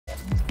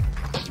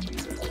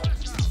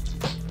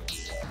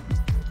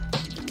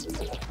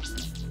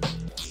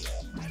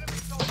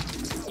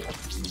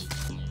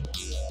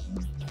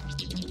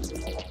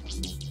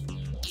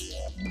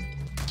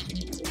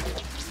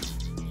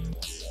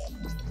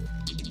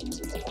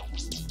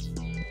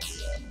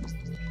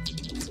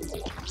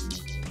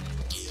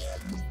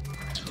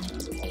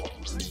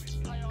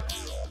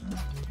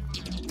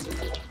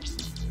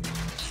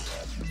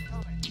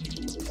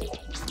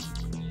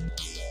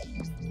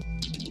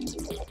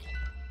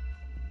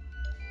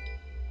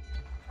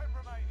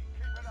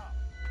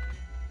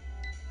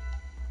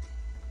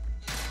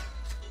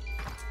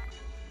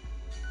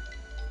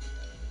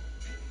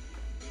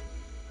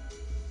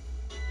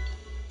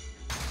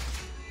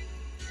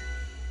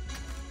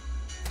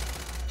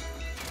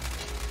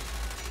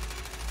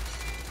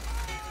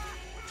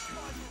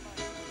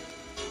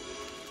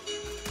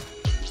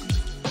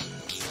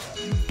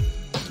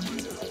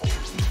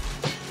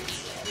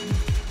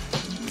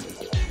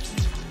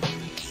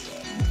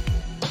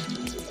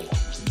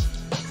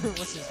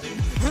What's his name?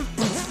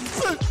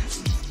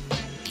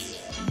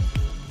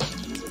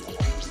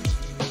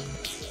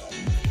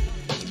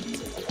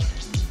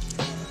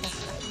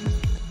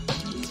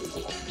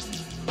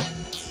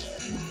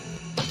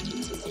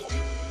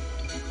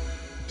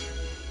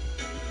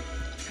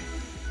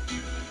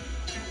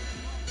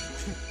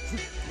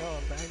 No,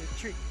 I'm behind the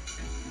tree.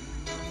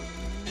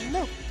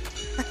 No!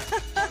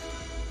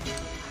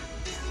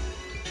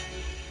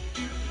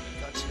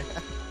 Gotcha.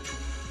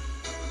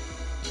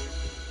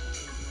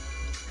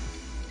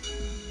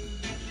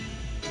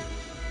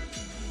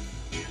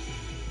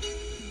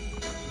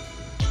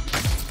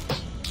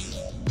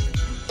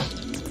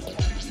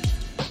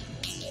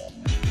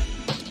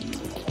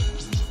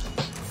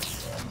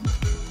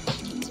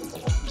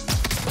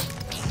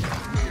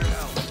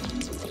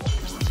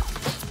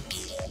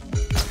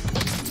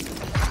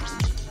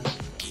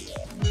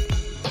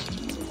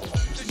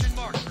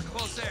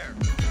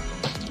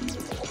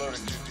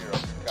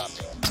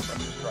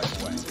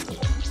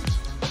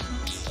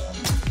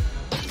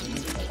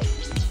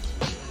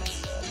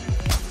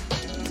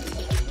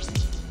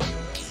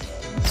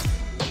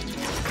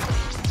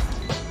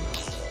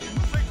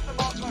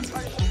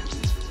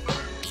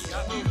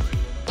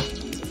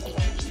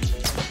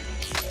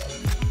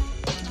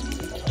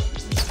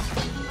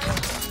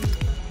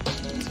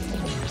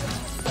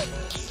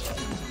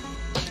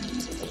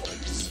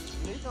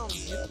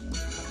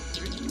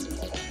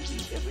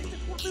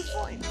 Everything will be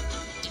fine.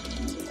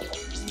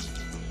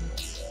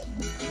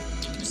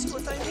 You see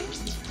what I mean?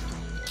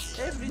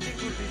 Everything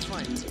will be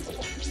fine.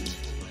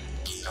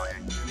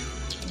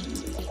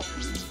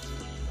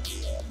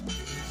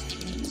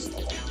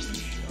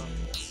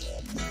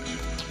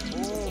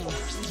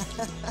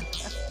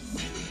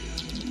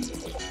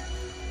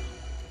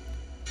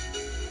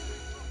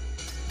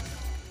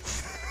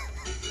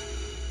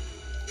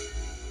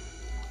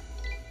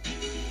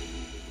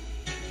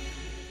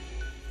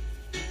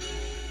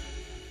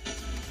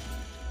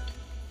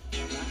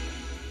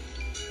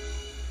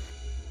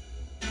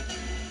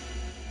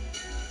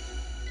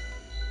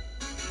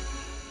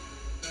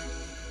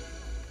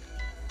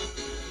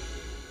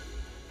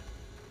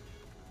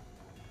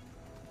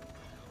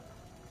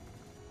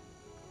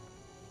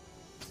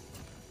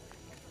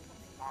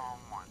 Oh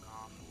my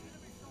god.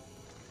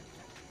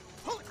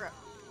 Holy crap!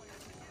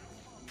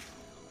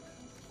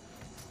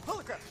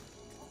 Holy crap!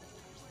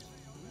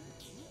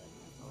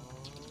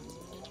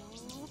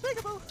 Oh,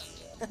 peekaboo!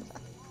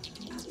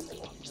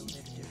 It'll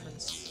make a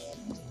difference.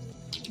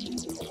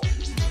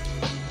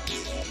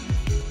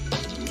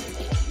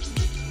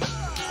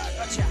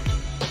 Gotcha!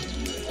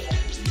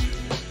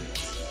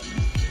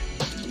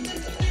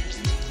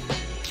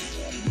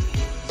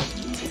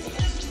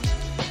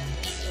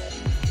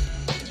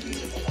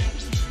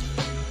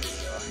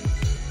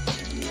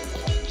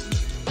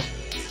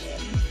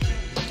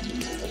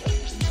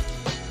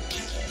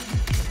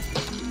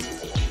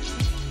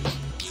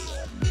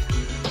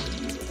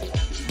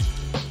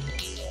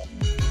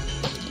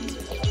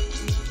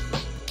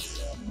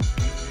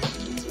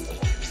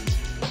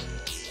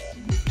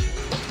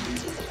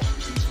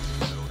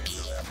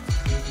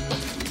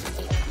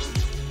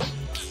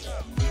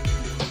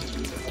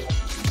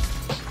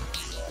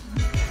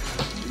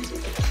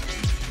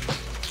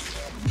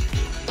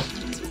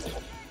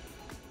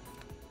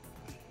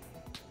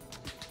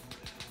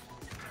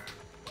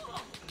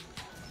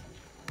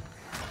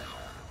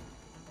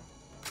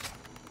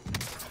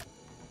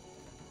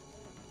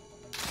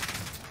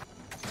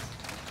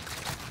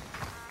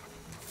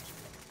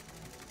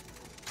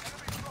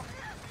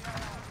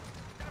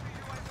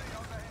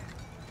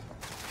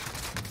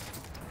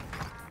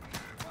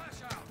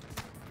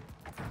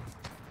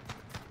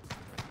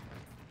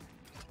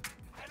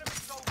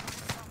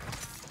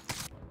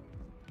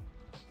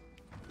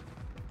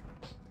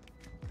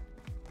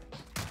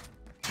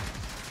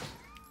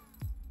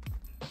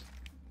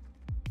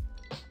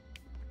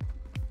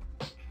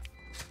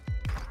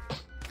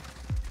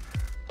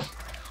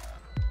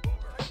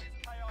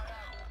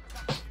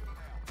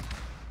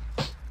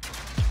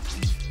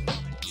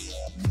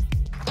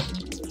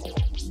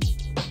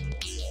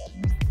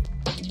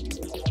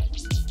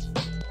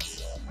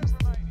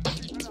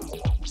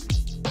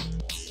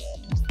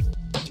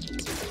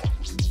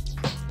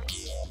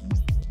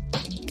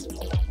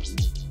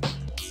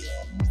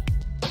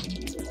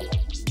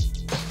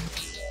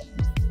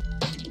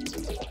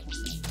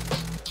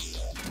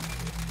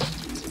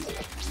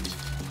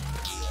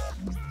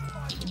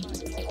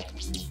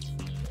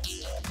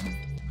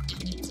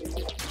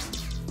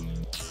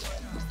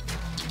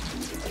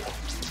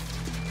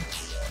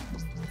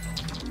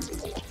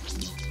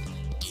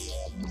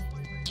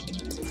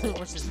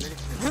 What's his name?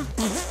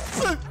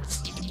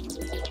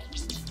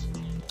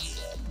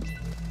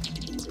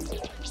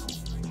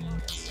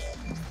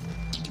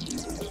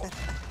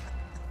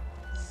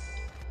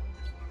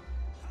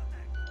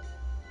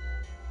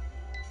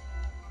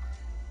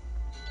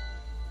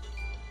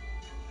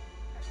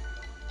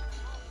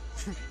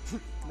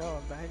 No,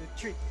 I'm behind a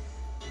tree.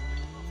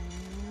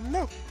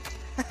 No!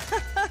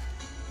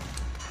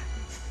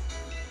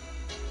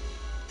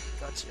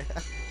 Gotcha.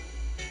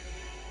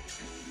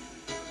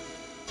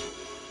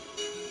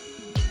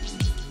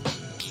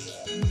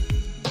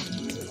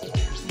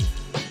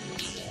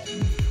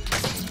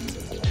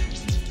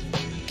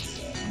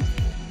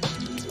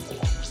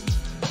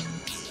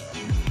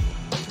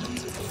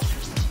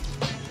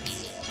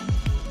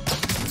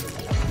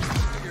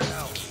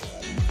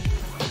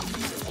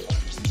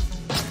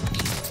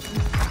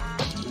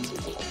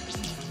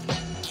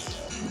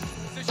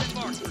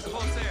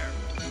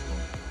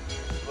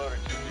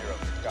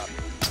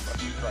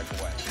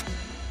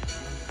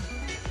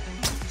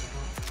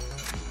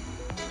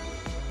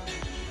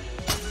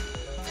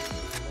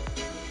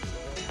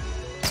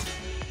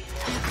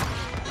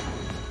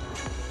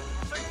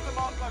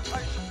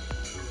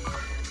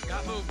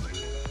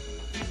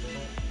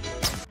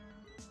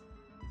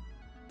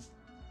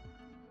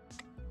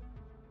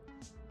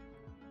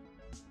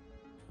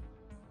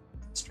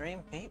 Stream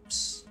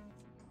peeps.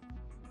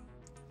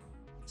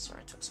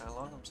 Sorry it took so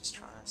long, I'm just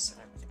trying to set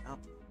everything up.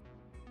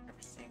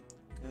 Everything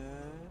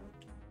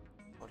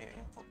good. Audio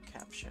input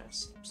capture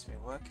seems to be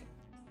working.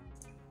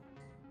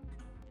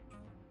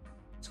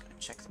 Just gonna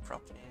check the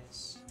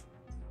properties.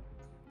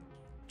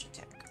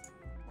 Tech.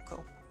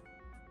 Cool.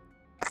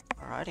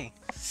 Alrighty.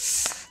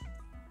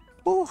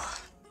 Ooh.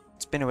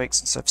 It's been a week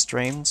since I've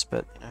streamed,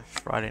 but you know,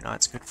 Friday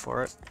night's good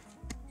for it.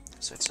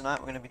 So tonight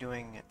we're gonna be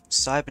doing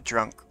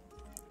CyberDrunk.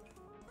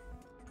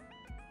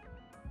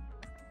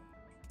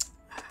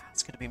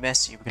 It's gonna be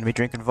messy. We're gonna be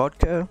drinking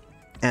vodka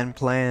and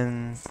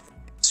playing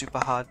super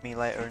hard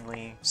melee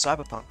only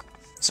Cyberpunk.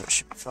 So it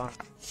should be fun.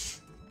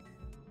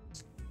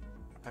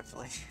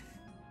 Hopefully.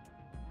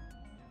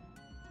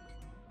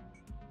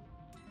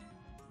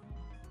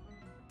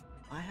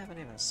 I haven't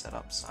even set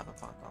up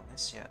Cyberpunk on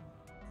this yet.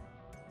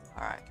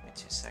 Alright, give me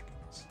 2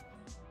 seconds.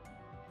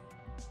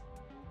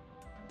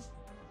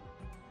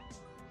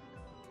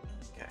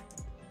 Okay.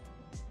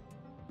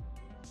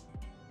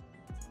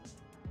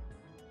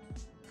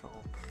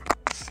 Cool.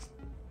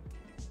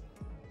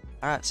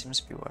 Alright, seems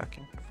to be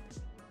working.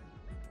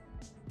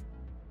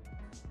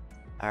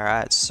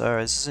 Alright, so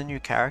this is a new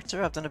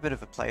character. I've done a bit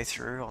of a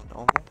playthrough on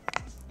normal,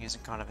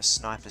 using kind of a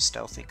sniper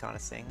stealthy kind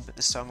of thing, but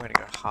this time I'm going to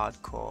go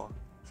hardcore.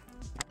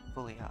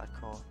 Fully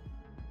hardcore.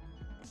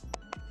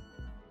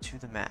 To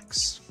the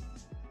max.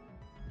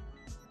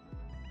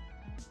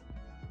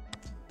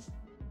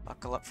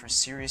 Buckle up for a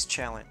serious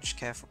challenge.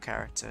 Careful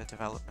character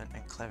development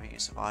and clever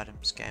use of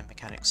items, game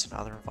mechanics and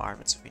other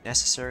environments will be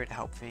necessary to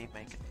help V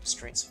make it to the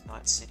streets of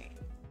Night City.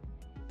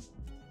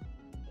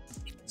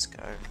 Let's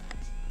go.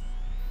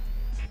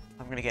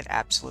 I'm gonna get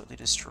absolutely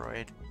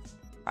destroyed.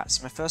 Alright,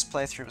 so my first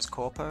playthrough was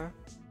Corpo.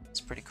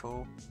 It's pretty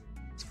cool.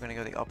 So I'm gonna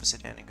go the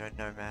opposite end and go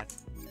Nomad.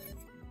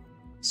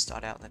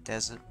 Start out in the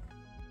desert.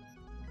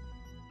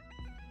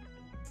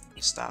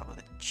 Start with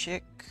a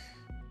chick.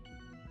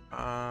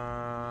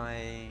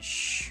 I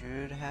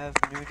should have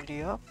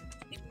nudity up.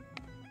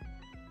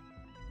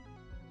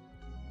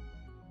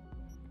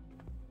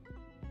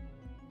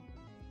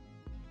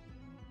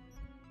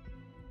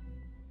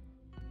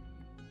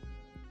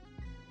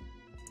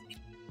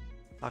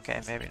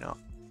 Okay, maybe not.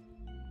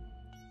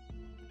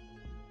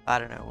 I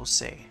don't know, we'll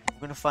see. We're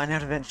gonna find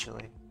out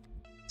eventually.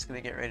 Just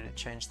gonna get ready to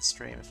change the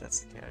stream if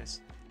that's the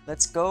case.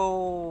 Let's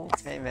go!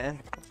 Hey man,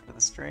 welcome to the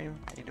stream.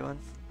 How you doing?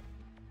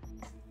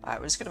 Alright,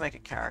 we're just gonna make a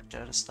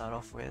character to start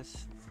off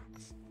with.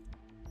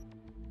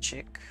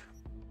 Chick.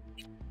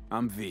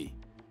 I'm V.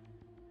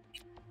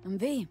 I'm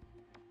V.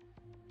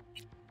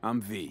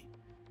 I'm V.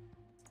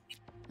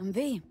 I'm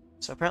V.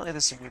 So apparently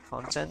there's some new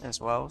content as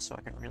well, so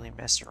I can really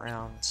mess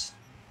around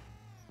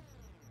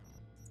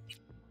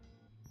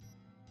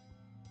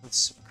with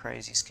some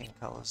crazy skin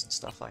colors and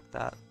stuff like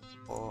that.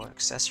 Or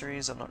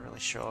accessories, I'm not really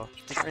sure.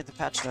 Didn't read the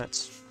patch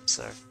notes,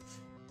 so.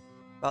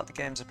 But the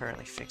game's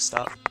apparently fixed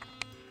up.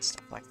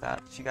 Stuff like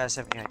that. If you guys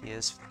have any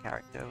ideas for the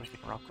character, we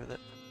can rock with it.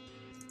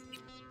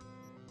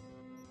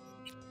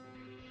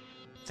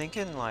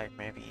 Thinking like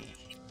maybe.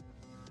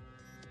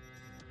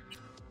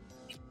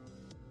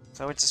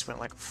 So I just went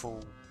like a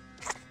full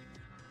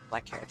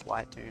black haired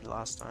white dude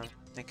last time.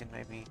 Thinking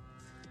maybe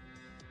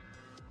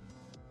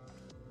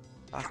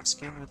dark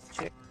skin with the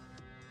chick.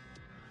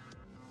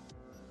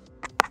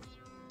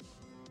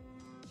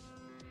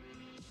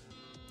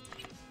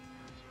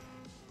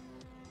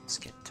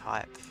 Skin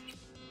type.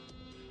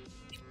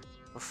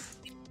 Oof.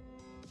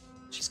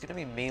 She's gonna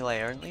be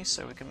melee only,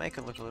 so we can make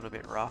her look a little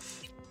bit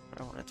rough. I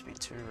don't want it to be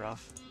too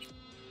rough.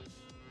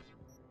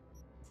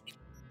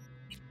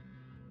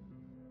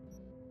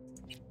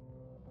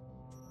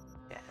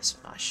 Yeah,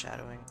 some nice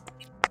shadowing.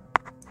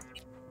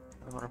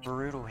 We want a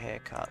brutal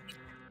haircut.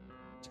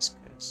 Just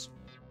cause.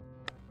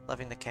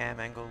 Loving the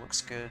cam angle,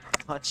 looks good.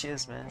 Oh,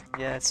 cheers, man.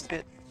 Yeah, it's a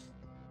bit.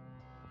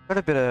 Got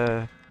a bit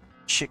of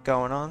shit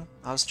going on.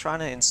 I was trying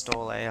to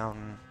install a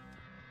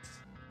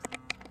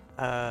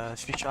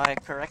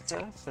fisheye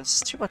corrector, but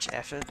it's too much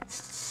effort.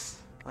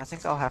 I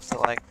think I'll have to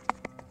like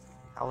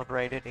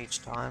calibrate it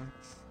each time.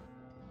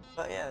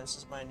 But yeah, this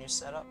is my new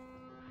setup.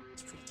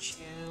 It's pretty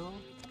chill.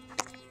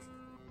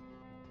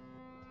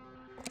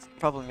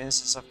 Problem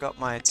is I've got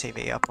my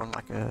TV up on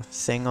like a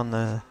thing on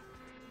the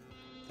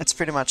It's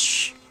pretty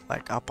much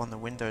like up on the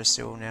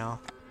windowsill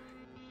now,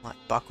 like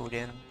buckled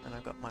in, and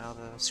I've got my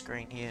other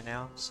screen here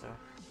now, so.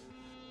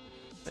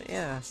 But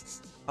yeah,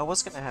 I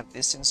was gonna have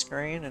this in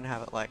screen and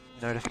have it like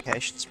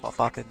notifications pop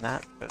up in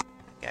that, but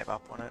I gave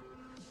up on it.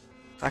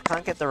 I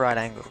can't get the right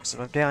angle, because if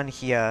I'm down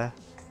here,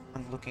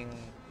 I'm looking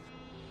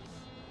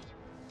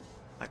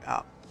like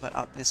up, but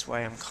up this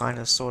way I'm kind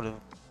of sort of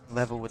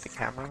level with the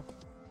camera.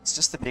 It's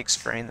just the big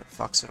screen that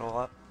fucks it all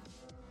up.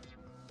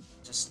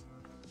 Just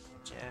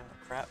jam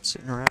crap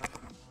sitting around.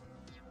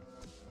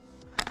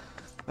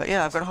 But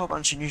yeah, I've got a whole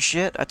bunch of new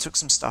shit. I took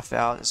some stuff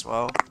out as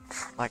well,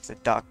 like the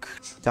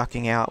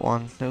ducking out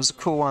one. It was a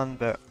cool one,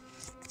 but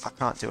I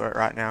can't do it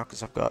right now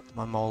because I've got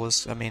my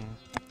molars,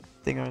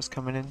 thingos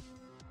coming in.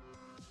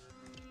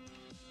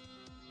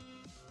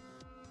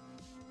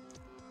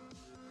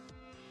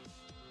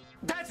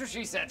 That's what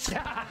she said.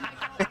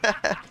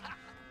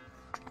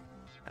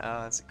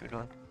 Oh, that's a good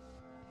one.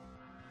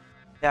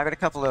 Yeah, I got a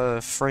couple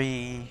of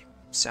free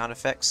sound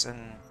effects,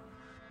 and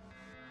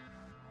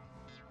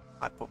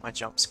I bought my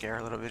jump scare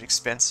a little bit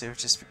expensive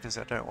just because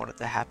I don't want it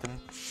to happen.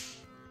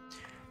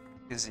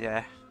 Because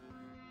yeah,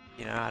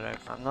 you know,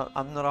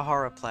 I'm not a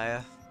horror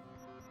player.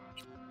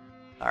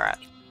 All right.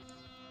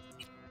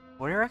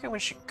 What do you reckon we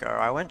should go?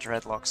 I went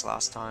dreadlocks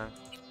last time.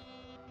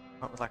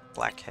 Went with like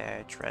black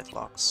hair,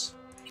 dreadlocks.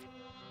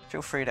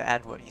 Feel free to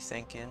add what you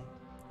think in.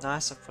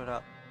 Nice, I put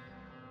up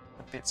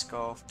a Bits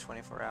Golf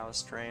 24-hour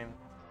stream.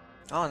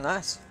 Oh,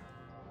 nice.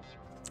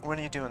 When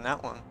are you doing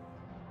that one?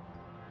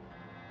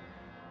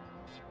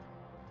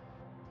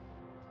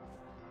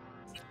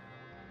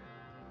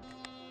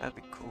 That'd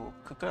be cool.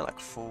 Could go like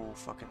full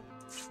fucking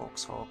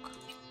Foxhawk.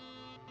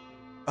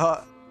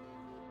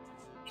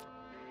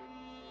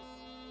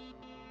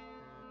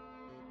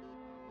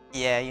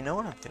 Yeah, you know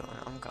what I'm doing.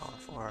 I'm going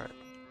for it.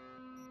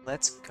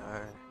 Let's go.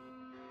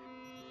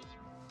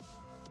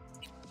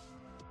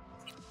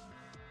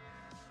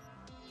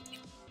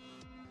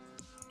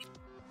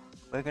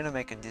 We're gonna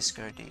make a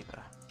disco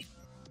diva.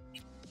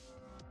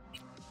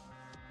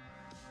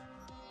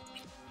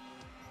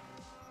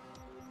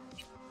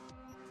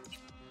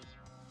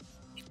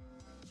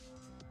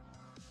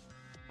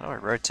 How do I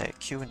rotate?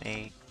 Q and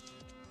E.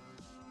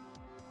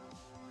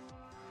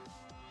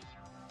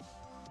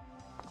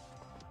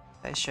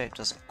 Face shape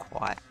doesn't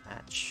quite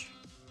match.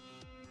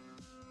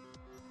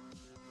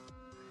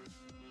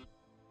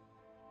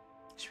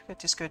 Should we go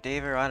disco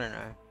diva? I don't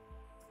know.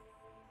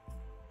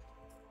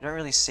 You don't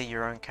really see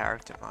your own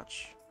character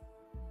much.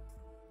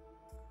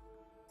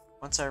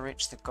 Once I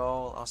reach the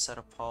goal, I'll set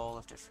a poll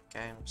of different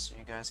games so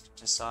you guys can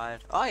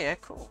decide. Oh yeah,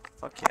 cool.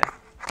 Fuck yeah.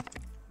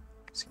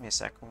 Just give me a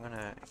sec, I'm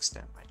gonna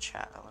extend my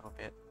chat a little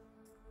bit.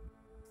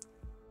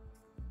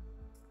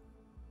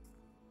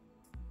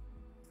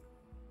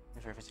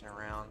 Move everything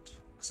around.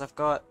 Because I've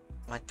got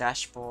my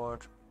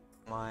dashboard,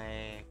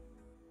 like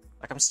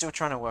I'm still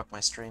trying to work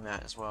my stream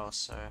out as well,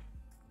 so.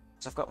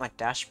 Because I've got my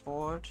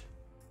dashboard.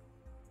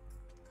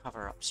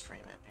 Cover up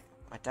stream ending.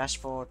 My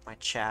dashboard, my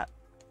chat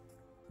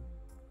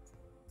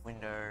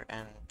window,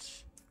 and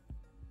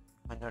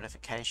my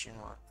notification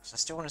one. Because I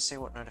still want to see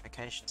what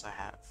notifications I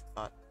have,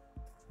 but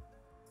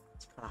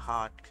it's kind of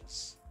hard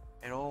because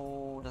it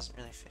all doesn't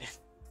really fit in.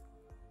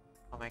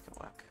 I'll make it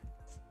work.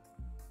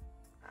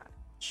 Alright,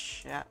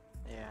 chat.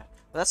 Yeah,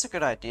 well, that's a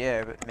good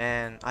idea, but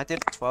man, I did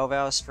a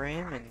 12-hour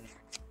stream and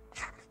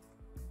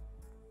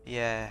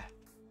yeah.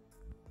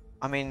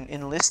 I mean,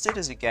 Enlisted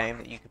is a game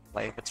that you could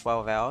play for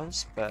 12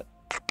 hours, but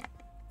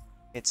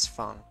it's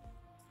fun.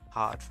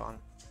 Hard fun.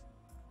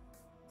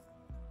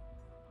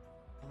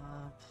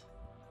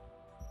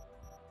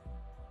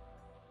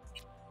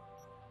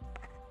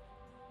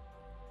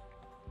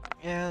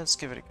 Yeah, let's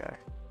give it a go.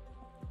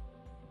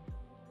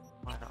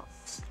 Why not?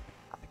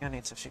 I think I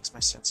need to fix my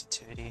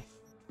sensitivity.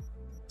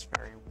 It's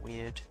very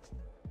weird.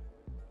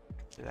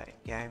 Do that in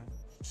game.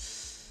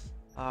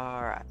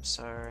 Alright,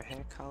 so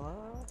hair color.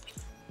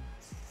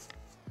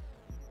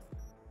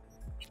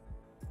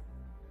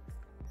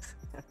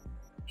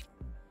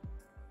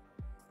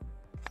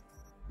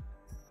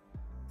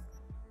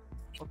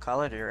 What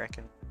color do you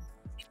reckon?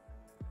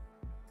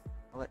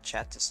 I'll let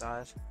chat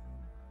decide.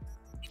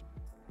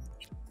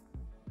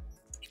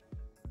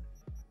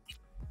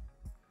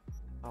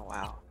 Oh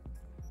wow.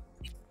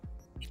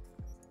 I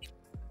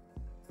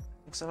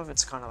think some of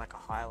it's kind of like a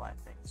highlight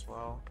thing as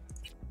well.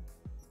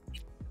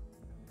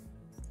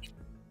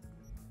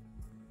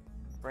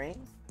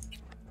 Green?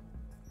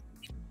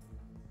 You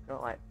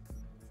don't like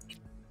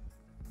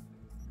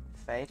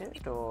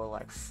faded or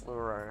like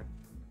fluoro?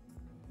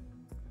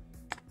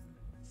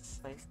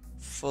 Like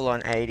full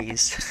on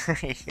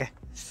 80s. Yeah.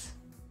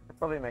 I'd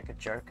probably make a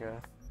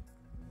Joker.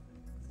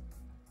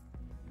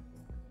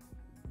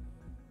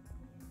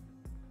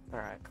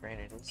 Alright, green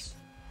it is.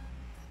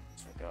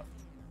 So we got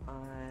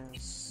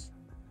eyes.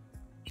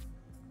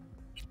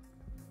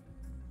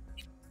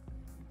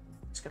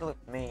 It's gonna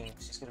look mean,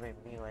 because he's gonna be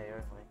melee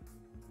only.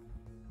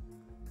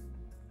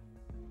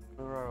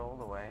 Fluoro all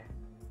the way.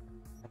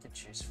 I could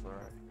choose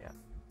fluoro, yeah.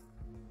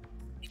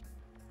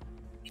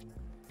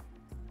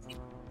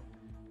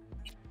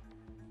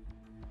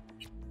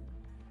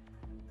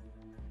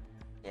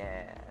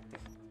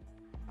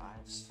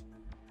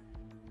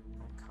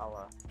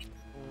 color.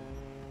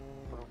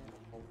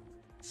 You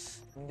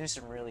can do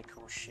some really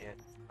cool shit.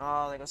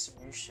 Oh, they got some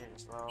new shit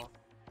as well.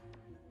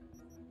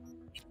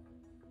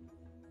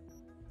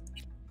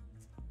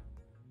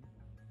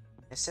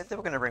 They said they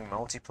were going to bring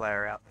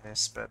multiplayer out in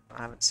this, but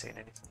I haven't seen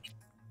anything.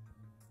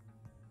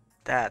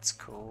 That's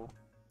cool.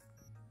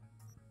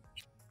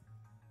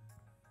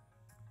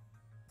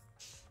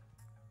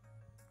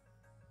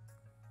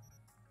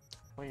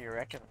 What do you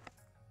reckon?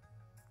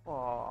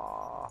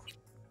 Aww.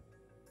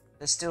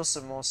 There's still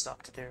some more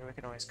stuff to do. We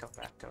can always come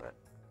back to it.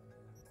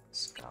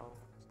 Skull.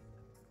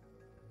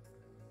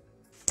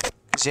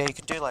 Cause yeah, you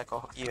can do like,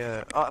 oh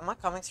yeah. Oh, am I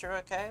coming through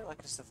okay?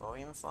 Like, is the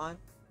volume fine?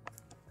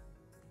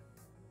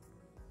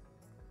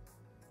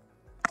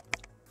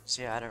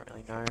 So yeah, I don't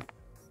really know.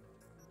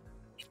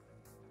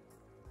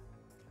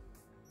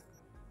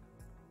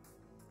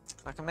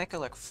 I can make it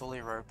like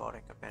fully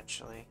robotic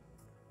eventually.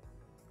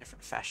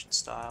 Different fashion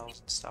styles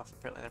and stuff.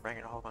 Apparently they're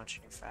bringing a whole bunch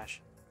of new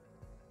fashion.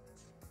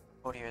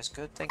 Audio is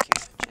good, thank you.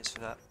 Cheers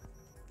for that.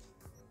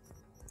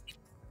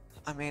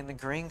 I mean, the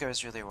green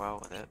goes really well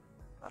with it,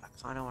 but I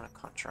kind of want to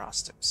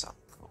contrast it with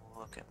something cool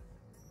looking.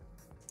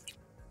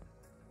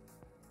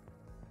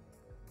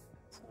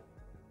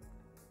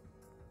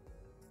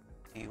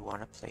 Do you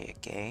want to play a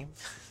game?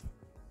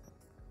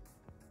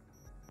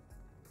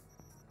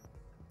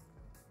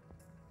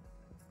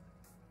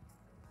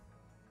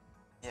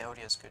 Yeah,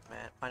 audio's good,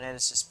 man. My net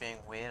is just being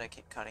weird, I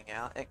keep cutting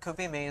out. It could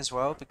be me as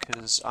well,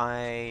 because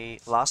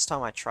last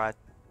time I tried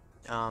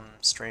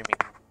streaming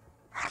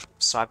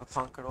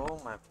Cyberpunk at all,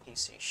 my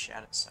PC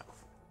shat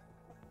itself.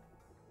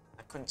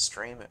 I couldn't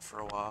stream it for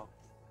a while.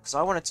 Because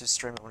I wanted to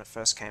stream it when it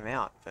first came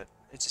out, but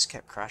it just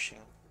kept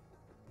crashing.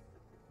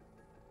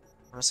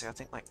 Honestly, I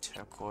think like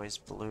turquoise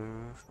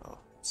blue, or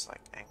it's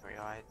like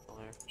angry-eyed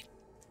blue.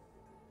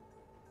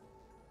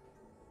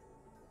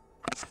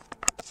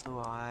 Blue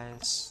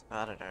eyes.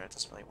 I don't know, it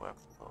doesn't really work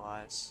with blue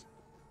eyes.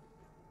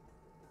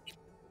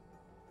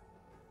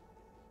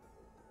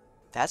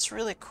 That's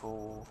really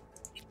cool,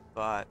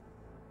 but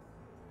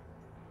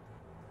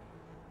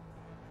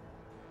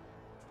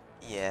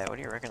yeah, what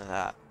do you reckon of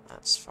that?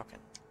 That's fucking...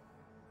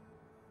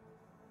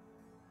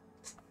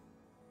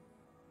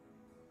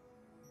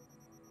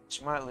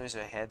 She might lose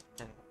her head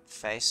and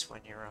face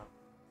when you're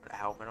put a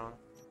helmet on.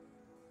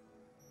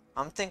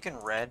 I'm thinking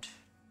red.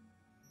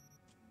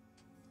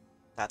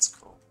 That's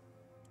cool.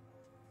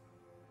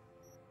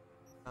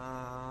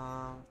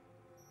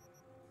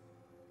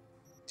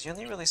 You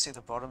only really see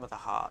the bottom of the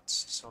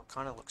hearts, so it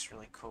kind of looks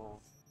really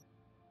cool.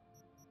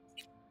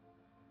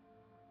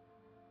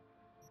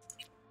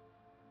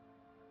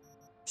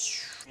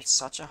 It's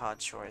such a hard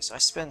choice. I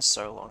spend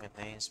so long in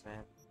these,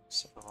 man.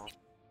 So long.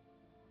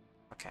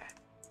 Okay.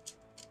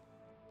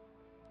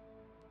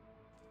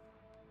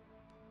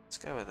 Let's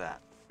go with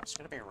that. It's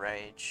gonna be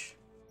rage.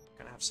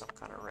 Gonna have some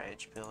kind of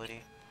rage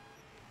ability.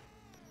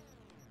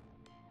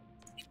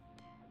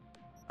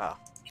 Oh,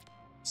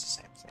 it's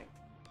the same thing.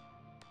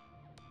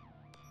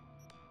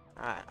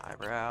 Alright,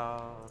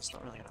 eyebrows.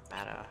 Not really gonna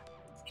matter.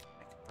 Make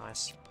it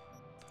nice.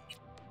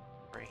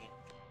 Green.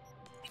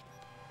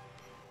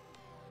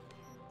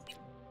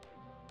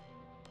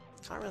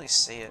 Can't really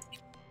see it.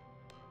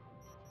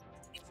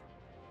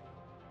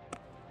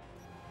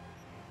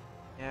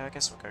 Yeah, I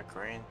guess we'll go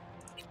green.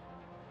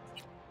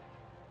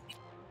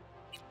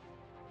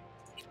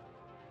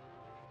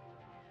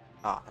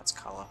 Ah, that's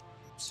color.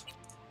 Oops.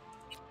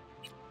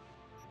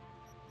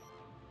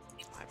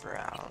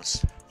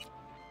 Eyebrows.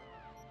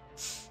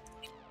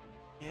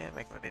 Yeah,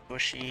 make them a bit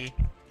bushy.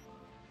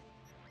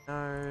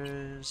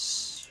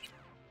 Nose.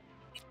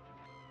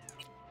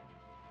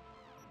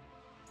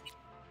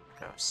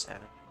 Go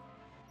 7.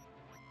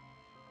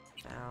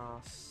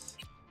 Mouth.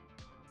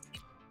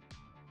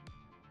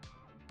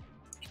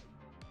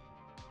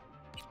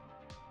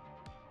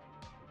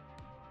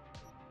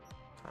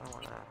 Kinda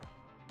wanna...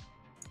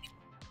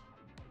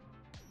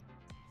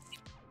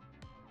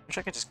 Wish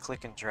I could just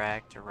click and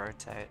drag to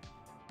rotate.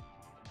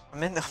 I'm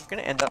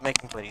gonna end up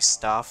making bloody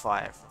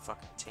Starfire from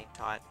fucking Teen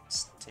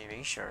Titans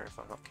TV show if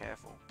I'm not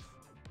careful.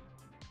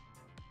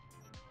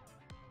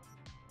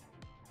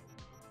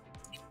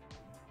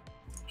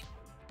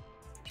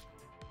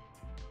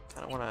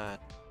 Kinda want a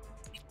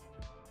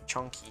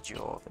chunky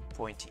jaw, but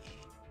pointy.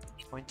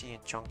 Pointy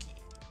and chunky.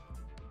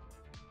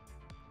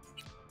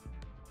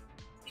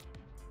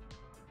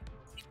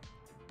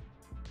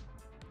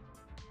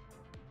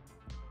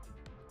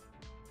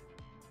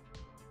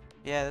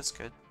 Yeah, that's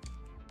good.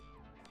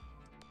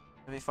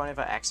 It'd be funny if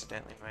I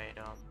accidentally made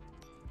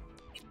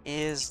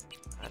ears.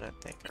 I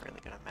don't think are really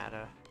gonna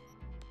matter.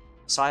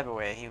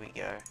 Cyberware, here we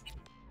go.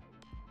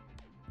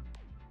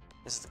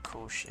 This is the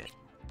cool shit.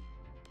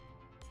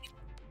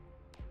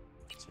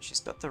 So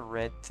she's got the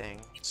red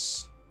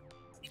things.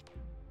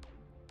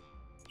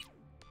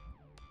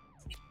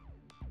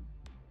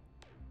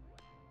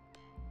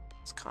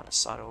 It's kind of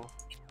subtle.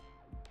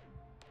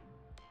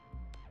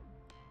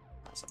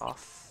 That's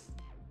off.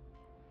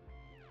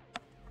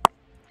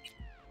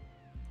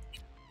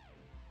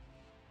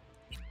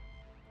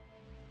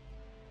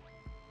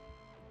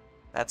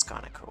 That's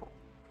kind of cool.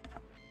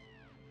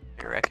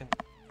 You reckon?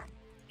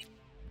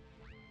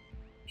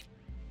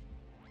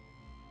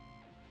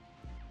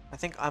 I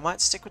think I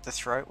might stick with the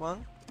throat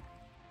one.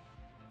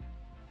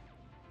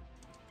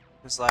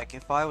 Because, like,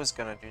 if I was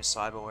gonna do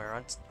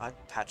cyberware,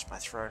 I'd patch my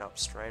throat up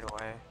straight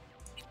away.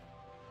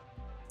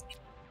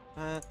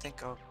 I don't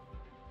think I'll...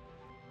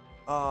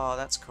 Oh,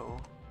 that's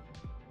cool.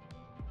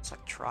 It's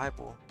like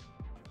tribal.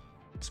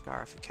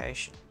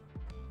 Scarification.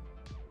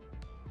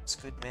 It's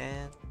good,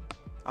 man.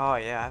 Oh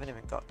yeah, I haven't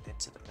even gotten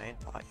into the main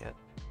part yet.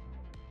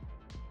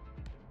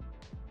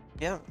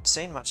 You haven't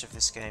seen much of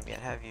this game yet,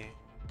 have you?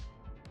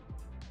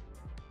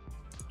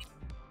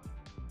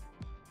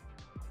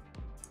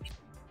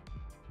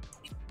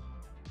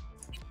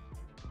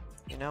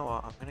 You know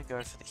what, I'm gonna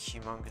go for the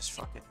humongous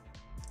fucking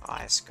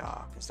eye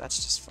scar, because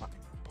that's just fucking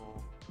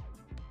cool.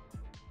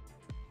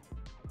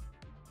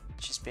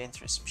 She's been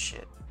through some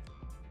shit.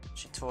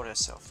 She taught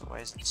herself the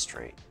ways of the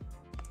street.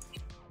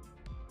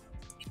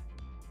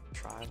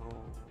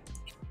 Tribal.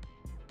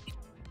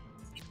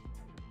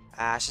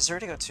 Ah, she's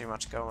already got too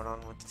much going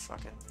on with the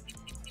fucking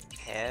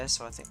hair,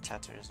 so I think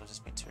tattoos will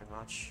just be too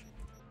much.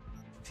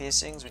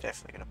 Piercings, we're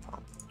definitely gonna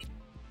pump.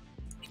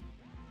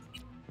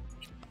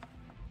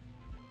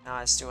 No,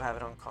 I still have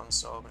it on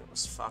console, but it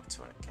was fucked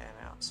when it came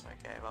out, so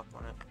I gave up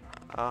on it.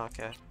 Oh,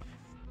 okay.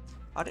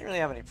 I didn't really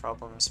have any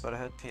problems, but I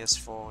heard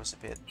PS4 was a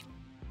bit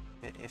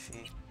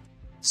iffy.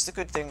 It's the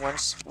good thing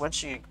once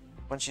you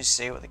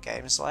see what the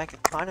game's like,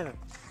 it kind of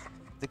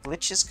the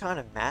glitches kind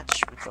of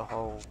match with the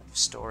whole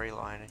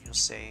storyline, and you'll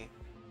see.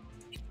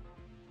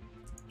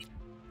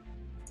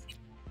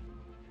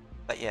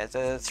 But yeah,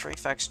 the 3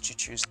 factions you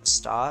choose at the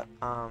start,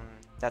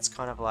 that's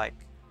kind of like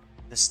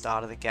the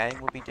start of the game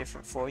will be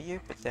different for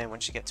you, but then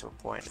once you get to a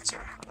point, it's all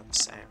kind of the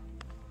same.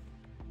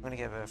 I'm gonna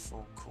give her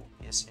full cool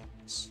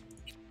piercings.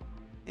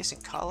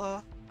 Piercing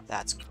color,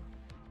 that's cool.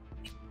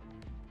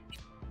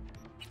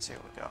 Let's see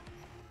what we got.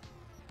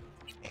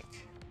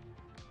 Pink.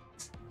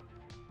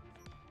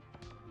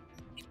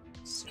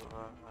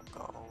 Silver,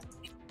 gold,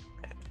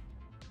 red.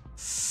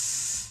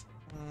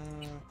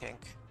 Pink.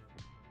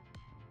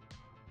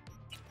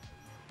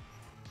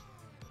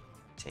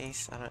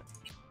 Teeth, I don't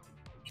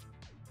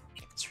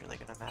think it's really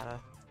gonna matter.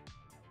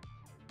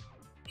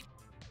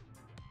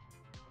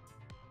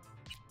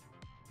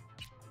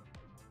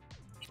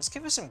 Let's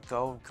give her some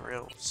gold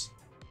grills.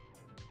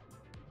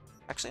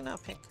 Actually, no,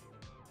 pink.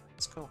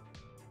 It's cool.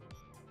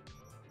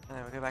 And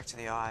then we go back to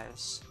the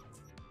eyes.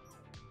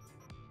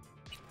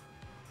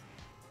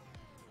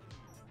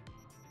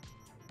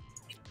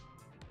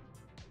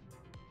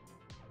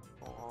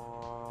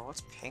 Oh,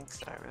 what's pink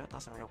though? We got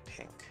nothing real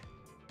pink.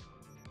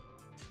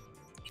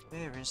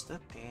 Where is the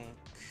pink?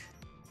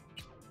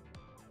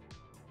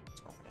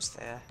 It's almost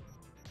there.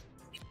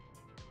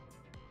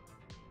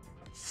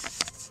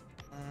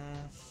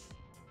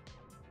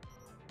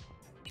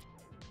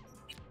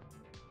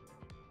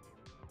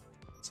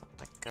 Something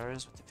that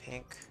goes with the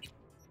pink.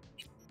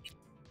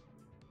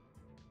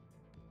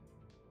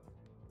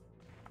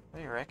 What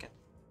do you reckon?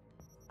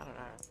 I don't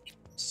know.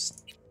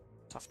 It's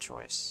a tough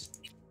choice.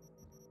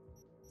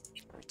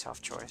 Very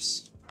tough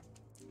choice.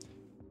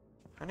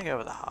 I'm gonna go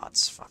with the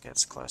hearts. Fuck it,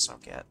 it's the close I'll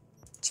get.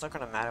 It's not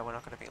gonna matter, we're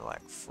not gonna be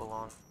like full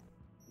on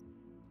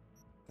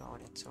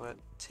going into it.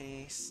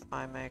 Teeth,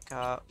 eye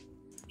makeup.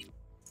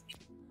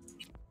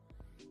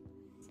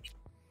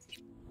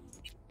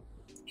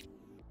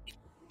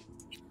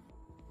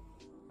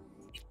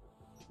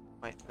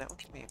 Wait, did that one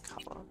give me a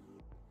color?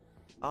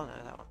 Oh no,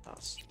 that one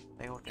does.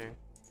 They all do.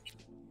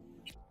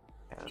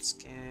 Okay, let's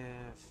give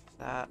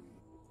that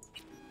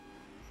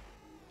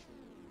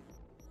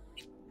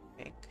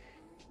pink.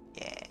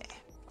 Yeah.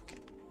 Okay.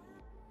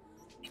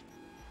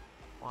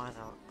 Why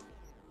not?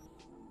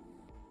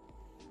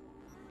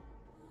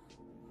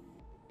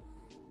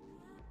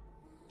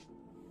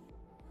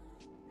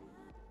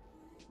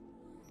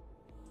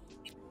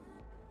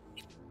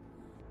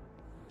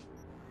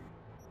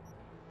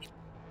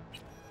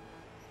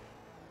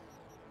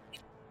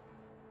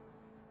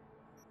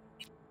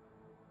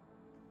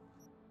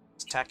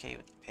 It's tacky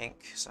with the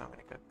pink, so I'm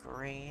gonna go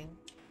green.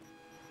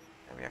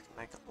 Maybe I can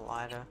make it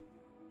lighter.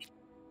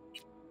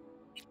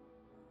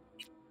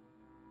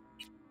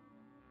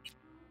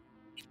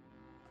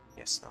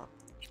 Guess not.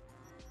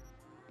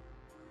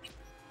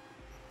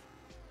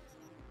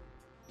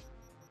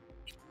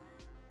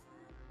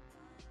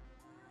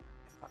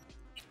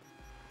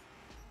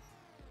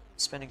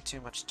 Spending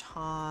too much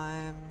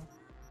time.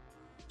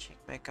 Cheek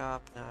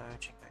makeup, no.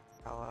 Cheek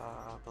makeup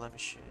color,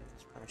 blemishes,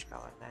 blemish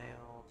color,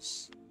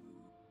 nails.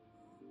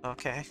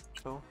 Okay,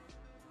 cool.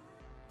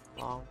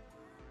 Long,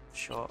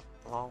 short,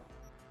 long,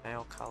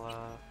 nail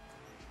color.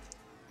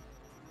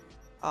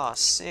 Oh,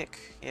 sick.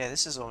 Yeah,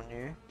 this is all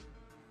new.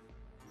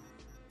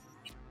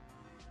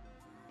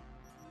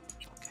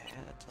 Okay,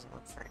 that doesn't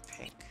look very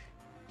pink.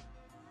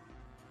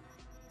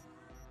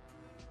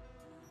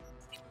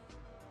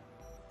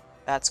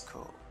 That's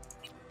cool.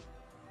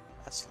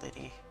 That's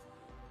litty.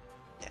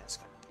 Yeah, let's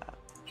go with that.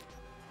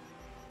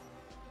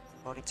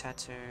 Body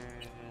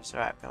tattoos.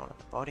 Alright, going with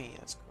the body.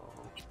 That's cool.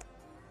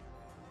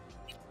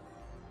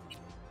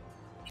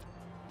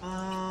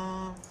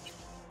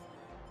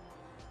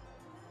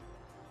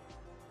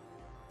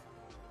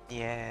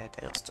 Yeah,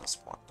 Dale's dos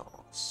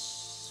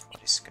muertos.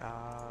 Body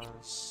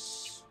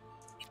scars.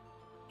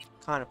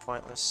 Kind of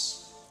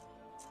pointless.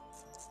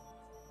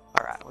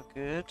 Alright, we're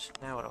good.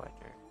 Now what do I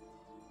do?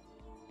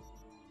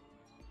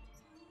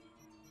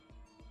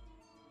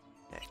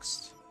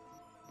 Next.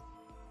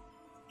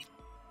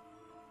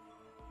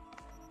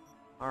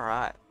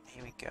 Alright,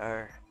 here we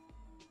go.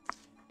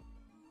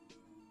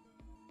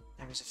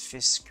 Damage of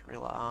fists,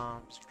 gorilla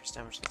arms, increased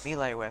damage to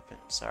melee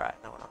weapons. Alright,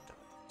 know what I'm doing.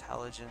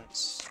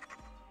 Intelligence.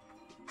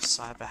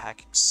 Cyber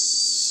hacking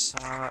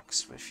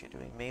sucks if you're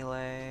doing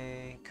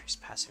melee.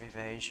 Increased passive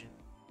evasion.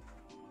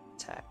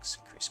 Attacks,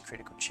 increased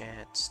critical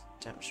chance.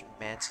 Damage from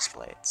mantis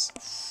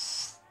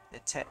blades.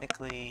 They're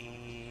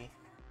technically...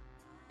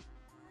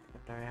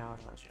 I don't know how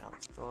much you know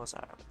the doors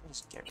are.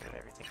 Let's get rid of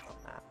everything on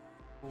that.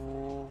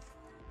 Cool.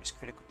 Increased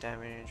critical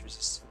damage,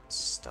 resistance,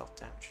 stealth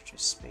damage,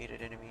 reduce speed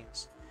at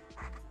enemies.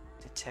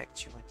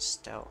 Detect you in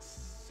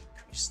stealth.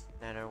 Increased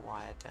nano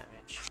wire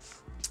damage.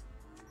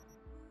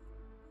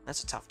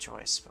 That's a tough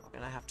choice, but we're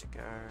gonna have to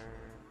go.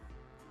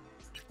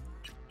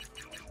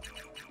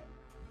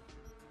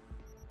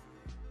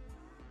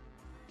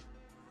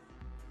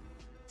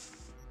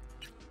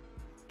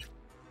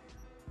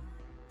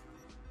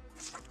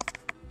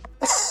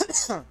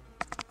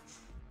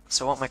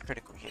 So I want my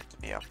critical hit to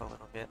be up a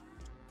little bit.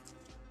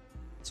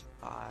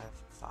 5,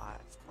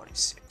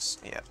 46.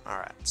 Yeah,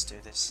 alright, let's do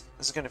this.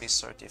 This is going to be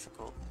so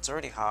difficult. It's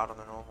already hard on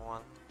the normal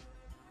one.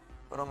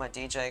 Put on my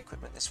DJ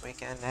equipment this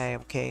weekend. Hey,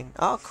 I'm keen.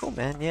 Oh, cool,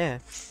 man, yeah.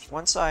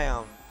 Once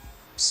I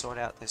sort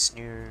out this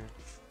new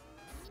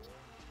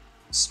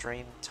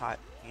stream type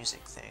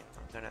music thing,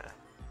 I'm gonna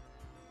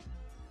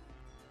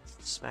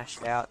smash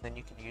it out, and then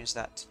you can use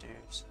that to do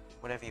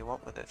whatever you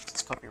want with it.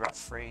 It's copyright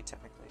free,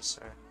 technically,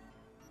 so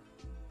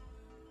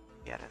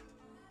get it.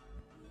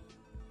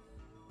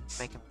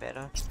 Make them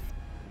better.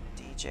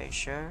 DJ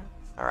show.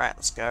 Alright,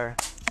 let's go.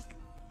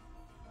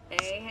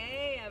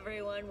 Hey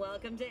everyone,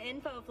 welcome to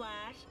Info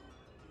Flash.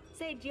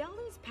 Say, did y'all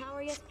lose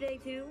power yesterday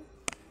too?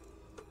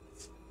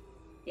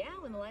 Yeah,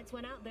 when the lights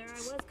went out, there I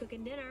was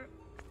cooking dinner.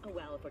 Oh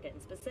well, if we're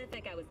getting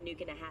specific, I was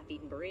nuking a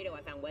half-eaten burrito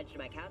I found wedged in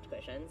my couch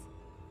cushions.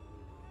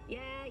 Yeah,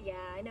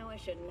 I know I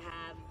shouldn't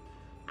have.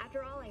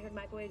 After all, I heard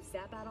microwaves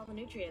zap out all the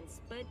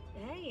nutrients, but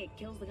hey, it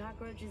kills the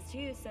cockroaches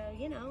too, so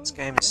you know. This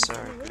game is so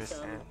good,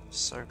 man.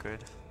 So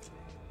good.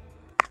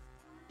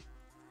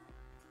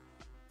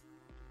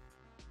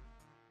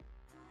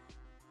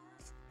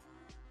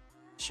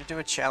 Should do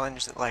a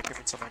challenge that, like,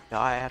 every time I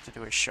die I have to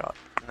do a shot.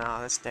 Nah,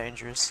 that's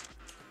dangerous.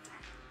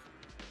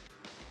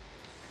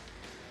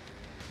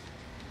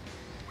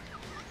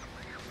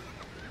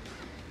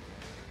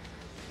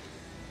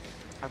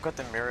 I've got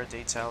the mirror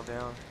detail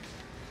down.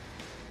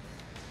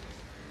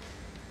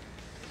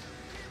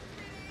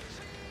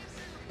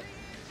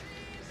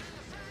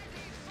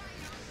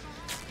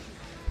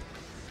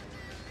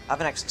 I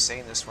haven't actually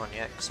seen this one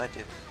yet, because I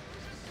did.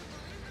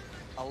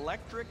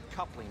 Electric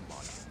coupling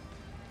module.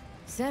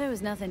 You said it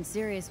was nothing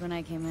serious when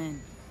I came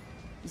in.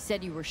 You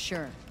said you were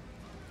sure.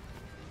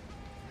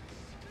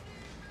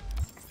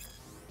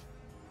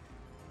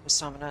 This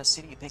time in Night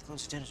City, you pay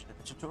close attention to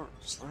the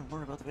tutorials. Learn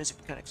more about the basic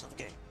mechanics of the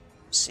game.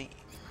 See.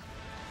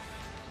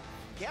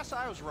 Guess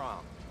I was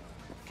wrong.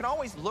 Can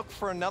always look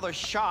for another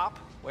shop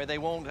where they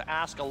won't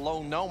ask a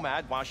lone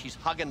nomad while she's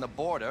hugging the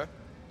border.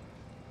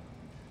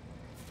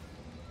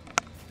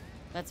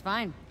 That's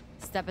fine.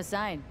 Step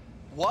aside.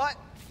 What?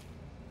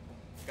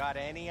 Got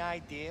any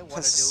idea what to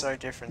do? This is so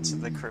different to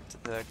the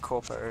crypt, the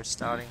corpo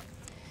starting.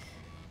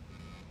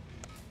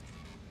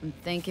 I'm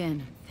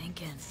thinking.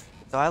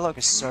 The dialogue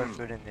is so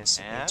good in this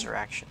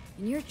interaction.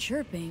 And your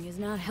chirping is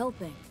not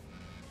helping.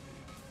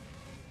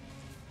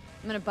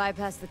 I'm gonna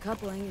bypass the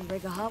coupling and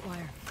break a hot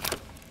wire.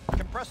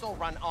 Compressor will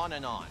run on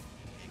and on.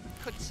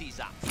 It could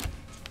seize up.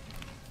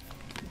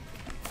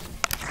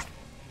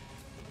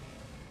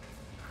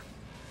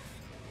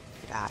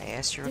 Did I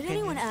ask your Did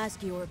opinion? anyone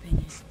ask your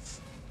opinion?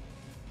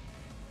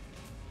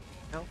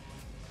 No?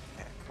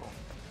 Yeah, cool.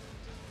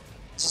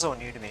 This is all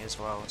new to me as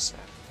well, so...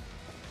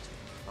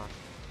 fun.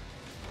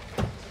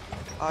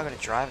 Oh, I gotta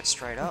drive it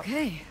straight up.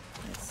 Okay,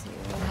 let's see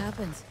what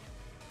happens.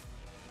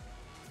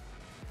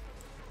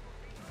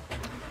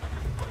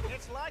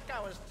 It's like I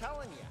was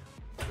telling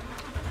you.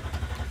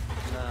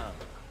 No.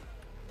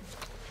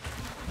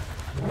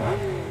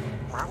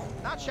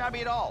 Not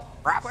shabby at all.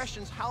 The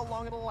question's how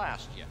long it'll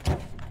last you.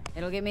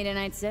 It'll get me to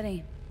Night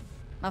City.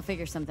 I'll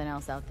figure something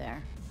else out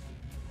there.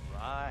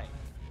 Right.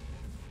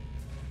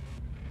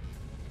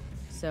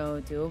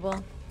 So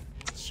doable?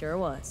 Sure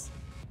was.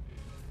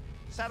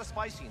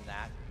 Satisficing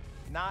that,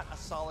 not a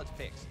solid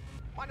fix.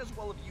 Might as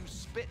well have used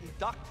spit and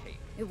duct tape.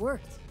 It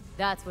worked.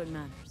 That's what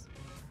matters.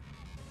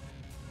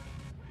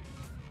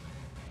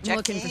 I'm Jackie.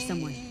 looking for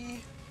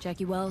someone.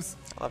 Jackie Wells.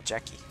 I love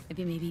Jackie.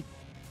 Maybe.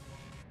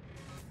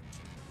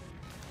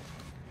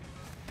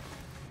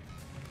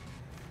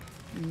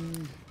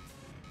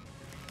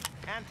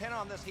 Antenna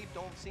on this heap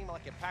don't seem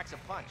like it packs a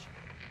punch.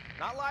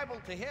 Not liable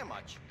to hear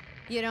much.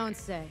 You don't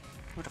say.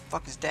 Who the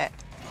fuck is that?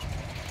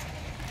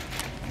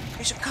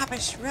 He's a cop,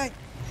 right?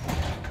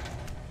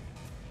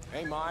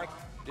 Hey, Mike.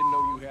 Didn't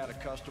know you had a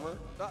customer.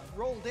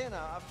 Rolled in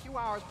a few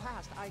hours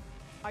past.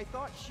 I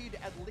thought she'd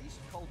at least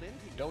called in to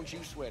you. Don't you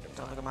sweat it.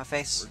 Don't look at my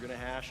face. We're gonna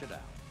hash it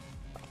out.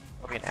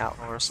 I'll be an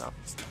outlaw or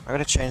something. I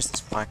gotta change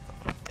this mic.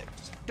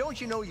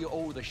 Don't you know you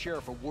owe the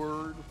sheriff a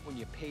word when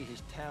you pay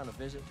his town a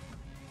visit?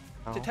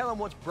 Oh. To tell him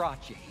what's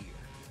brought you here.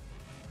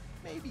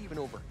 Maybe even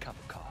over a cup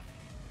of coffee.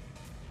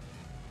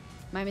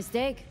 My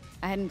mistake.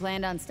 I hadn't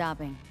planned on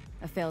stopping.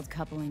 A failed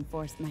coupling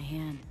forced my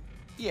hand.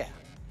 Yeah,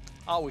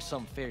 always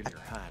some failure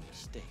behind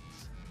mistakes.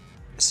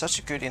 There's such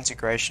a good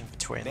integration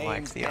between like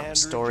Name's the Andrew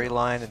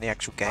storyline and the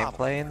actual Jones.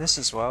 gameplay in this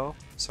as well.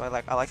 So I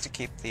like to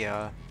keep the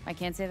I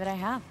can't say that I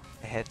have.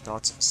 head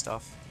nods and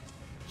stuff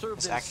Served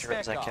as in accurate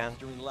as I spec can. ops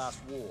during the last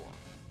war.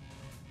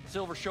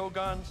 Silver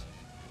Shoguns?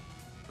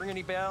 Ring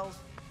any bells?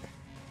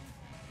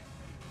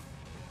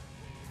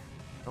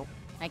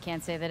 I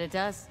can't say that it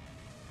does.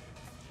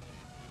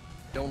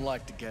 Don't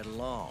like to get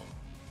along,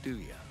 do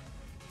ya?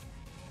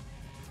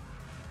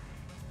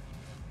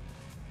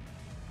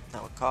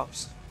 Not with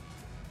cops.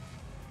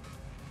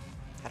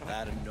 How do I,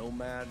 That a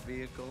nomad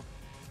vehicle?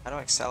 how do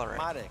I accelerate?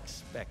 Might have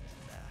expected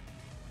that.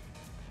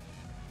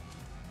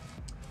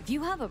 If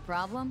you have a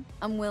problem,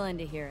 I'm willing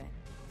to hear it.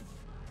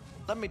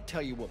 Let me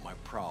tell you what my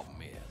problem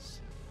is.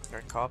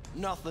 You're a cop?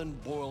 Nothing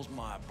boils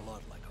my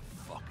blood like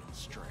a fucking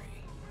stray.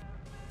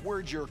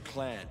 Where'd your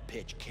clan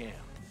pitch camp?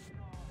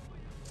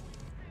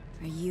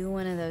 Are you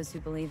one of those who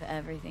believe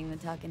everything the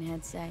talking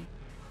heads say?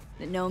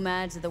 That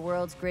nomads are the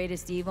world's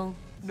greatest evil?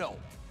 No.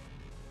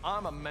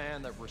 I'm a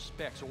man that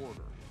respects order.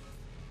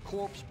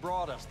 Corpse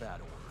brought us that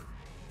order,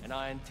 and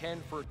I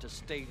intend for it to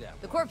stay that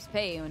The way. corpse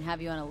pay you and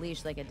have you on a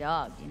leash like a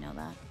dog, you know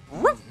that?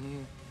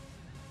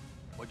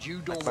 But you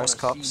don't Like want most to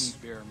cops. see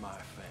me bare my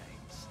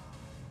fangs.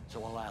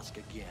 So I'll ask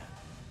again.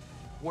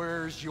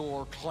 Where's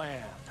your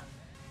clan?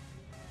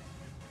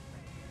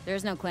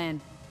 There's no clan.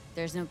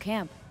 There's no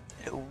camp.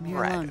 I'm here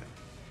Right. alone.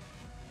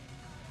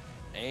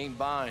 Ain't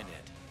buying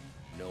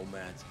it.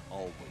 Nomads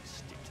always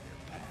stick to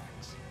their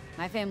packs.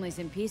 My family's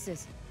in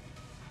pieces.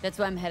 That's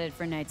why I'm headed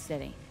for Night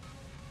City.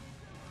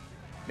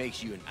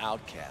 Makes you an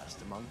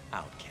outcast among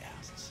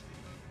outcasts.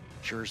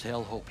 Sure as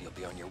hell hope you'll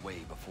be on your way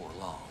before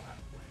long.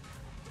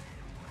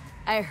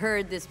 I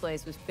heard this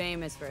place was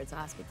famous for its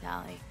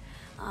hospitality.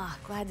 Ah,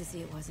 glad to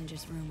see it wasn't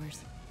just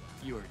rumors.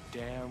 You're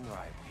damn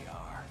right we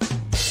are.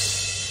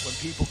 When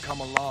people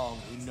come along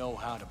who know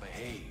how to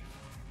behave.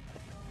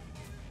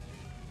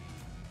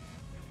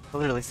 I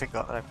literally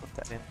forgot that I put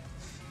that in.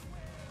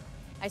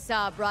 I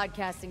saw a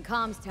broadcasting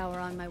comms tower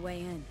on my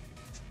way in.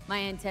 My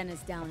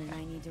antenna's down and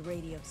I need to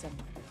radio someone.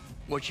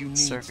 What you need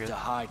So is good. to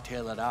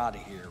hightail it out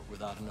of here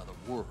without another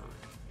word.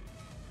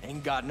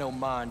 Ain't got no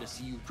mind to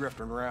see you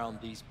drifting around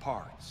these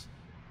parts.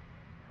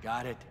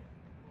 Got it?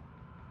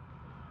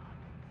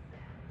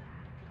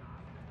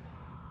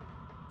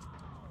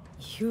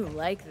 You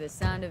like the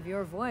sound of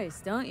your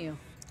voice, don't you?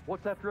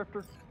 What's that,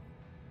 Drifter?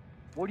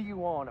 What are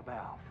you on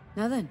about?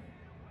 Nothing.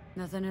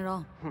 Nothing at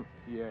all.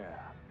 Yeah,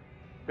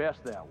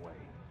 best that way.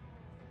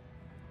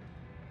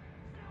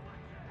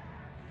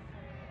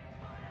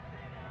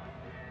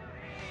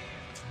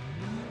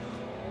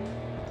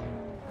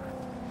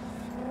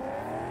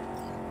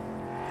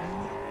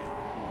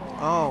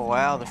 Oh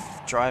wow, the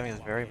driving is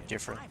very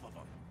different.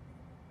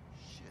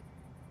 Shit,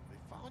 they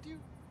found you?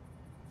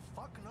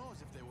 Fuck knows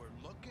if they were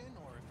looking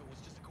or if it was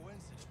just a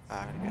coincidence.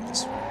 I'm gonna go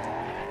this way.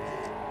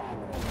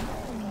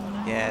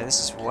 Yeah, this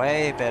is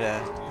way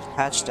better.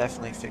 Patch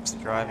definitely fixed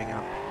the driving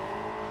up.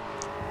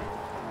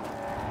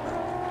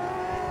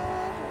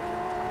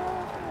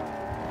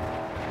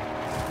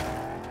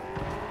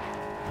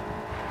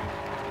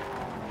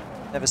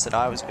 Never said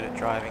I was good at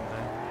driving though.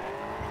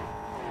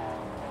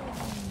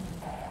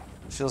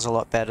 It feels a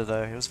lot better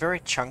though. It was very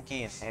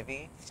chunky and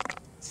heavy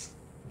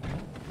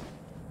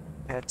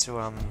compared to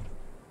a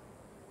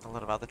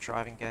lot of other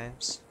driving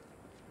games.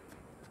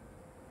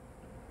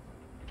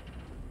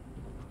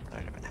 I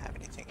don't even have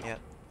anything yet.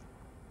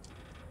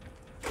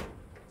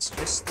 It's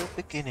just the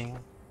beginning.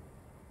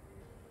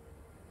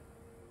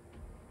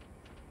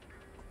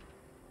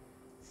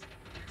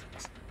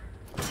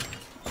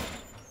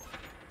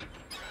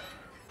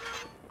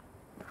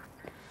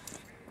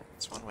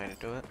 That's one way to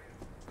do it.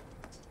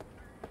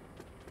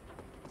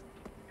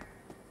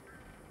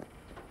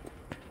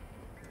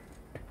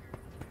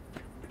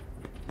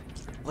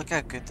 Look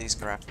how good these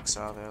graphics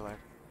are, they're like,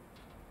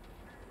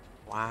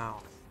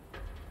 wow.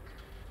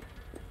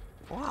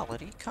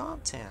 Quality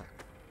content.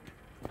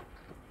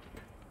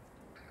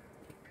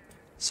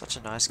 Such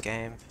a nice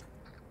game.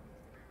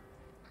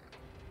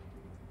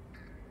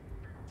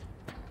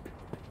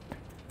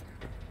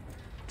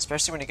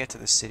 Especially when you get to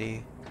the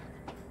city.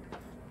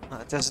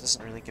 It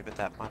doesn't really give it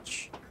that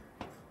much.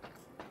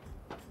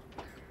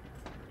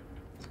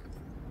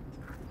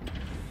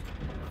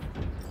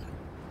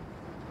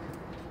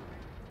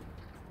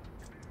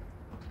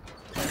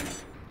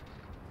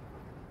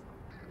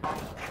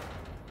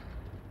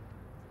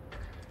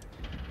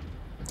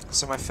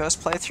 So my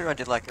first playthrough, I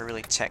did like a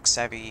really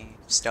tech-savvy,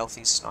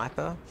 stealthy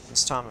sniper.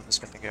 This time I'm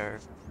just gonna go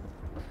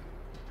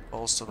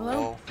balls to the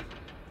wall.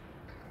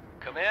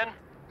 Come in.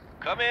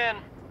 Come in.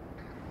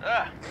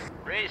 Ah,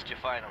 raised you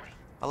finally.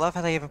 I love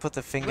how they even put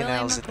the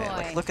fingernails in there.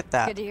 Like, look at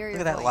that. Good to hear Look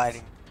your at that voice.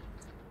 lighting.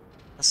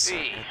 That's so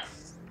V. good.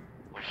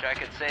 Wish I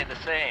could say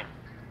the same.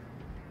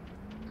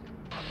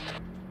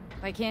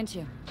 Why can't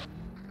you?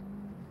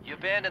 You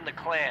abandoned the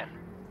clan.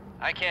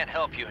 I can't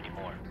help you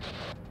anymore.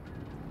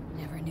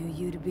 Never knew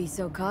you to be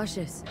so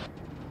cautious.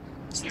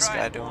 What's this Try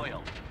guy and doing?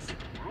 loyal.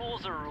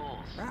 Rules are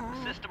rules.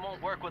 The system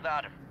won't work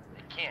without him.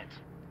 It can't.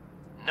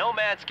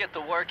 Nomads get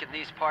the work in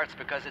these parts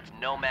because it's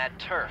nomad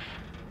turf.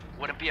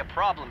 Wouldn't be a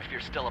problem if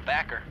you're still a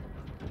backer.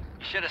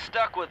 You should have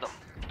stuck with them.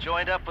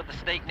 Joined up with the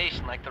Snake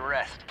Nation like the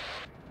rest.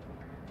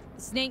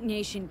 The Snake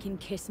Nation can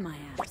kiss my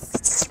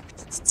ass.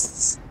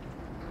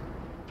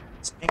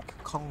 Snake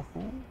Kung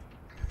Fu?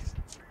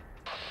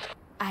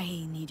 I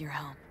need your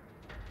help.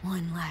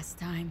 One last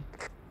time.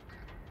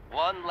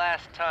 One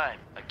last time.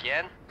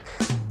 Again?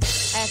 I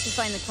have to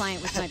find the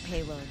client with my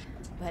payload,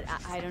 but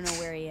I don't know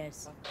where he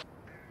is.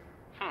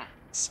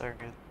 So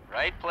good.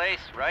 Right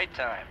place, right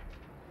time.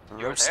 You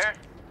were Roast. there?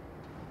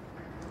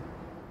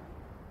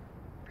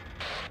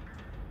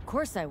 Of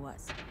course I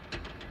was.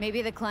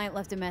 Maybe the client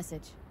left a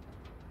message.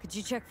 Could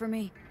you check for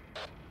me?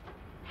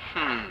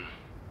 Yeah,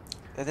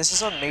 this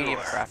is on medium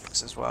Sure.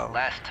 graphics as well.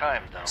 Last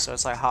time, though. So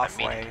it's like I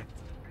halfway mean it.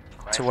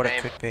 Client's to what it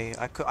name? could be.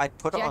 I'd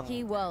put it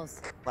Jackie on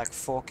Wells. like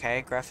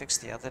 4K graphics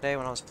the other day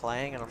when I was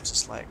playing, and I'm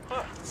just like,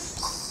 Huh.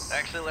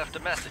 Actually left a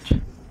message.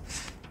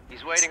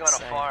 He's waiting on a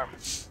insane. farm.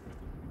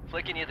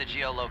 Flicking you the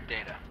geoloc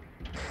data.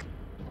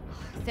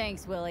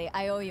 Thanks, Willie.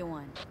 I owe you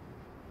one.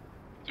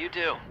 You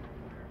do.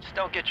 Just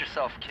don't get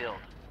yourself killed.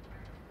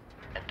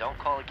 And don't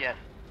call again.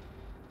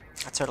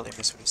 I totally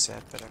missed what he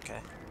said, but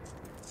okay.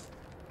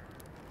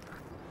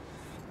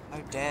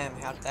 Oh damn,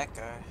 how did that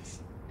go?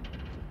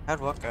 How'd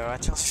what go? I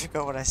totally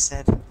forgot what I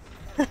said.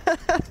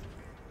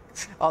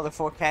 Oh, the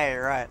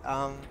 4K, right.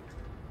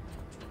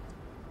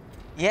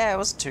 Yeah, it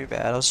wasn't too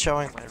bad. I was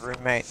showing my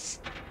roommate. So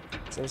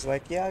he was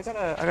like, yeah, I got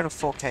a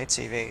 4K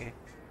TV. It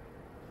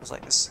was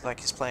like this, like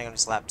he's playing on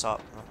his laptop.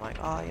 And I'm like,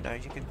 oh, you know,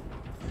 you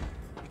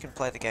can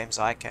play the games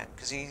I can,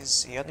 because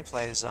he only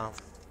plays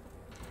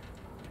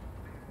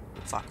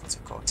fuck, what's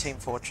it called? Team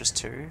Fortress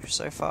 2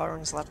 so far on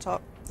his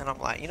laptop. And I'm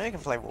like, you know, you can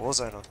play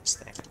Warzone on this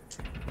thing.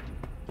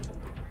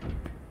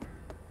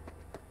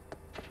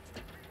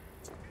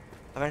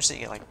 Eventually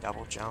you get like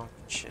double jump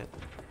and shit.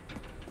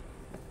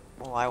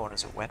 All I want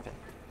is a weapon.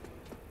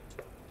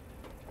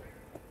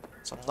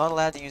 So I'm not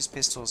allowed to use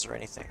pistols or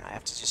anything. I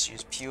have to just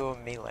use pure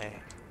melee.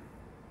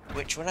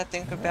 Which, when I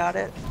think about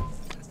it,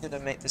 is gonna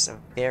make this a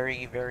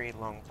very, very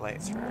long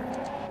playthrough.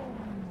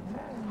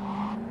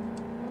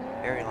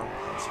 Very long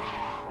playthrough.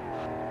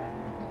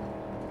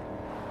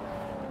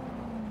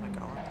 Where am I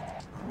going?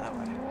 Oh, that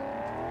way.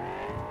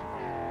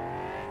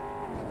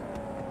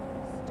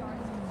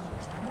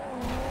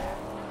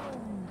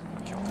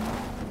 Kill car.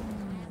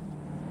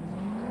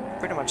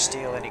 Pretty much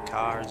steal any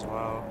car as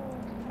well.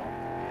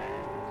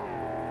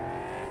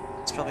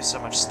 There's probably so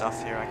much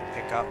stuff here I can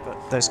pick up,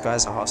 but those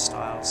guys are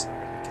hostile, so I'm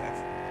gonna be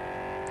careful.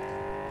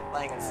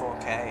 Playing in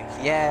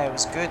 4K. Yeah, it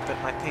was good, but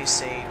my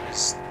PC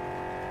was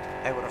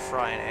able to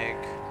fry an egg.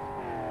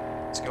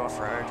 Let's go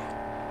off-road.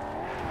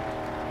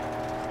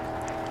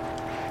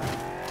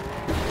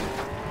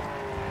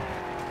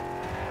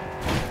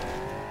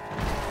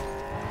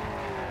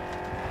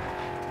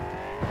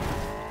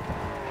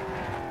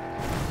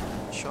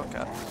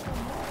 Shortcut.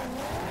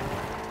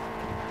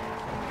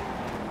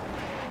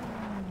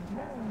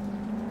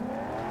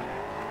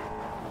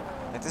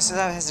 Like, this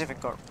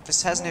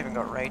hasn't even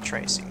got ray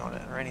tracing on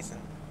it or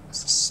anything.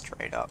 It's just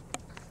straight up.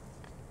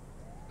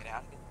 Get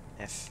out of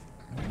it. F.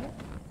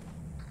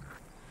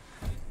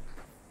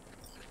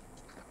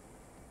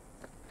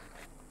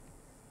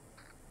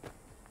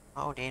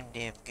 Oh, damn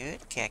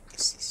good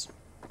cactuses.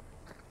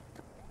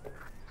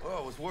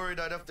 Oh, I was worried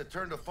I'd have to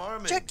turn to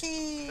farming.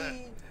 Jackie! Yeah,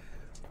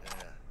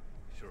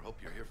 sure hope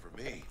you're here for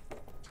me.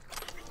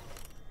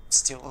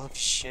 Steal all of his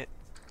shit.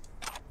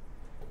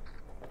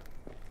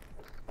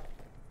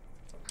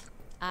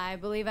 I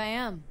believe I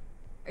am.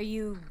 Are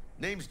you...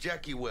 Name's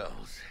Jackie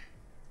Wells.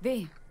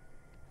 V?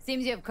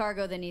 Seems you have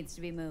cargo that needs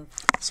to be moved.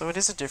 So it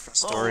is a different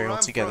story where I'm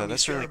altogether. from,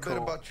 That's you really care a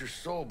bit cool. about your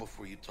soul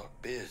before you talk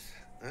biz.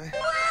 Eh?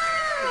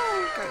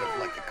 Kind of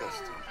like a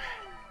custom.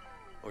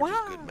 Or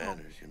just good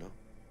manners, you know?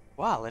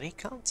 Quality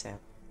content.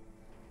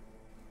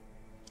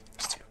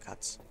 Steal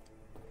cuts.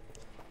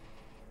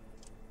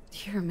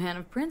 You're a man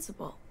of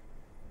principle.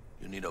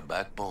 You need a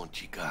backbone,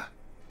 chica.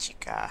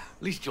 Chica.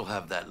 At least you'll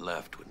have that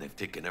left when they've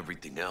taken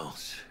everything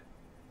else.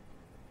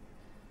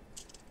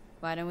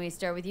 Why don't we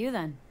start with you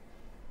then?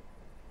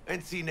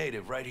 NC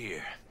native right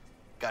here.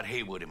 Got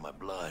Haywood in my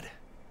blood.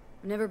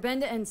 I've never been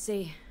to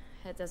NC.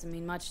 That doesn't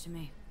mean much to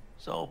me.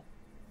 So,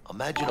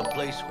 imagine a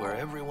place where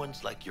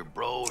everyone's like your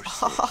bro or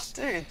Oh, sis.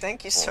 dude,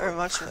 thank you so Or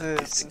much for the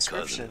distant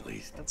subscription. cousin, at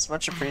least. That's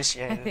much I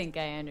appreciated. think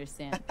I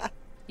understand.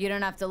 You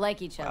don't have to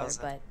like each other,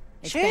 Wowza. but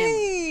it's family.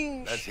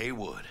 Sheesh. That's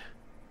Haywood.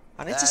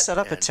 I need to set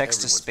up a and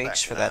text-to-speech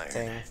everyone's for back that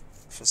in iron. thing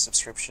for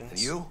subscriptions.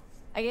 And you?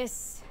 I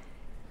guess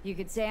you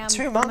could say I'm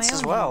 2 on months my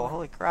as own well. here.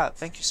 Holy crap!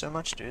 Thank you so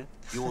much, dude.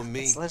 You and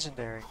me? It's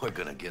legendary. We're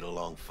gonna get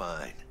along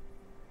fine.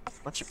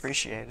 Much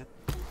appreciated.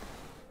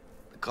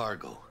 The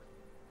cargo.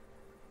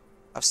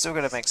 I've still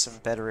got to make some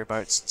better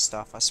remotes and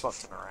stuff. I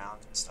swapped them around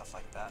and stuff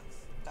like that.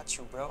 Got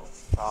you, bro.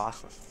 Ah,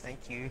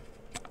 thank you.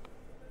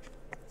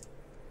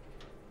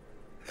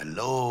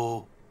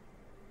 Hello?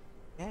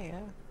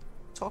 Yeah.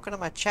 Talking to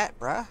my chat,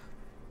 bruh.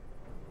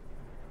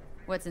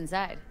 What's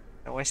inside?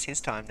 Don't waste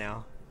his time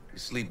now. You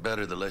sleep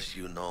better the less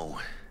you know.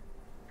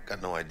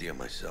 Got no idea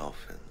myself,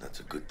 and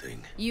that's a good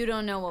thing. You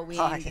don't know what we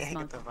Oh, aim to yeah, get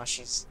smuggle. the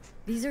mushies.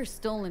 These are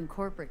stolen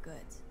corporate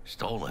goods.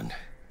 Stolen?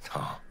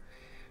 Huh.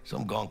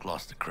 Some gonk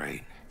lost the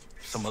crate.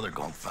 Some other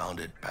gonk found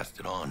it, passed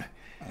it on.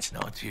 Now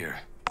it's here.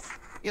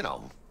 You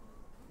know,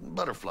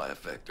 butterfly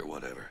effect or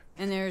whatever.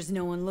 And there's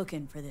no one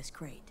looking for this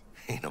crate.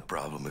 Ain't no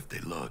problem if they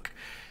look.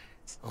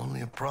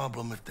 Only a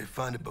problem if they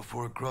find it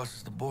before it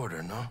crosses the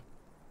border, no?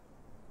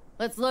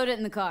 Let's load it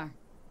in the car.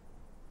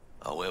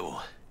 A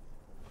huevo.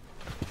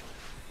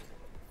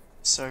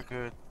 So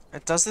good.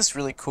 It does this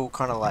really cool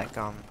kind of like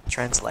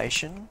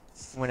translation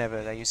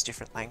whenever they use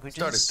different languages.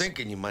 Started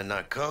thinking you might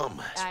not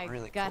come. I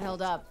really got cool.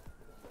 held up.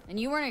 And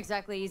you weren't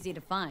exactly easy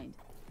to find.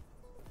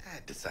 I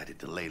decided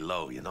to lay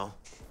low, you know?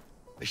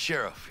 The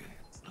sheriff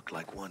looked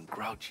like one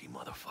grouchy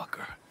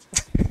motherfucker.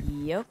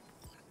 Yep.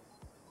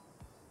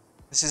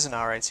 This is an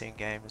R18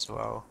 game as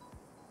well.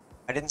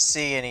 I didn't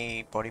see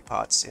any body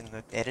parts in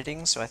the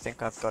editing, so I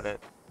think I've got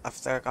it.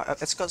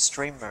 It's got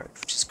stream mode,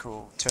 which is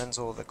cool. Turns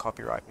all the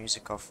copyright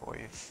music off for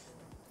you.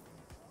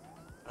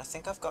 I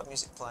think I've got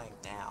music playing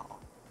now.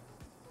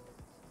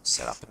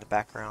 Set up in the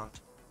background.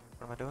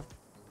 What am I doing?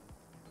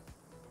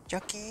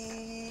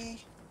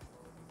 Jockey!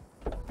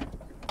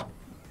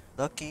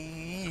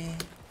 Lucky!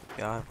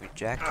 God, we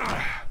jacked him.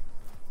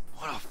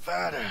 What a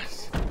fat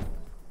ass.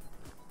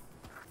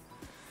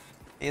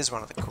 He is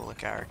one of the cooler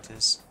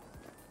characters.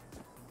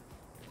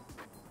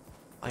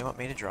 Oh, you want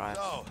me to drive?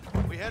 So,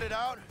 we headed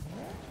out?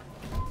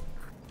 I'm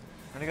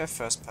gonna go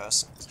first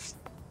person.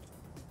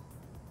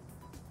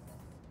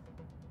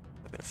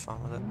 A bit of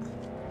fun with it.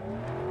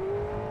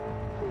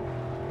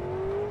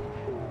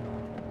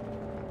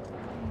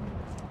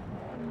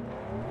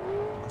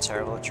 I'm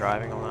terrible at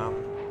driving on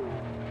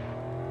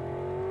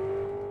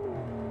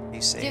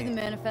PC. Do you have the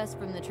manifest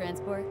from the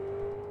transport?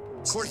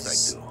 Of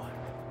course I do.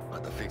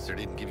 But the fixer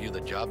didn't give you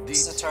the job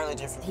This deed. is totally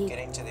different from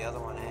getting to the other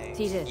one, hey?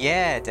 He did.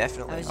 Yeah, I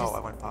definitely. was Oh, just I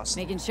went past it.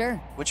 making sure.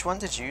 Which one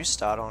did you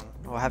start on?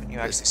 Or haven't you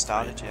actually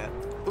started yet?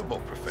 We're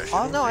both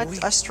professionals. Oh no, ain't we?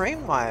 I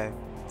streamed my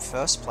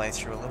first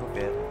playthrough a little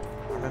bit.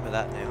 I remember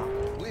that now.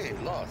 We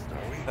ain't lost,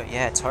 are we? But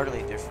yeah,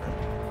 totally different.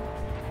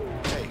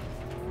 Hey,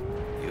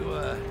 you,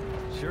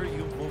 sure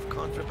you've moved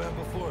contraband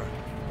before?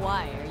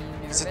 Why? Are you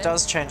nervous? Because it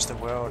does change the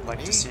world, like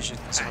Me?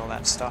 decisions and all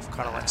that stuff,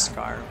 kind of like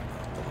Skyrim,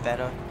 but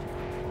better.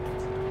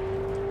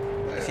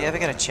 If you ever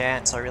get a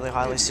chance, I really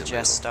highly Maybe a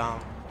suggest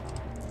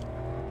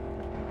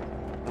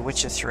The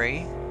Witcher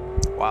 3,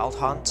 Wild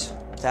Hunt,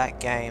 that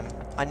game.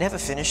 I never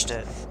finished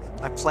it.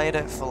 I played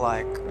it for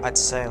like, I'd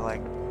say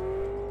like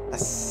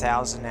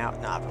 1,000 hours,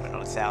 nah, probably not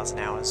 1,000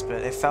 hours,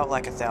 but it felt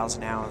like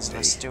 1,000 hours, and I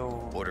Hey,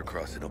 still... border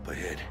crossing up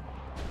ahead.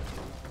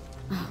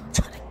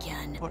 Not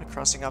again. Water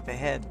crossing up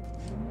ahead.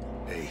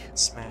 Hey,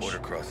 Smash. border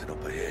crossing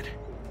up ahead.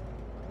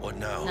 What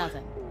now?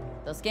 Nothing.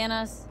 They'll scan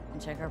us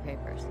and check our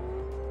papers.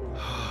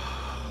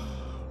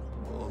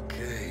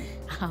 Okay.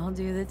 I'll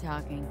do the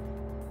talking.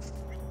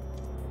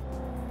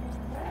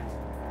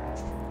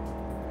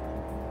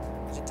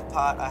 I did the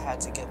part I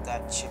had to get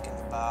that chicken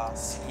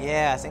bath.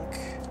 Yeah, I think...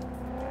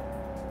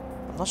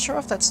 I'm not sure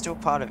if that's still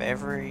part of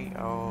every...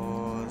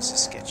 Oh, this is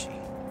sketchy.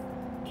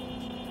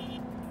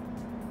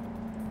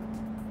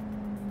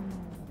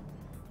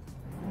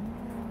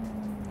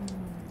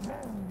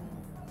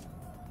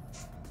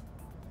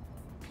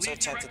 So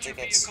tempted to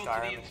get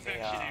Skyrim in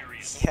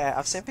VR. Yeah,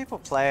 I've seen people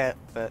play it,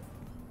 but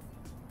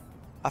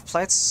I've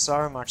played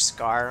so much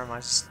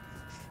Skyrim,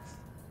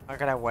 I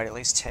gotta wait at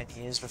least 10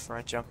 years before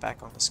I jump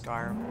back on the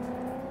Skyrim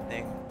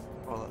thing.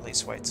 Or at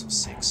least wait till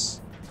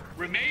 6.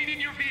 Remain in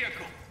your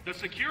vehicle. The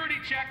security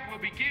check will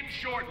begin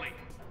shortly.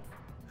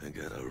 I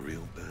got a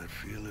real bad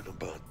feeling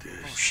about Oh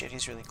this. shit,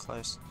 he's really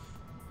close.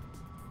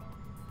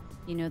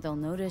 You know they'll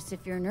notice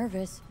if you're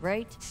nervous,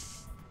 right?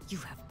 You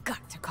have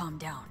got to calm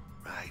down.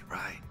 Right,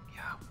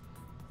 yeah.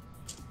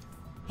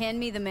 Hand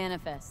me the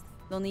manifest.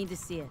 They'll need to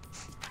see it.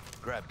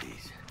 Grab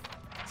these.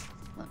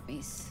 Let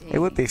me see. It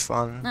would be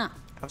fun. Ah,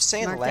 I've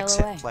seen marked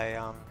Lexit LOA. play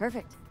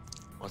Perfect.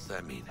 What's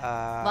that mean?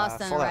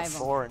 Lost on Fallout arrival.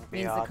 4 in VR.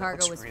 Means the that cargo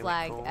looks was really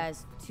flagged cool.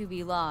 as to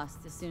be lost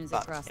as soon as it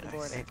But, crossed you the know,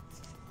 border.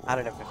 I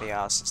don't have a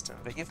VR system,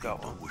 but you've got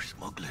Oh, one. we're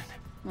smuggling.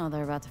 Well,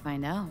 they're about to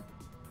find out.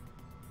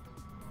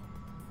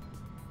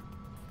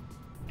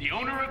 The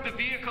owner of the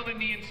vehicle in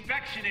the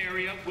inspection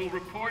area will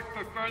report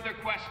for further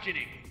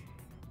questioning.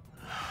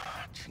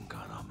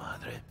 Chingada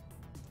madre.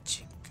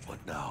 What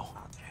now?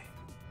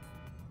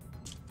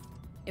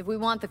 If we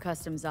want the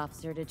customs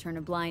officer to turn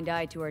a blind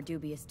eye to our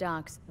dubious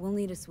docks, we'll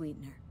need a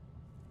sweetener.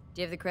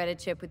 Do you have the credit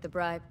chip with the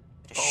bribe?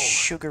 Bit of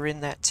sugar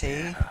in that tea.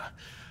 Yeah.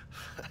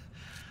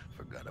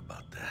 Forgot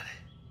about that.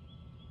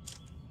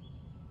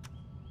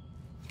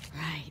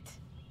 Right.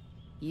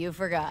 You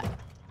forgot.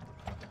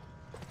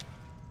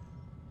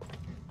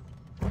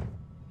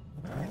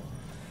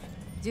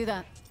 Do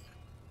that.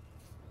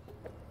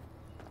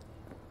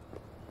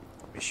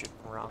 We shouldn't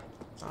run.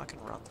 Oh, I can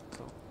run.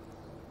 Cool.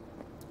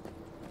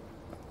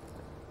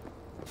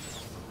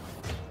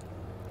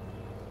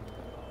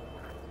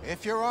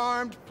 If you're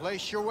armed,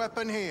 place your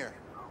weapon here.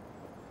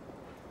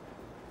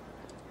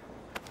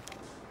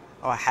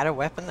 Oh, I had a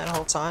weapon that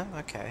whole time?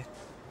 Okay.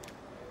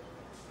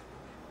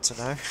 To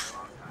know.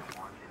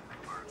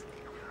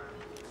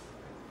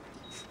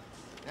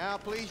 Now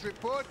please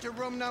report to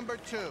room number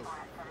 2.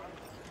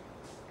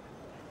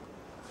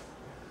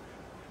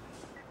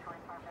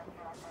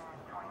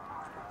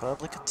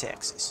 Republic of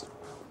Texas.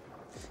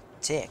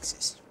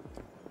 Texas.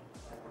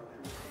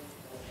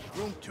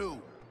 Room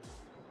 2.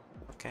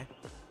 Okay.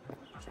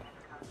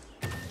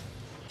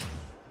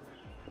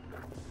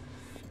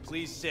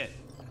 Please sit.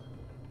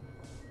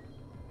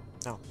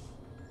 No.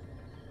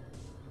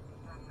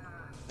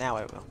 Now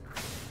I will.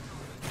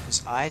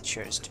 Because I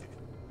chose to.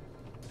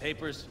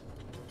 Papers.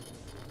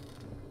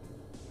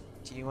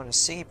 Do you want to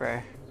see,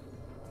 bro?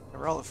 I'll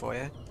roll it for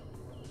you.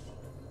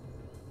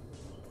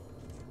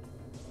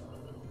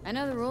 I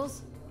know the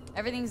rules.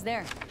 Everything's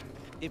there.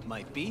 It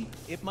might be.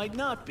 It might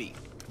not be.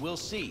 We'll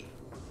see.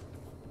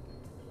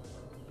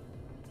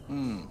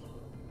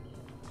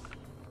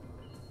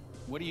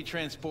 What are you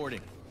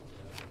transporting?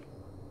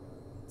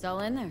 It's all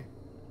in there.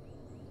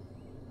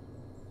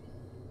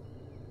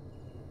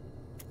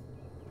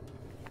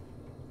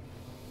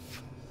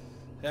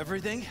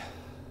 Everything?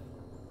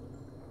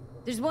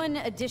 There's one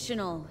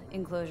additional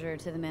enclosure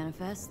to the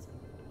manifest.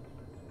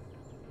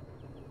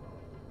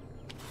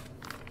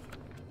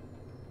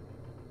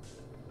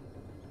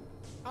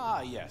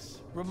 Ah,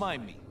 yes.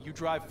 Remind me, you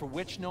drive for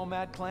which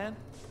nomad clan?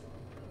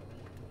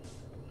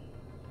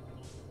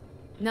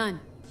 None.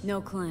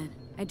 No clan.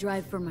 I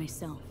drive for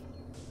myself.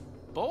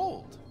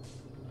 Bold.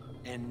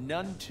 And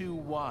none too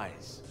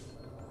wise.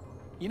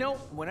 You know,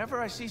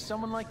 whenever I see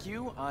someone like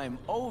you, I'm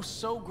oh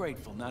so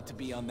grateful not to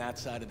be on that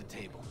side of the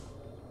table.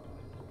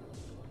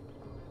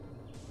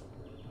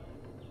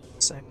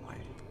 Same way.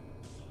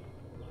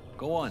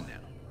 Go on now.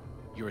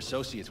 Your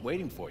associate's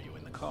waiting for you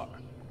in the car.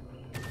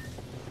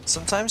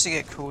 Sometimes you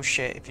get cool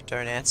shit if you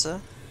don't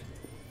answer.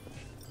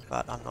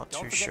 But I'm not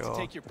Don't too forget sure. to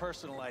take your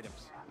personal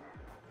items.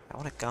 I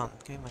want a gun.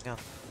 Give me my gun.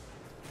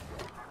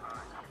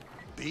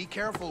 Be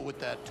careful with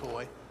that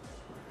toy.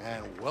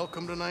 And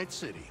welcome to Night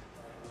City.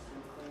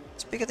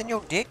 It's bigger than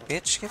your dick,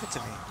 bitch. Give it to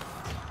me.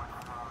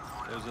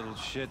 Those little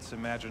shits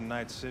imagine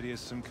Night City as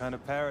some kind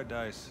of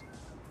paradise.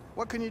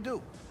 What can you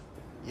do?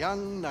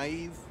 Young,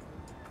 naive,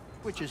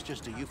 which is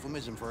just a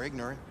euphemism for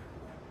ignorant.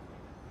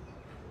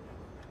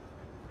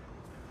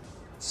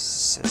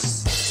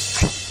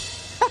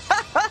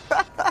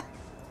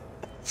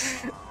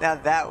 Now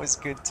that was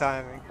good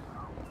timing.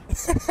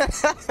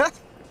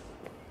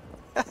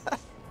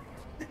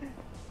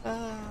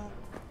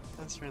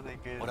 That's really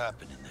good. What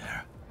happened in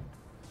there?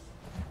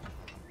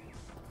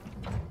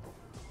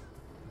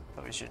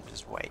 Probably shouldn't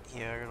just wait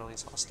here. I got all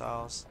these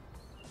hostiles.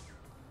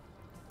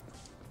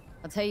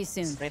 I'll tell you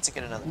soon. I need to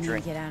get another I need to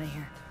drink. get out of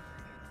here.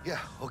 Yeah,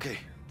 okay.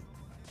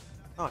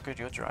 Oh, good,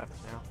 you're driving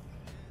now.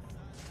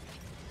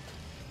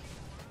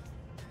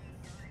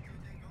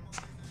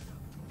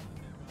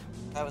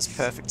 That was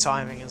perfect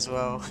timing as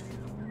well.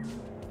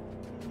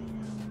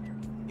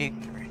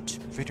 Ignorant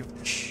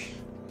bitch.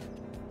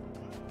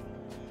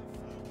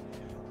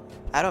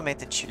 I don't make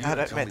the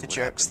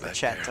jokes the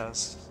chat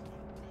does.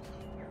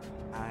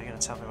 You're gonna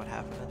tell me what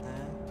happened in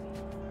there?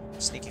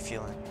 Sneaky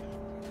feeling.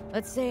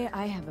 Let's say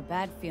I have a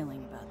bad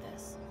feeling about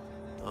this.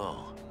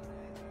 Oh.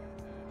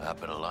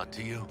 Happened a lot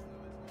to you?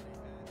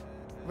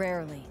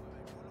 Rarely.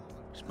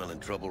 Smelling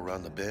trouble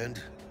around the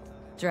bend?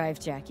 Drive,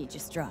 Jackie,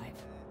 just drive.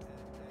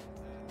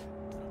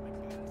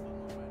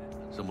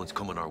 Someone's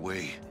coming our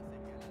way.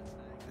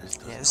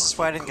 Yeah, this is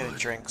why I didn't get a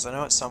drink, because I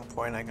know at some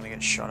point I'm gonna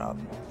get shot up.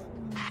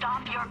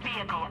 Stop your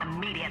vehicle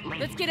immediately.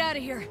 Let's get out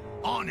of here.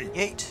 On it!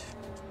 Yeet.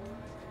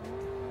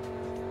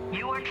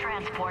 You are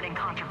transporting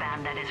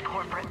contraband that is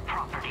corporate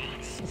property.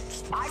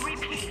 I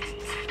repeat,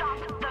 stop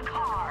the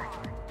car.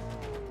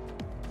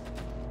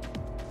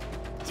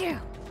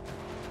 Damn.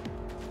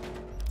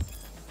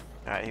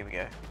 Alright, here we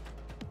go.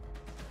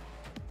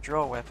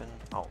 Draw weapon,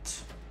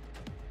 alt.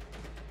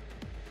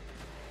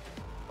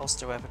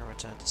 Holster weapon,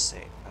 return to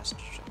seat.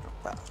 Passenger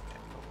drop back. Okay,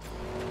 cool.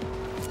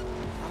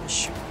 I'm gonna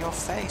shoot your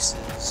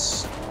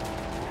faces.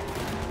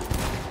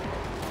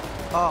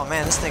 Oh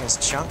man, this thing is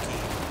chunky.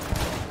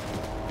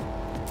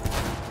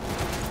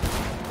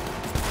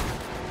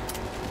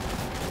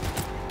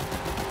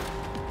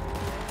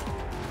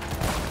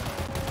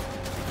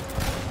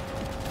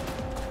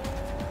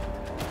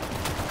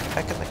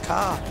 Back in the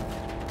car.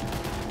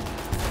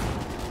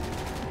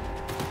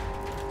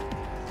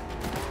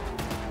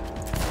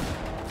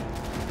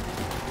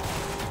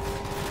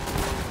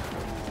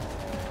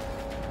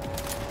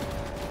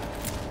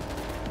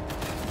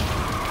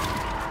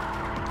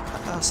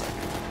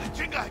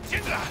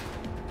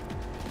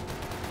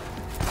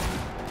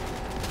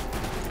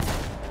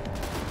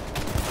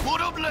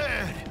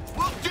 bled!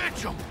 We'll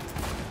ditch them!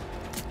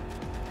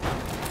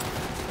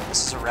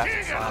 This is a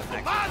rapid fire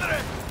thing.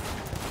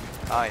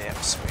 Oh yeah,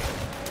 sweet.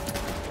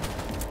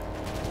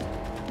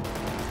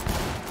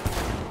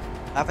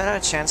 I haven't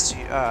had a chance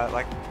to,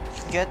 like,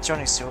 you can get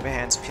Johnny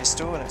Silverhand's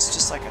pistol and it's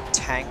just like a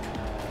tank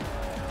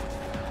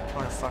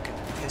on a fucking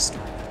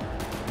pistol.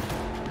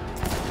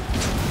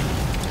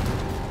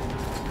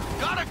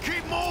 Gotta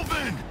keep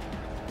moving!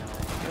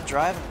 You're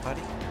driving,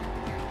 buddy.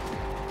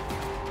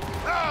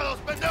 Ah,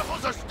 those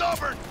pendejos are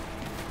stubborn!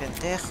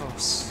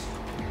 Pendejos.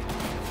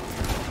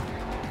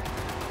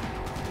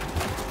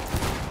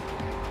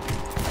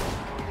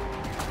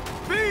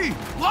 B!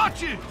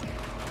 Watch it!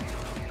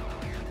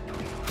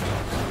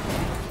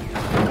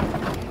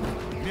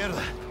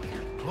 Mierda.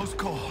 Close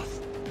call.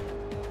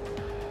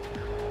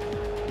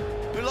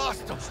 We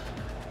lost him.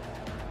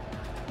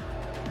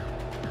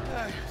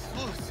 Hey, it's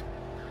loose.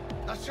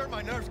 Not sure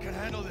my nerves can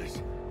handle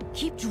this.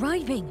 Keep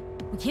driving.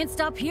 We can't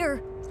stop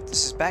here.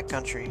 This is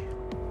backcountry.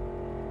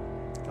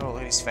 Oh,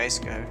 look at his face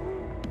go.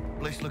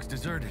 Place looks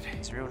deserted.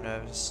 He's real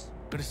nervous.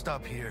 Gonna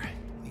stop here.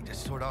 Need to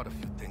sort out a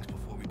few things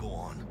before we go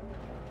on.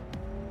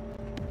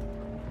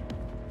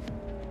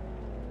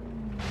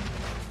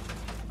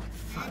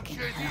 Fucking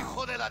hell.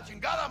 Hijo de la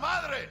chingada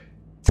madre!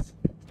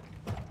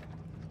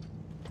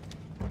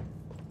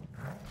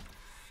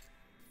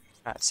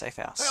 Alright, safe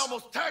house. They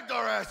almost tagged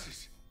our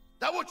asses.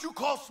 That what you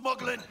call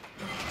smuggling?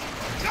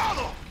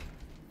 Gado!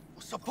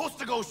 Was supposed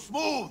to go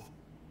smooth.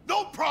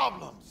 No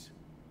problems.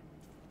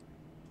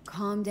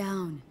 Calm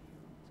down.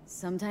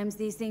 Sometimes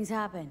these things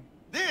happen.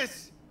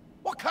 This?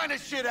 What kind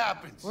of shit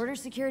happens? Border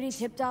security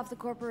tipped off the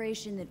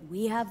corporation that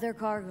we have their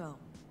cargo.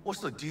 What's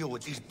the deal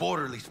with these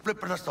borderlies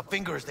flipping us the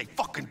finger as they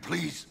fucking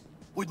please?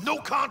 With no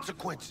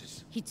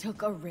consequences. He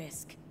took a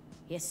risk.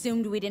 He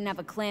assumed we didn't have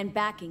a clan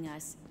backing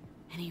us,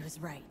 and he was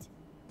right.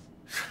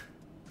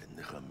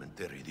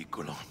 Pendejamente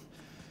ridículo.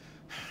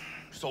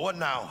 So what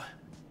now?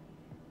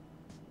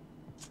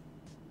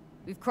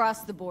 We've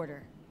crossed the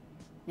border.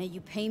 Now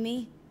you pay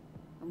me,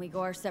 and we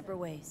go our separate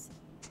ways.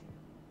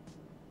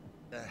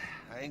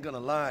 I ain't gonna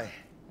lie.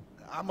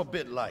 I'm a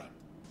bit light.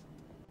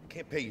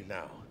 Can't pay you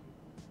now.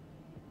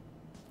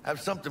 I have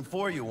something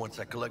for you once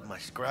I collect my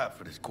scrap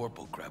for this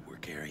corpo crap we're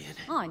carrying.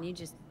 Oh, and you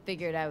just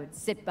figured I would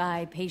sit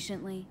by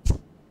patiently?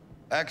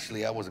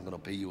 Actually, I wasn't gonna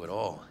pay you at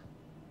all.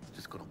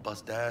 Just gonna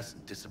bust ass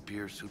and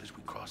disappear as soon as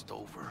we crossed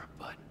over,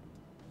 but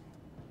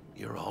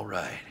you're all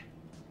right.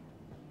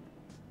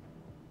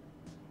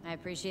 I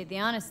appreciate the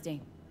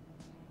honesty.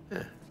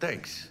 Yeah,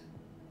 thanks.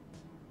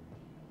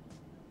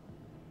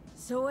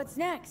 So what's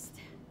next?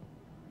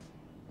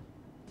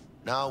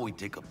 Now we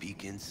take a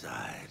peek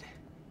inside.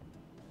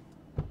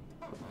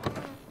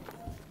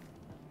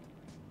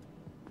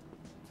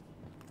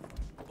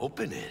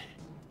 Open it.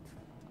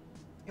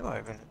 You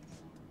open it.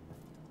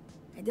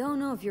 I don't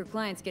know if your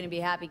client's gonna be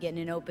happy getting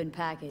an open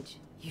package.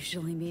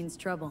 Usually means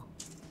trouble.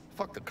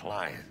 Fuck the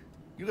client.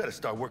 You gotta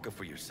start working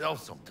for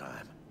yourself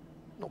sometime.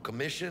 No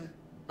commission,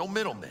 no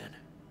middleman.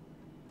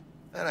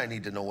 And I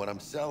need to know what I'm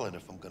selling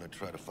if I'm gonna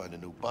try to find a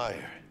new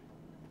buyer.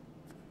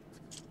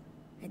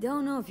 I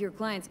don't know if your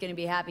client's gonna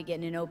be happy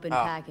getting an open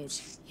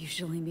package.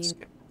 Usually means...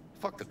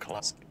 Fuck the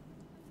client.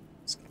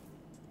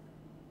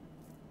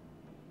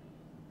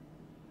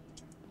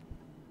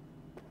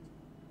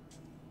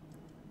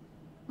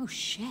 Oh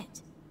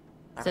shit.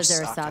 Says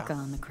Arasaka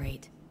on the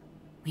crate.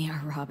 We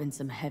are robbing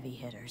some heavy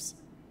hitters.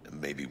 And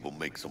maybe we'll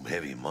make some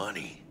heavy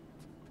money.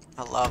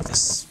 I love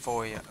this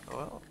for you.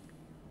 Oh,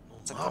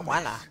 it's a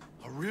iguana.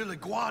 A real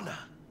iguana.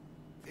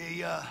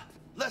 A,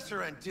 lesser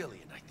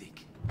Antillean, I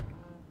think.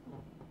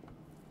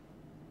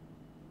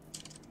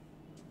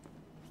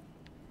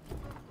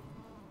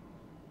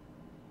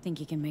 Think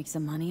you can make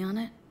some money on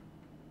it?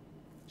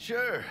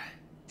 Sure.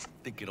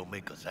 Think it'll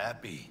make us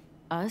happy.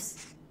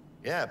 Us?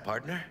 Yeah,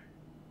 partner.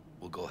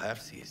 We'll go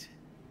halfsies.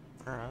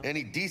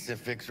 Any decent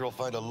fixer will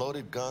find a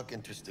loaded gonk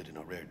interested in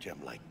a rare gem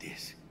like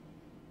this.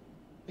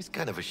 It's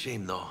kind of a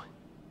shame, though.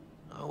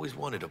 I always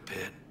wanted a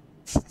pet.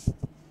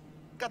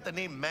 Got the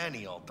name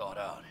Manny all thought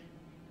out.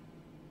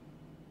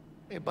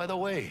 Hey, by the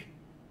way,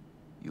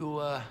 you,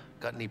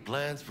 got any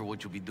plans for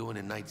what you'll be doing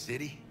in Night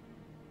City?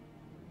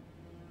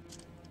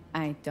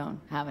 I don't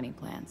have any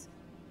plans.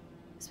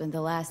 Spent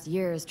the last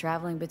years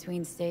traveling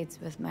between states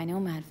with my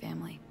nomad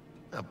family.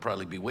 I'll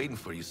probably be waiting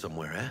for you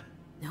somewhere, eh?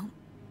 No.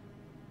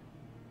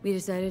 We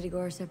decided to go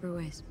our separate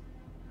ways.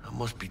 That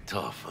must be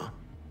tough, huh?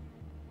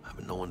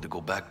 Having no one to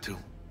go back to.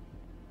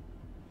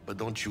 But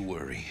don't you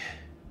worry.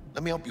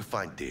 Let me help you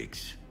find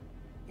digs.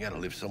 You gotta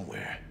live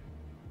somewhere.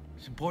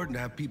 It's important to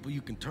have people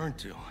you can turn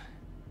to.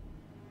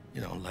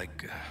 You know,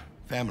 like,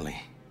 family.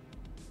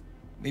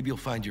 Maybe you'll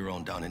find your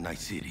own down in Night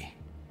City.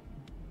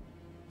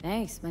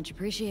 Thanks, much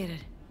appreciated.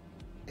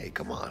 Hey,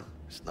 come on.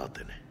 It's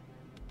nothing.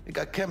 We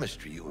got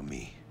chemistry, you and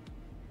me.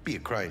 Be a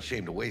crying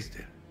shame to waste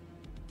it.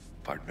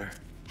 Partner.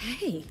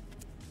 Hey.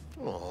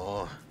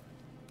 Aw,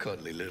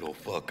 cuddly little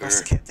fucker.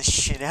 Let's get the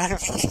shit out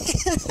of me.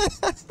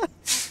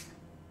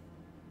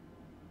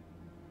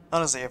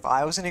 Honestly, if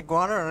I was an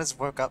iguana and I just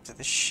woke up to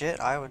this shit,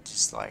 I would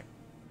just like...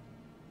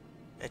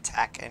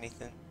 attack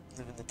anything.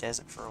 Live in the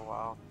desert for a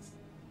while.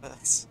 But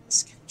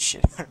that's getting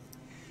shit out of me.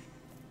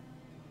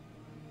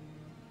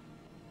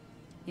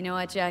 You know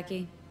what,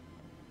 Jackie?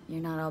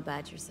 You're not all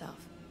bad yourself.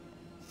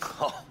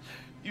 Oh,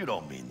 you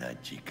don't mean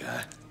that,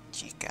 Chica.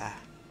 Chica.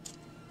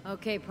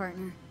 Okay,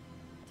 partner.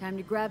 Time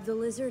to grab the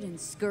lizard and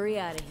scurry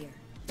out of here.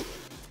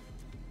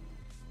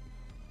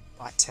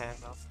 Light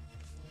turned off.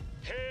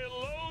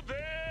 Hello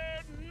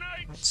there,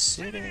 Night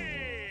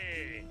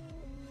City!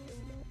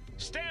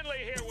 Stanley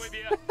here with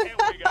you, and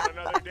we got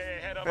another day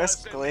ahead of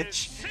us in this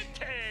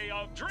city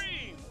of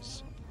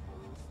dreams.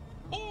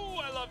 Ooh,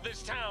 I love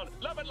this town.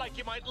 Love it like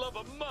you might love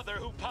a mother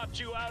who popped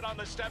you out on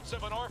the steps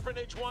of an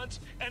orphanage once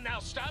and now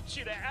stops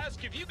you to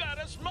ask if you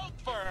got a smoke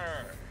for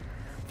her.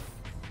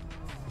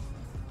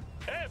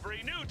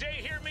 Every new day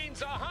here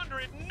means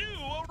 100 new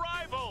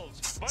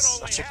arrivals, but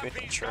only half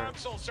these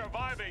cops will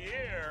survive a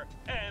year,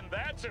 and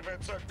that's if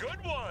it's a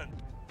good one.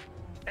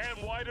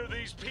 And why do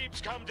these peeps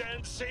come to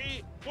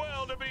NC?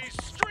 Well, to be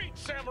street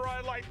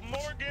samurai like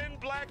Morgan,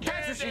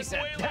 Blackhand, and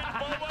Wayland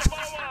Boa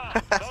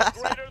Boa. The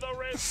greater the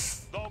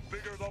risk, the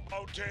bigger the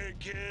bounty,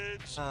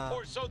 kids.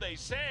 Or so they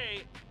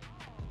say.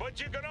 But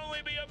you can only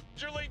be a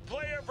Major League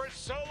player for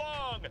so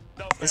long.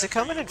 Is it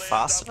coming in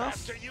fast enough?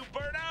 The faster you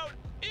burn out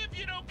if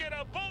you don't get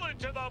a bullet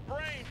to the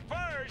brain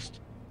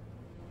first.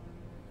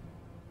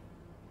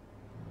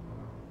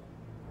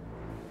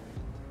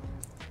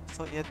 I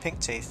thought you had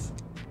pink teeth.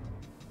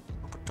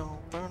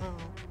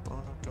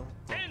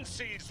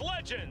 NC's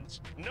legends.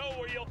 Know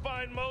where you'll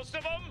find most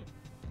of them?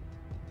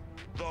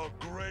 The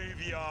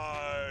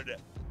graveyard.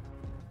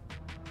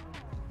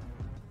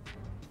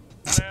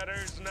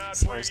 Matters not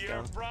where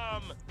you're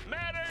from.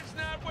 Matters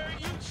not where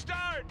you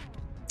start.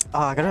 Oh,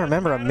 I gotta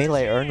remember I'm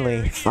melee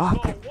only.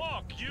 Fuck.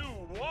 Walk you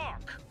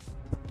walk.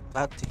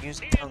 Allowed to use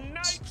in guns.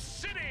 Night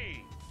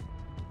City.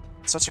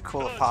 Such a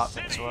cool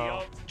apartment as City well.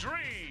 of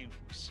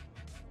dreams.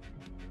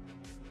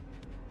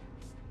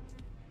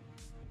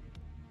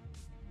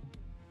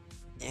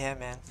 Yeah,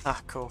 man.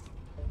 Ah, cool.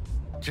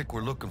 Chick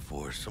we're looking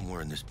for is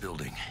somewhere in this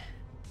building.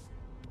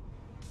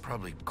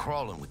 Probably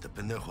crawling with the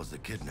pendejos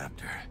that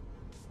kidnapped her.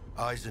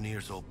 Eyes and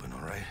ears open,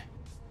 all right?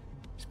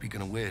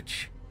 Speaking of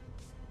which,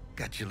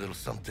 got you a little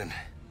something.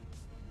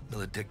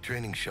 Militech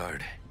training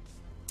shard.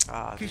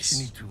 Ah, in case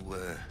you need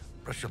to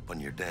brush up on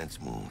your dance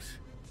moves.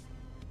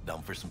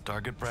 Down for some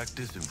target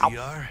practice in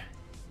VR?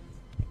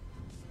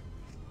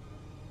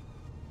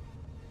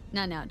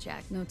 Not now,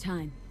 Jack. No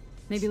time.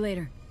 Maybe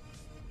later.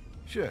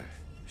 Sure,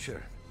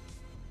 sure.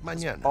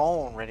 Mañana.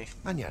 Bone ready.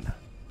 Mañana.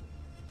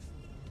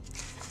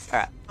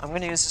 Alright, I'm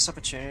gonna use this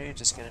opportunity to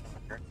just get another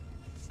drink.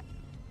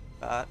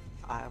 But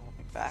I will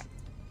be back.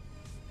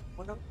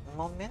 Un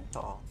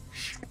momento.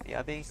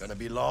 BRB. Gonna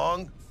be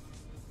long?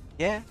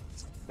 Yeah,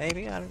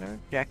 maybe, I don't know.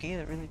 Jackie,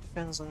 it really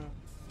depends on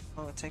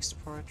how long it takes to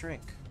pour a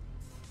drink.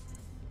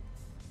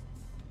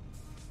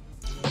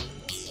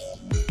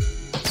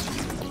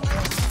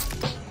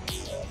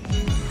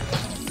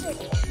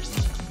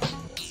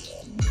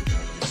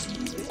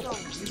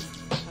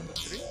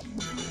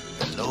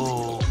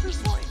 Hello.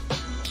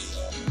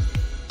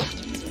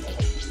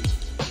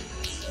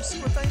 You see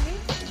what I mean?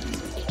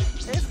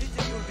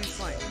 Everything will be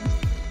fine.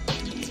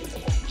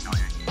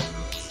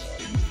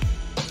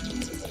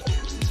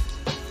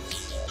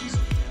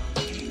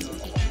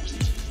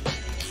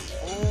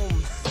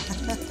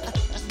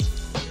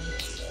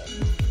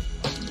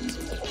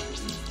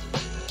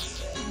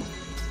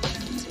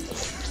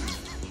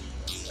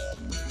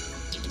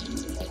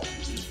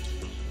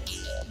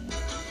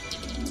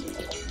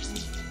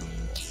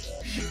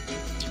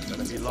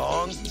 Gonna be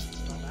long?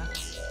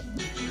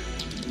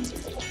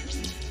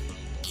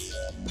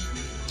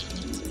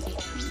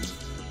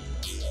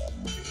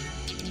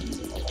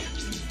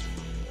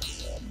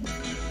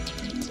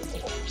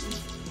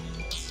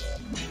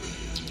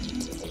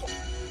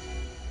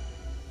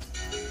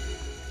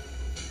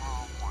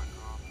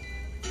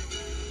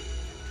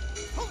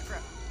 Holy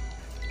crap!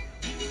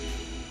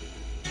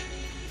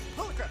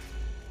 Holy crap!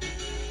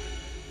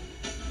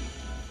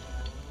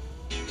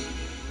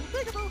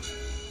 Peekaboo!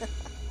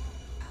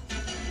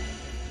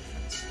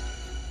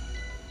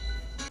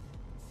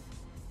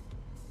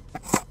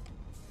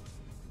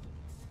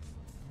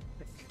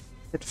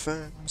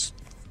 Headphones.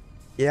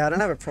 Yeah, I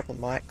don't have a proper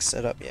mic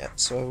set up yet,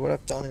 so what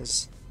I've done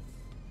is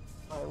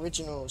my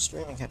original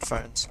streaming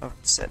headphones, I've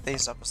set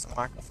these up as the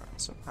microphone,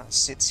 so it kind of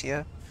sits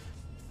here,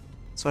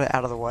 sort of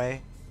out of the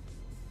way.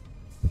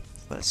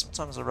 But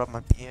sometimes I rub my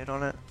beard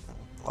on it and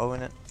blow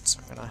in it, so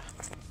I'm gonna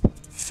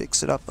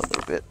fix it up a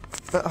little bit.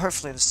 But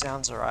hopefully the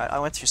sound's alright. I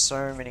went through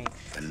so many...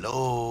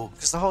 Hello?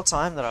 Because the whole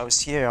time that I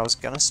was here, I was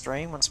gonna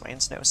stream once my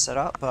internet was set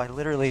up, but I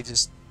literally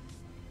just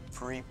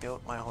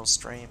rebuilt my whole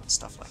stream and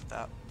stuff like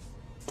that.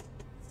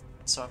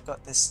 So I've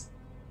got this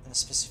in a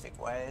specific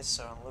way,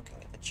 so I'm looking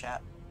at the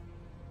chat.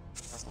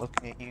 I'm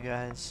looking at you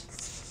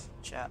guys.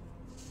 Chat.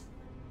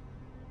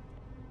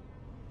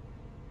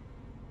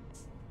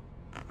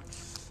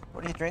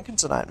 What are you drinking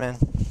tonight, man?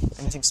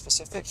 Anything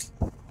specific?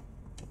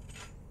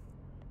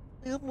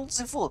 The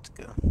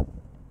vodka.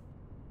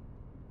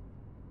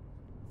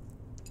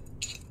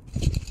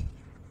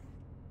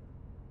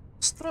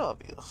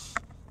 proprio.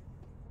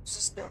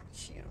 Si sta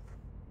here.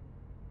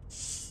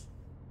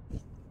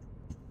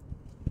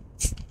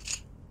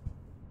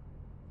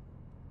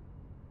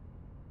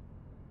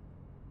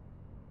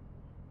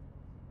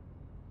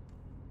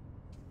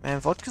 Man,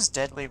 vodka's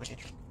deadly when you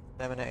drink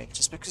lemonade,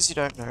 just because you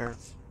don't know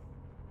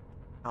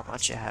how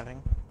much you're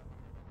having.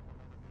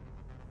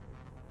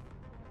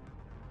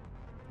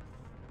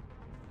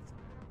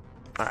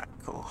 Alright,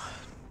 cool.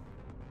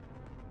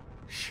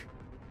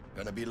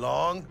 Gonna be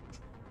long?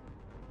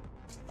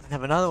 I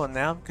have another one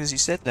now, because you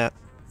said that.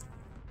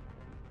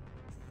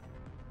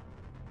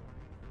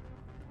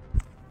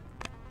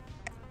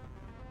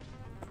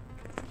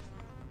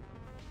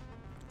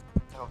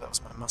 Oh, that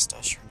was my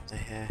mustache from the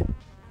hair.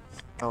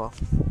 Oh well.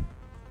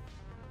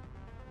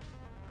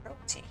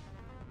 Protein.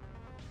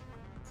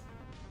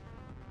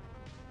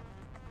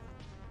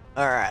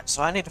 Alright,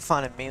 so I need to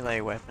find a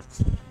melee weapon.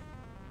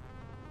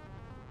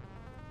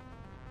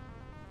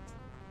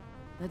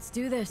 Let's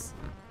do this.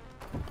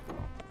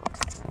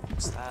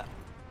 What's that?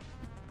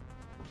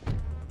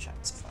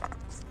 Chat's fire.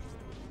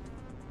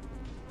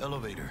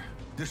 Elevator.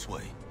 This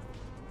way.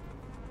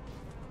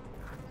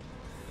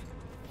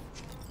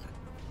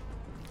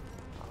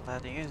 Not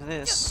allowed to use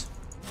this.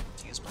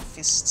 To use my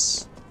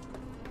fists.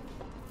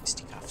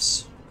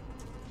 Fisticuffs.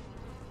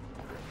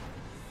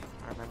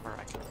 I remember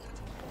I can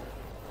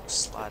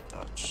slide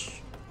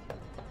dodge.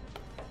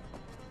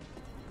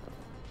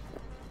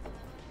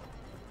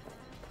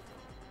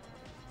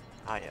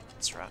 Ah, yeah,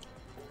 that's right.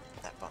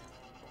 That button.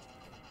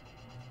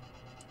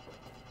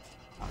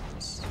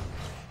 Buttons.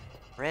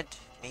 Red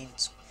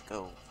means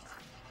go.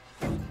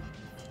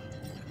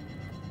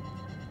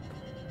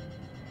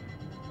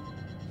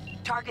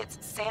 Target's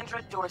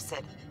Sandra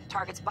Dorset.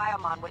 Target's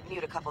biomon went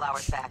mute a couple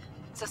hours back.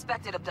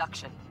 Suspected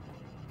abduction.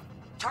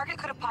 Target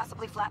could have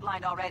possibly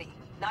flatlined already.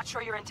 Not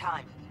sure you're in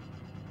time.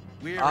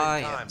 We're in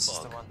yeah, time, this is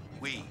the Bug. one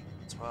We.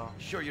 as well.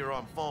 Sure you're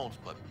on phones,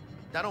 but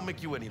that don't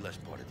make you any less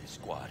part of this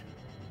squad.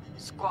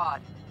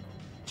 Squad.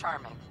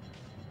 Charming.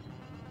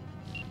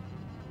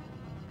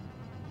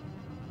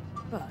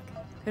 Fuck.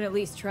 Could at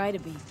least try to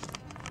be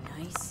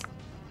nice.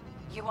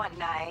 You want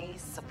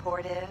nice,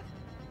 supportive?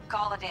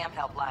 Call a damn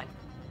helpline.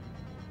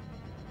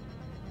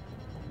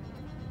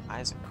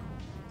 Isaac.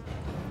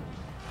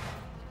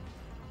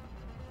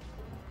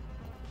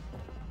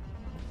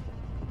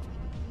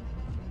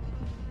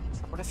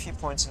 What a few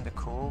points into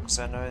cool, because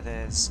I know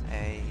there's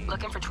a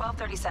Looking for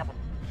 1237.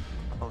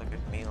 couple of good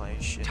melee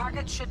shit.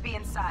 Target should be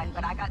inside,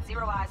 but I got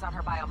 0 eyes on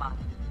her biomon.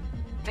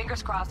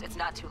 Fingers crossed it's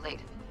not too late.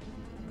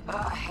 Ugh,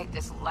 I hate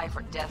this life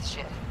or death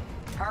shit.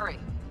 Hurry.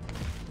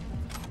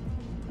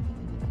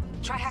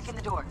 Try hacking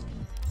the door.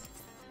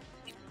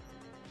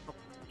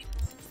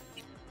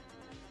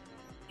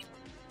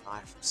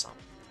 Knife or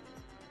something.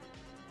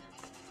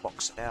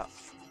 Box it out.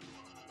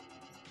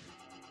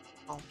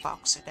 Oh,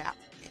 box it out.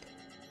 Yeah.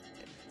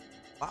 Yeah.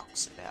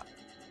 Box it out.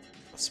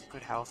 Got some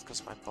good health because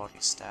of my body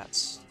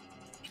stats.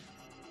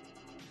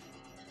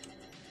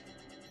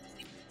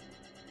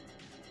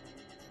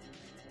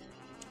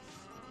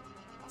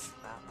 Off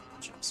from that, not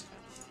much else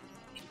good.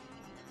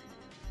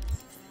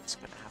 It's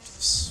gonna have to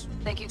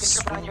Think you can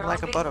trip it on swing your like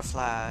own a feet?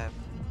 butterfly.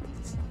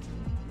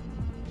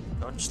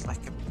 Dodge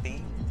like a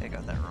bee. I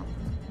got that wrong.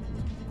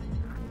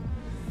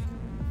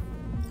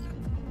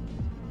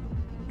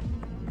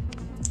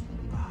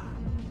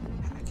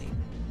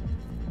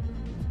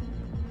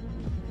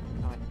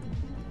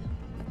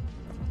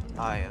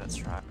 Oh yeah,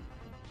 that's right.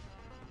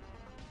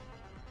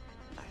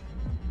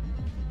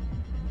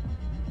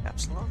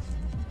 Absolute.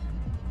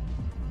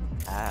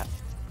 Ah.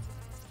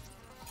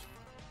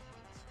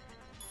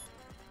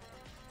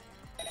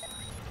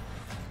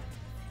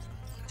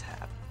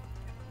 Tab.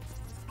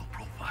 No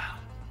profile.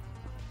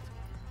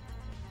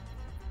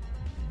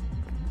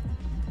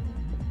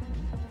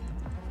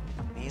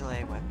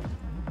 Melee weapon.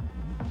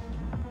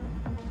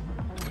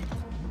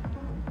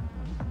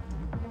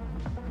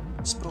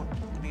 Spoon.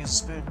 Let me use a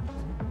spoon.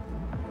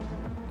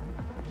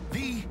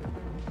 V.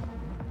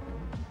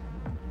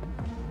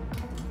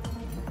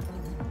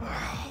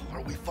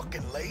 Are we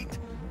fucking late?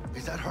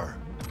 Is that her?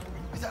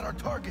 Is that our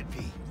target,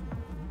 V?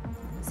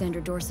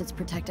 Sandra Dorset's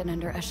protected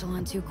under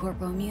Echelon 2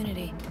 Corpo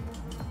immunity.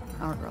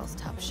 Our girl's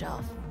top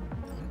shelf.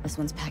 This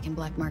one's packing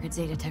black market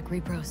Zeta Tech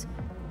repros.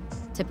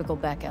 Typical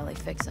back alley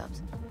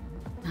fix-ups.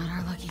 Not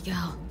our lucky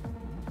gal.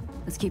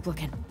 Let's keep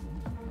looking.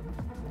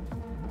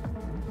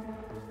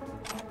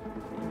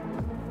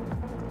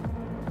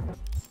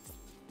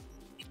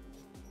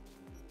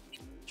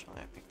 Actually,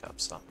 I picked up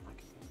something I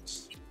can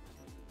use.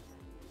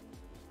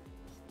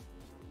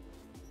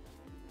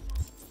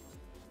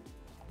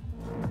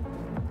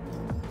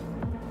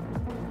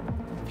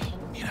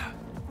 Mira,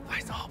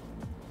 eyes up.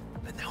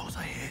 Pendejos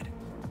ahead.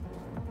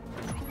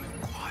 Drop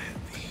it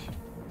quietly.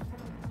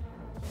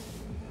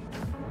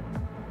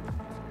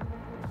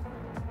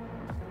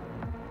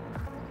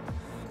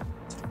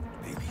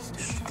 Baby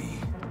steps, V.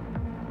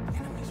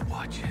 Enemies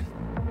watching.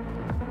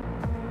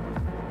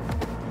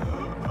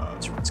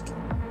 This one's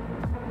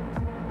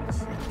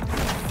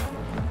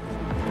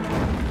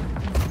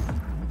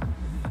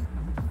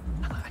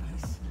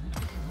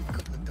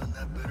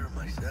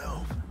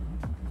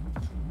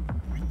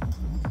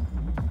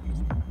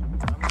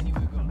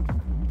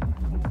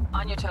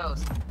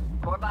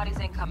bodies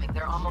incoming.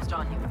 They're almost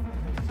on you.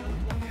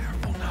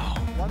 Careful now.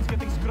 One's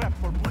getting scrapped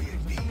for Oye,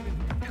 V,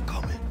 they're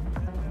coming.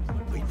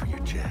 Wait for your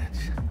chance.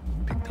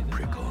 Pick the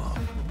prick off.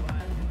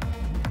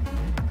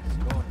 It's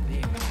going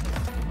big.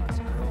 Let's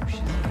grow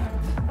shit.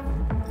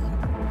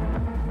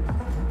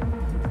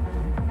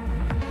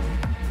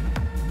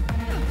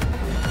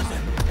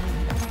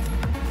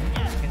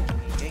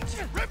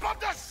 Rip up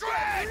the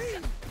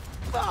shreds!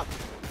 Fuck!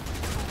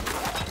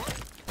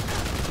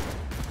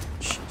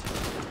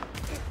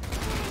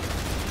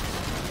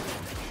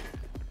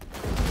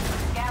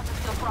 Gas is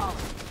still crawling.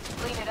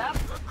 Clean it up,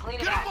 clean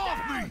it back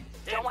down.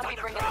 Don't want to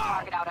be bringing the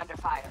target out under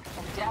fire.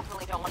 And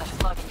definitely don't want a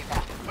slug in your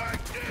back.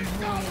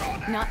 No,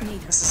 not me.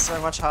 This is so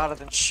much harder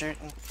than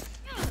shooting.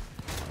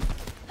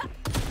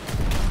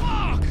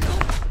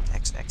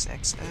 X, X,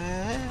 X,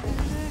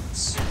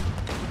 X.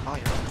 Oh,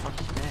 you're a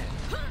fucking man.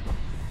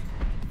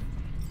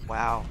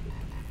 Wow.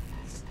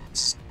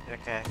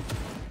 Okay.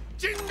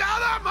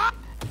 Chingada, ma!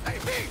 Hey,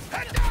 V,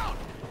 head down!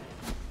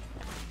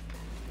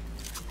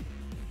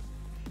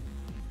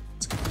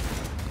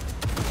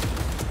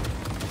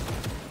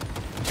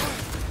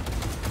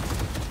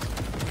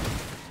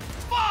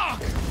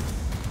 Fuck! Is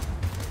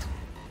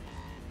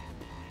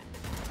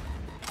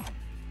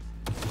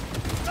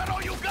that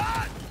all you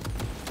got?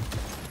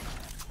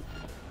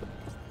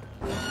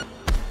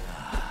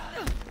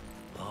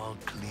 All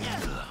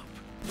cleaned up.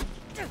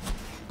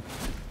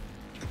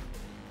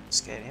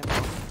 Scared him.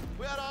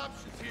 We had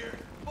options here.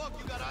 Fuck,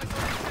 you got eyes on this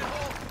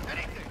shithole?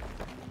 Anything.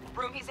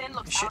 Room he's in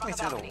looks You shoot out on me the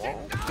through the balcony.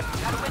 wall?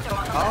 Got a window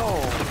on the Oh,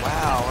 left.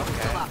 wow, Still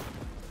okay. up.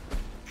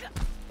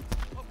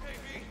 Okay,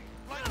 V.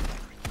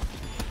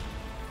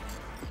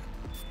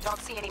 Don't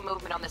see any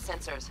movement on the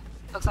sensors.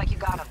 Looks like you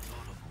got him.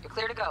 You're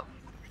clear to go.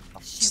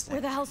 Shit,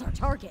 where the hell's our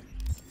target?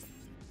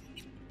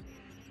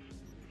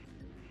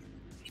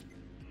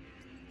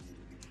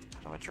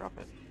 How do I drop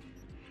it?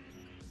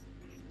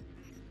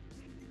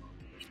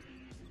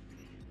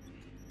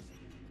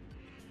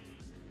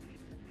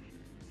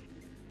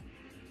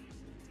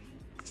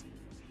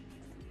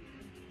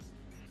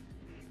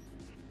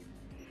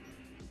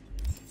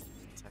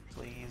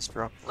 Please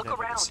drop. Look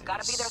whatever around. this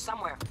Gotta be is. there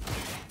somewhere.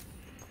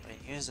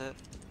 I use it.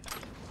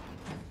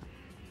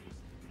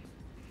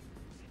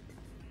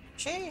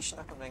 Sheesh,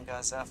 knuckleman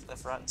guys out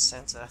left, right, and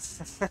center.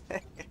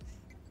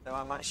 Though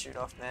I might shoot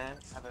off, man.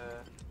 Have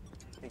a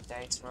big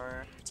day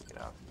tomorrow. To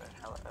get up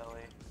hella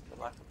early. Good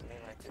luck with me,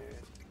 like, dude.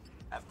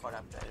 I've quite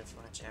updated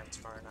for my jam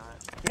tomorrow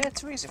night. Yeah,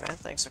 too easy, man.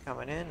 Thanks for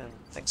coming in, and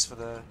thanks for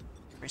the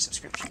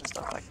resubscription and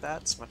stuff like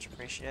that. It's much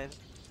appreciated.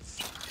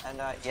 And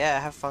yeah,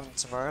 have fun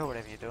tomorrow,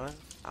 whatever you're doing.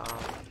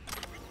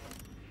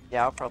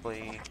 Yeah, I'll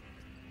probably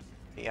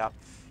be up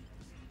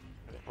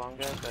a bit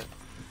longer, but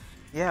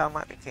yeah, I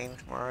might be keen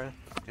tomorrow.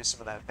 Do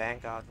some of that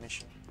Vanguard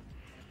mission.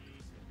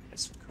 Get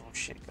some cool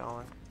shit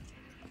going.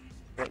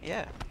 But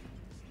yeah,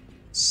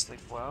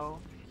 sleep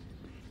well,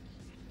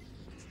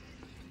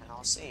 and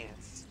I'll see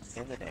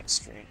you in the next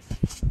stream.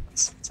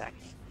 Let's attack.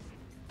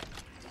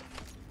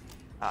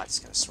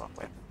 Just gonna swap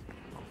weapon.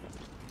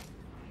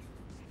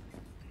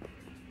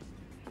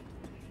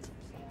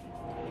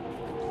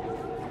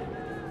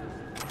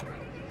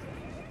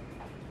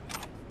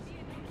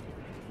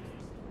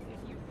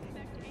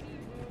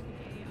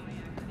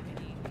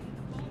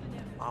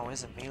 Oh,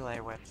 where's a melee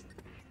weapon?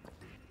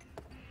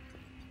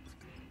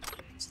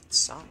 It's the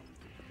sun.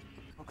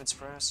 Oh, good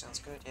spray, sounds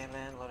good. Yeah,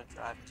 man, a lot of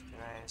driving to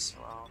today as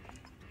well.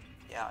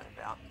 Yeah, out and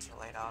about until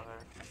late hour.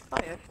 Oh,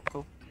 yeah,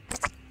 cool.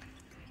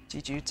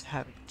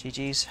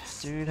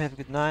 GG's, dude, have a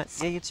good night.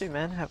 Yeah, you too,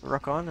 man. Have a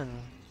rock on and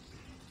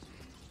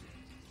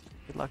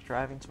good luck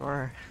driving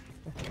tomorrow.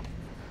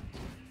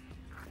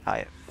 Oh,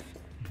 yeah.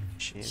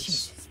 Cheers.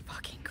 Jesus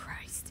fucking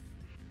Christ.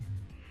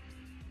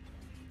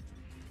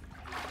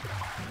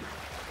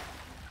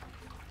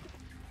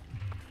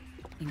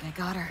 Think I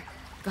got her.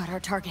 Got our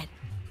target.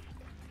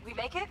 We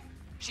make it?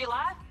 She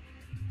alive?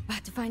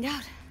 About to find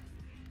out.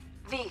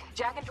 V,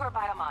 jack into her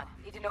biomon.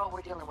 Need to know what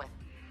we're dealing with.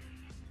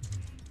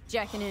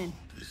 Jacking in.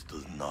 This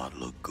does not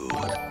look good.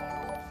 What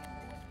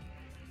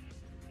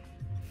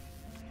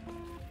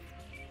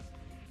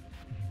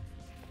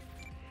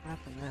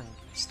happened then?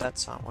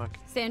 Stats aren't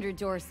working. Sandra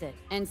Dorset,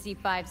 NC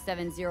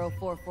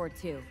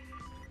 570442.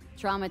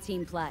 Trauma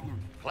Team Platinum.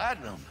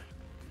 Platinum?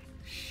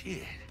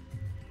 Shit.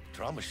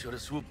 Trauma should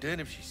have swooped in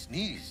if she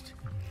sneezed.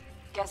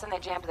 Guessing they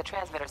jammed the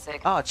transmitter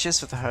sig. Oh, cheers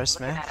for the host,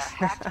 Looking man. at a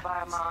hacked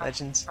biomon,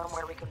 Legends.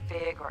 firmware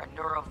reconfig, or a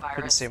neurovirus.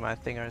 Couldn't see my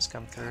thingers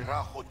come through.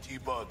 Carajo,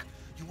 T-Bug.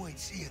 You ain't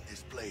seeing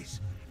this place.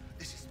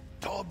 This is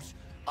tubs,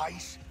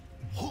 ice,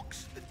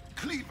 hooks, and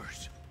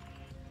cleavers.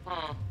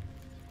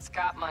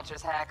 Scott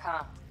Muncher's hack,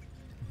 huh?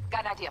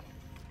 Got an idea.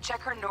 Check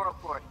her neural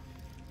port.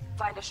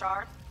 Find a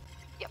shard?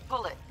 Yeah,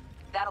 pull it.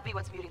 That'll be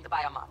what's muting the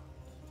biomon.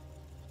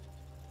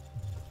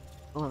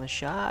 Pulling a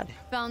shard.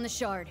 Found the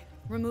shard.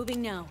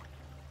 Removing now.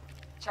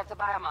 Check the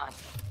biomon.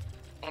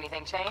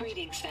 Anything change?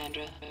 Greetings,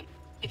 Sandra.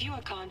 If you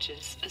are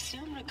conscious,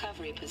 assume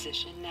recovery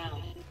position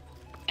now.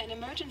 An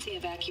emergency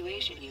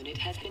evacuation unit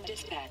has been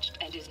dispatched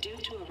and is due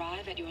to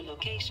arrive at your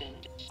location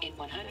in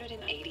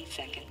 180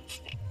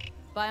 seconds.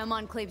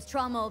 Biome Enclave's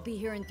trauma will be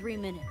here in 3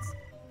 minutes.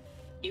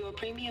 Your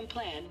premium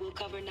plan will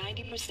cover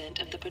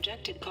 90% of the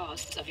projected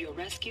costs of your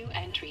rescue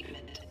and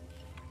treatment.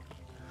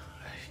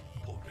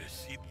 Ay,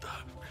 pobrecita.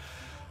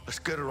 Let's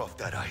get her off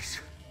that ice.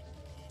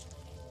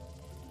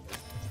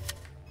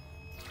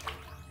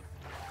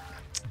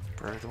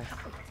 Brutal.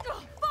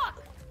 Oh,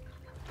 fuck!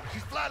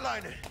 She's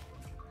flatlining.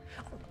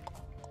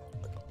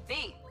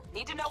 V,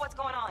 need to know what's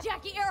going on.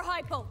 Jackie, air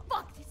hypo!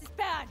 Fuck, this is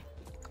bad!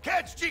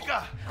 Catch,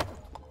 chica!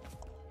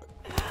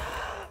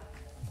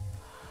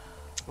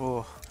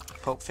 Oh,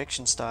 Pulp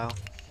Fiction style.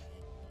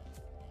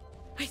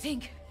 I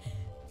think...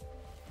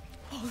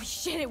 Holy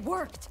shit, it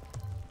worked!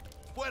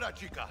 Fuera,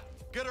 chica!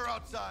 Get her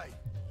outside!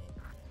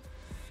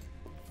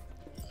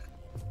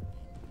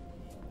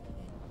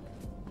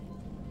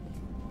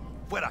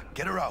 Fuera!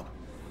 Get her out!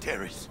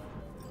 Terrace!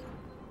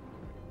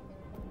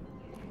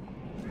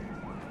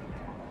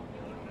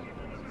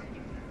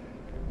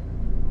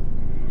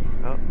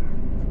 Oh.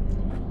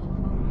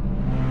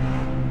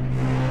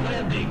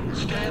 Landing.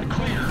 Stand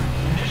clear.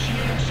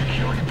 Initiating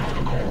security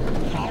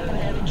protocol. Follow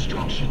all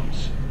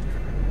instructions.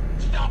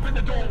 Stop in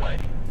the doorway.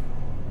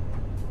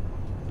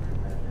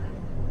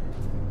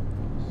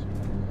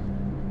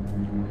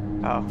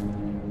 Oh.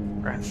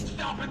 Right.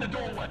 Stop in the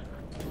doorway.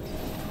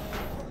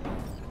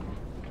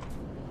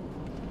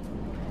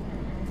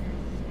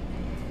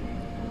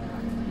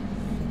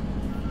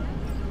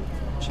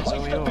 She's all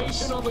Place the yours.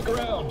 patient on the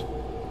ground.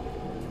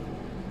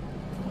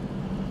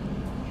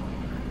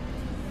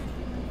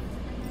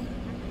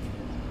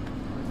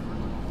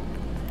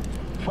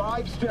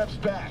 Five steps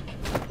back.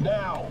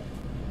 Now.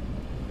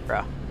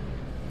 Bruh.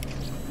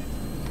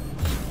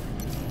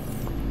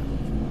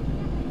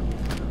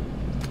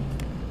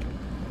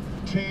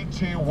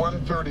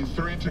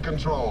 TT-133 to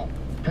control.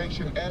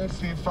 Patient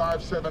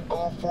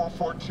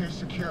NC570442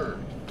 secured.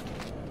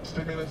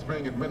 Stimulants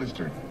being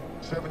administered.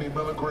 70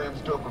 milligrams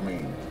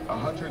dopamine,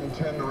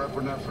 110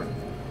 norepinephrine,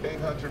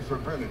 800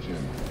 fibrinogen.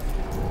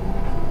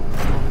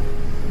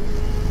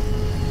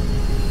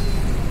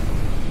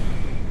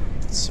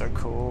 So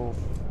cool.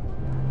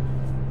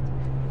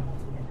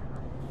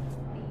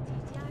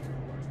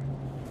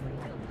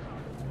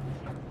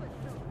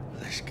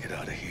 Let's get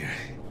out of here.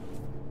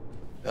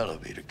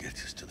 Elevator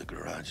gets us to the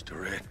garage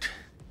direct.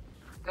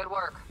 Good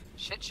work.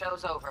 Shit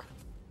show's over.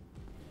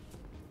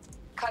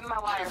 Cutting my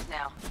wires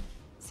now.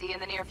 See you in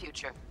the near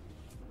future.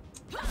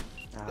 Listen,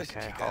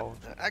 Okay, chica, hold.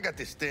 I got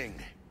this thing.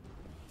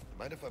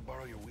 Mind if I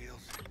borrow your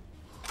wheels?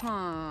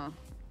 Huh.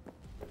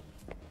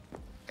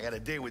 I got a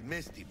date with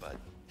Misty, but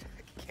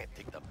I can't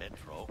take the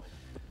metro.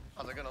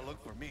 How's it gonna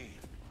look for me?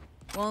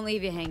 Won't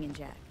leave you hanging,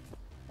 Jack.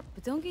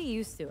 But don't get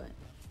used to it.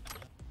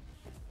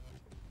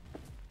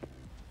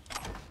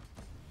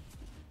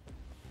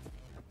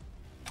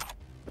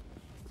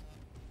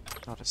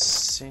 Not a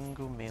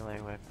single melee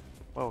weapon.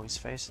 Whoa, his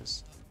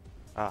faces.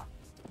 Ah,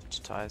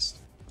 digitized.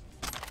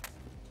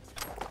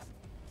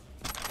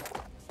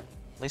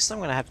 At least I'm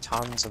gonna have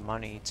tons of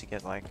money to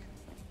get, like,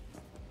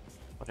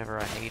 whatever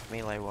I need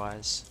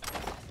melee-wise,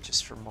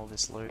 just from all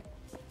this loot.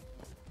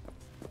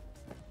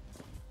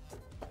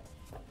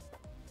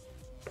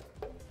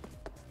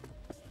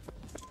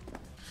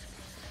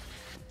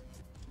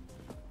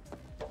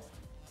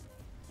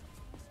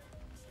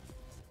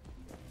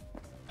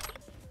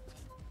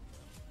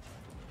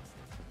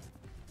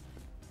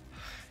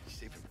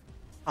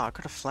 Oh, I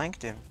could have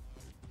flanked him.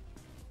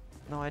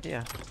 No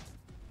idea.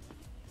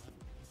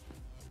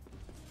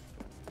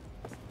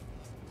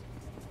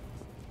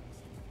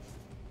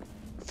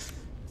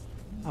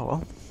 Oh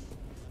well.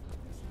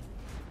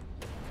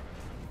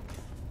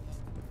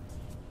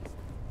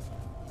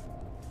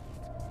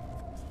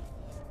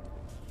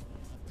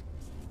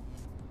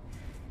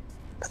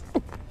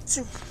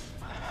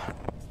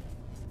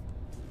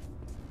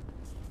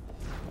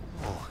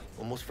 Oh,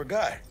 almost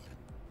forgot.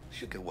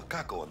 Should get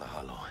Wakako on the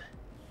hollow.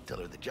 Tell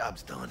her the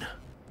job's done.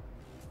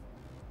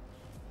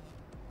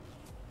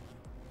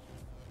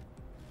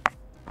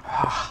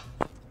 I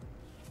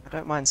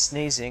don't mind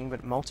sneezing,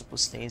 but multiple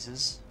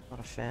sneezes, not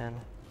a fan.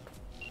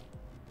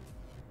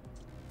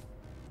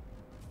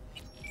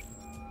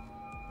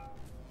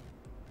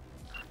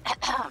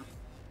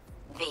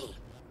 V,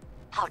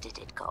 how did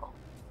it go?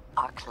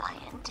 Our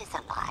client is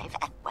alive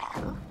and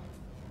well?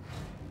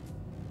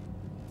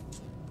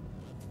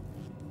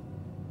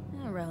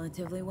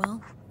 Relatively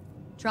well.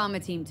 Trauma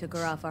team took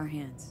her off our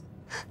hands.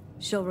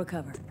 She'll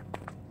recover.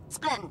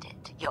 Splendid.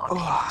 Your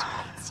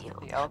pet waits you,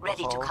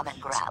 ready to come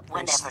and grab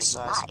whenever you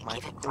like, my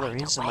even right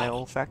capillaries and away. my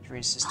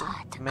olfactory system,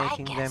 But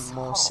making I them guess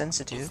more home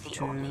sensitive is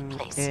the only to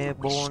place you wish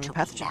airborne to be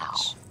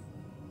pathogens.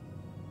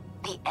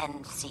 The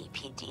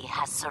NCPD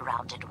has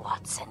surrounded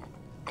Watson.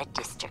 The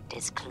district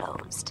is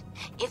closed.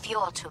 If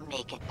you're to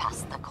make it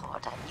past the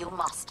cordon, you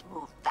must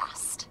move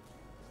fast.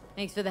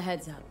 Thanks for the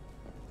heads up.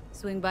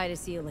 Swing by to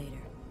see you later.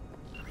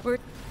 We're...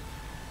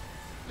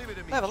 Leave it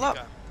to me, Level up.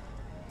 chica.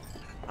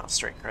 Oh,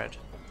 street cred.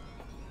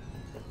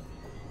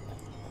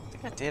 I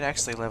think I did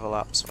actually level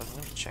up, so I'm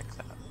going to check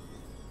that.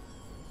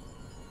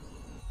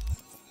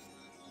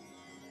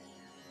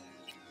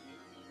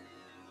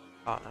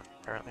 Oh no.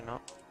 Apparently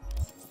not.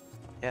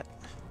 Yet.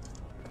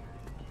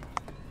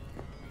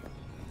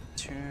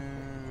 2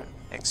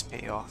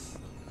 XP off.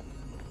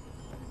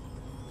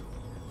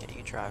 Yeah,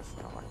 you drive.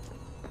 I like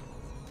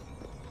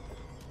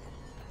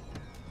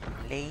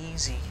it.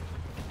 Lazy.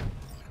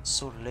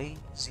 So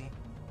lazy.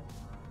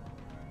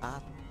 I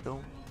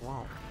don't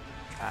want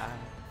to try.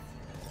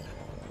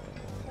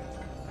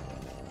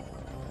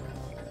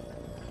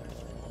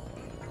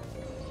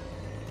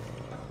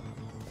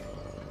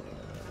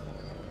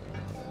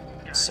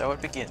 So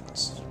it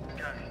begins.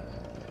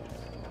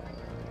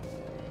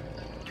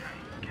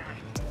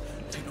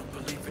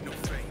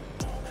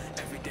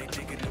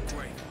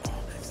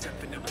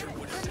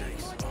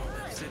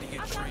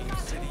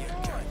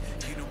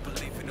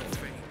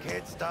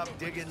 Can't stop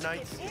digging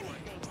Night City.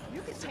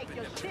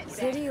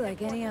 City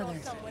like any other,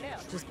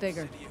 just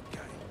bigger.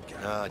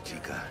 Nah,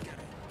 chica.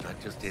 Not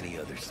just any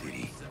other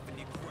city.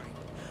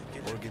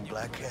 Morgan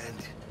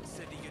Blackhand,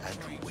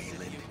 Andrew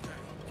Wayland,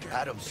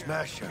 Adam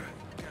Smasher.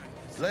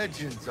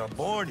 Legends are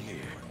born here.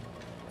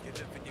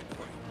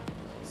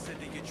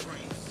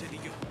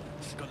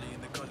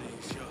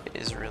 It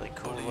is really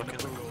cool looking.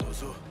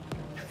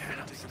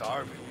 I'm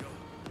starving.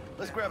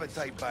 Let's grab a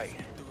tight bite.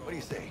 What do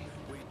you say?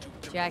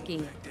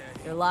 Jackie,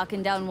 you're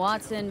locking down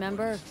Watson,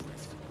 remember?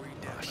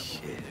 Oh,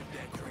 shit.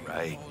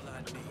 Right.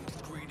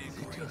 Is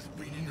it just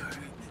me or...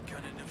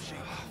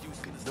 Oh, you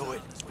can do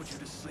it.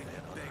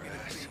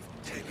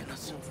 Taking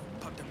us.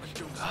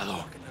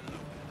 Hello.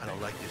 I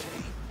don't like this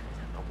beat.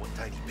 Not one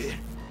tiny bit.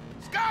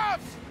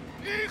 Scabs!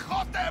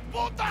 Hijos de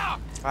puta!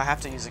 I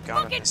have to use a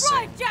gun in this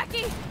Fucking scene. drive,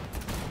 Jackie!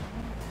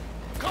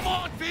 Come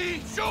on,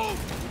 V! Shoot!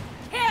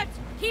 Can't!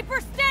 Keep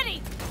her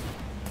steady!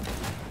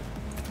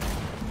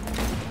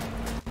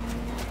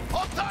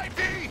 Hold tight,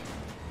 V!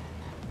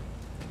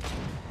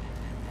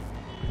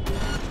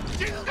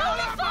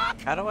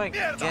 How do I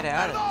get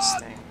out of this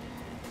thing?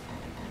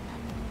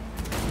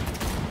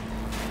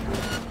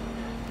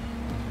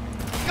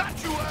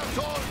 Got you,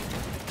 assholes!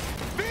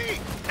 V!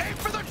 Aim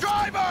for the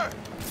driver!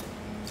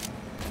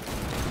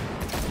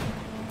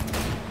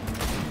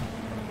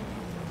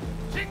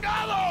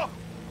 Chingado! I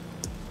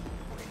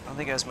don't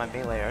think it was my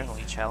melee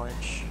only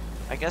challenge.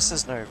 I guess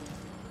there's no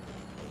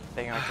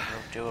thing I can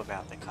really do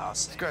about the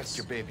casting. Scratched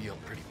your baby up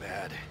pretty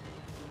bad.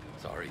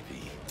 Sorry,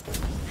 V.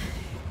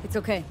 It's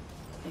okay.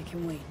 I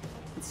can wait.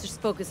 Let's just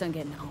focus on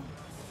getting home.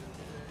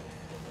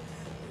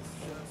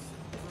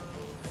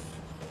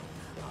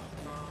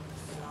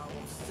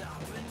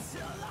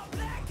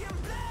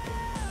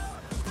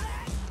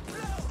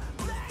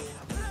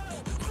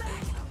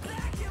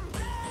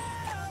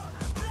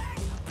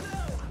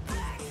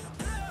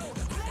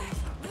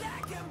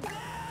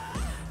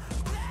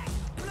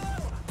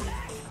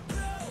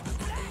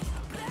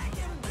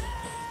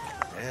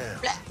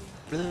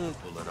 Damn.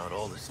 Pulling out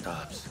all the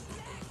stops.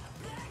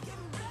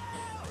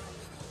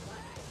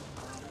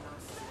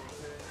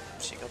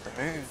 She got the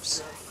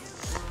moves.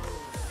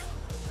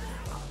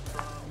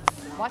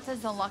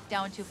 Watson's on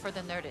lockdown to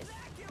further notice.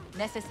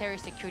 Necessary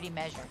security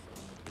measure.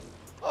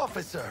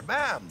 Officer,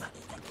 ma'am.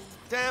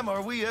 Damn,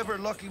 are we ever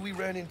lucky we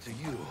ran into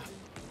you.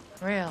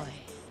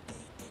 Really?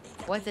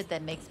 What's it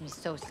that makes me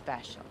so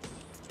special?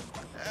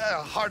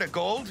 Heart of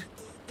gold?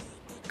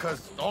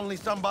 Because only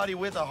somebody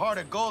with a heart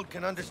of gold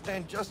can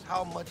understand just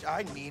how much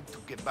I need to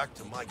get back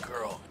to my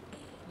girl.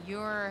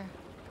 Your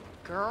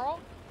girl?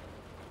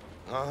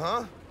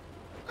 Uh-huh.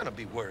 I'm gonna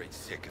be worried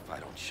sick if I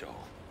don't show.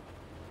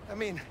 I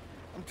mean,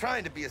 I'm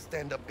trying to be a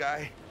stand-up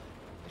guy.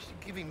 She's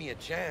giving me a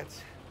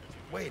chance.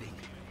 Waiting.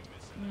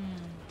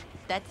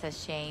 That's a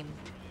shame.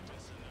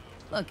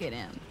 Look at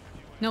him.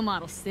 No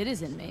model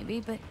citizen, maybe,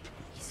 but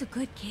he's a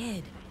good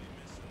kid.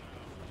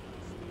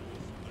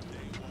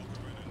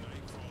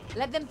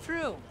 Let them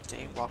through.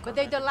 But But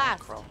they're the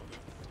last.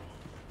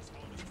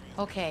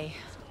 Okay,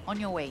 on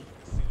your way.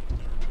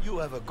 You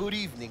have a good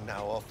evening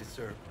now,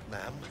 officer,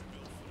 ma'am.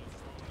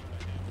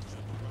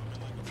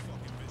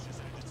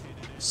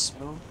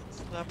 Smooth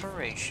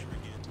operation.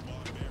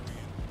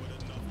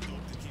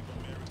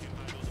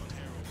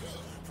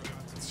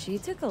 She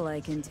took a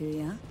liking to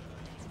you.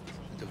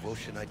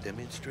 Devotion I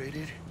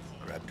demonstrated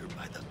grabbed her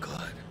by the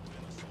gut.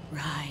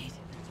 Right.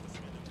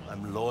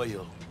 I'm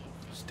loyal,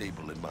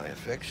 stable in my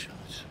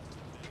affections.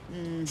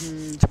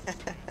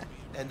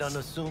 And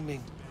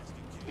unassuming.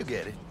 You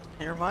get it.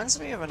 He reminds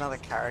me of another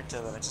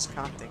character that I just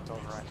can't think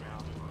of right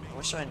now. I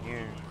wish I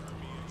knew.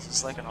 This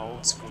is like an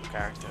old school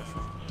character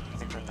from, I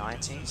think, the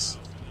 90s.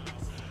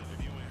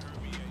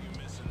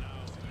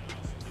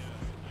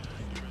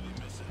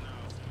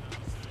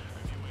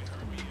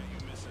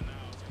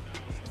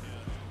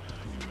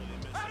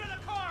 Out of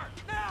the car!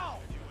 Now!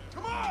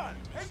 Come on!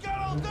 Ain't got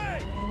all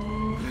day!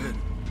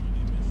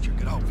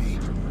 Check it out, V.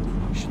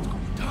 Shit's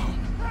going down.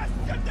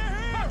 Get the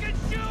here! Fucking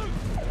shoot!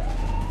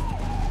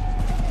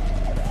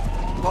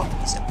 What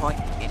is the point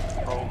in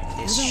all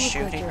this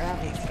Doesn't look like shooting your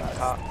average if you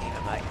can't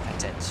even make a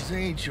dent? These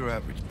ain't your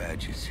average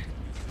badges.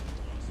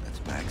 That's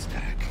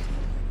Backstack.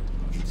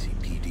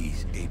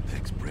 NCPD's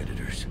apex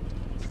predators.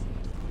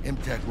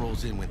 MTech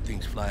rolls in when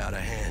things fly out of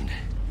hand.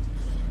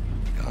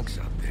 Gonks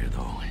out there,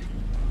 though.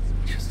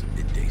 Just a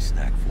midday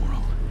snack for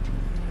them.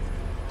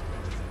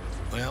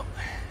 Well,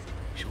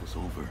 show's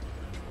over.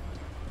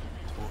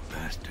 Poor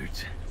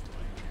bastards.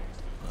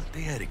 But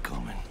they had it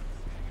coming.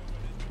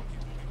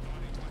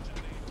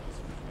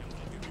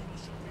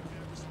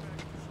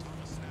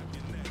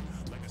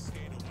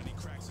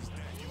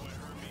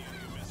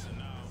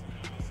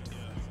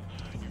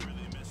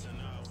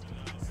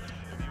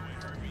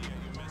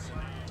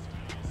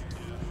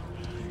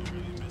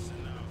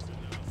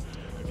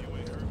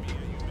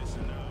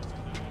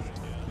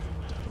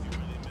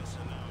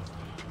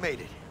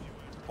 Made it.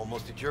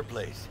 Almost at your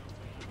place.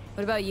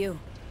 What about you?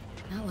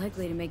 Not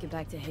likely to make it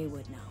back to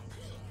Haywood now.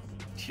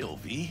 Chill,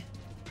 V.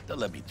 They'll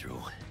let me through.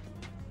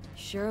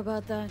 Sure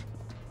about that?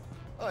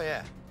 Oh,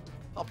 yeah.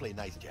 I'll play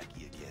nice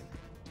Jackie again.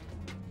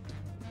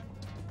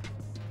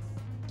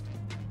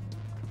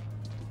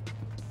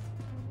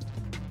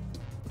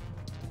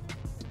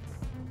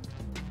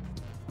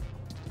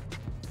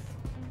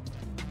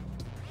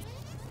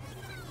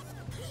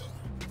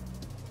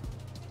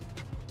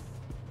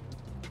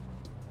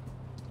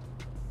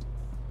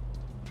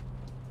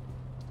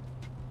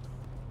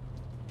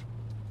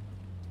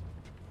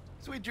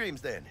 Sweet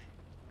dreams, then.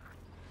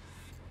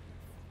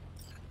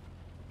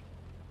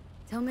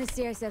 Tell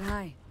Misty I said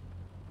hi.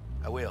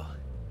 I will.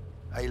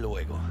 Ahí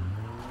luego.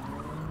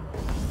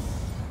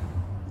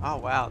 Oh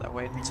wow, that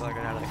waited until I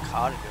got out of the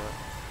car to do it.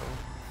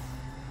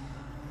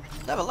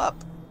 Cool. Level up!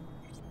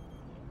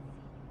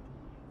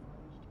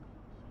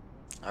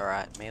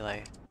 Alright,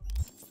 melee.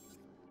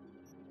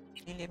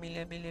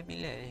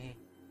 Melee.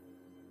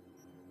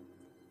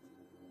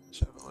 Let's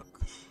have a look.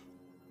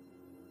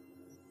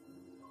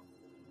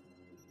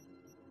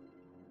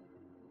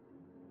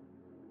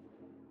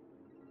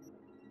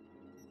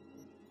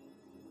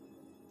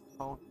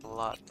 Cold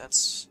blood,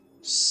 that's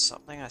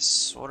something I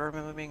sort of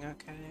remember being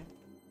okay.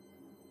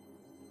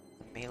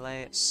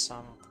 Melee at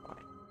some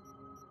point.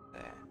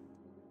 There.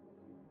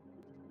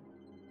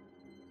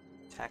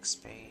 Attack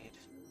speed.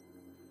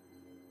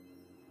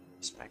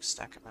 This makes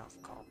stack amount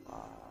of cold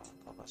blood.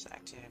 Cold blood is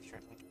active, you're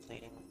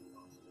depleting.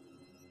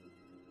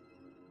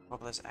 Cold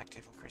blood is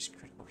active, increase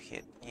critical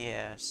hit.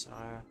 Yeah, so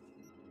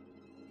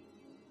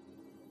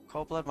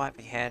cold blood might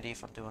be handy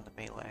if I'm doing the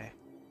melee.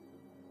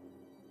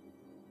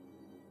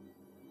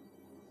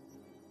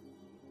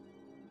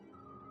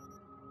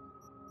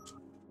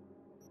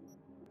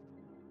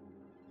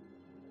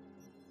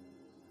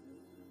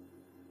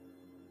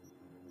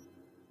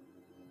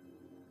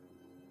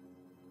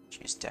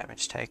 Choose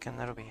damage taken,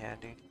 that'll be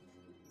handy.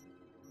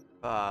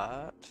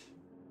 But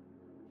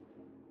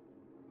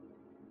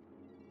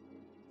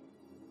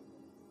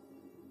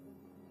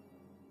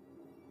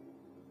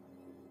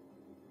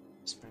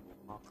it's a bit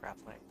more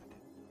grappling than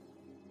it.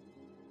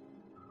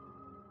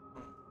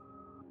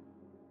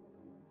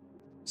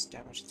 It's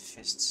damage with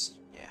fists,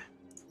 yeah.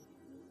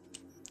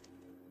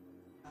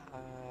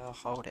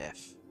 Hold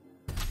F.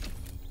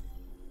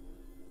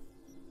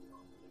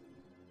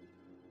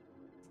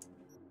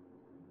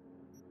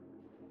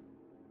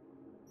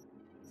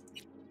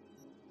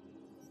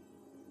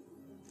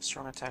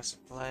 Strong attacks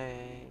with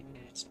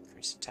blades,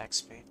 increase attack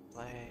speed with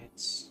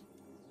blades.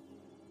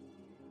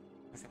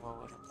 Moving more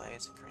wooden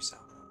blades, increase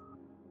armor.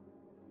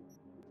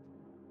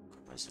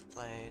 Combos with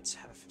blades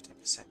have a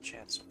 15%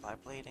 chance to apply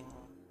bleeding.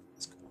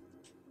 That's cool.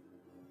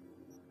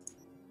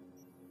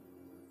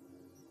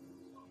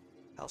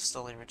 Health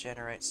slowly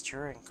regenerates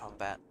during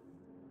combat.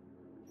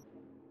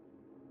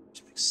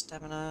 Which makes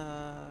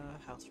stamina,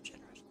 health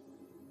regenerate.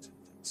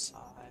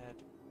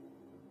 Side.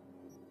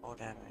 More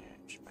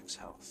damage, max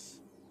health.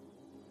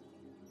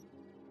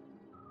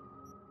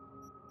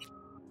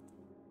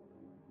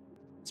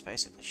 It's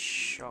basically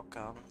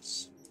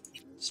shotguns.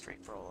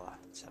 Street brawler.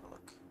 Let's have a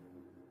look.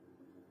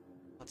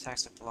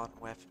 Attacks with blunt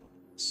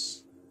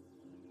weapons.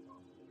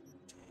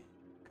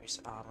 Increase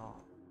armor.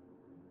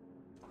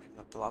 From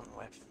the blunt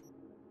weapon.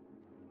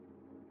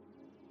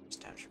 Increase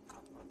damage from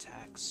combo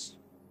attacks.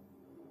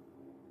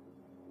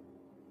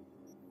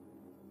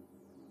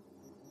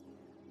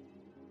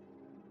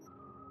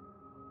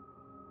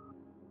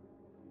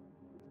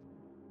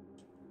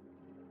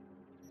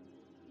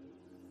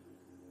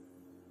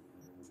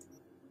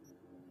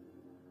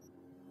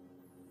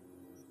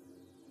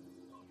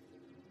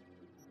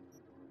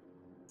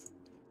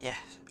 Yeah.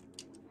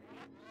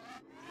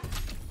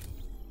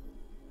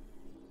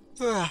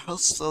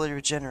 Health slowly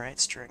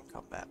regenerates during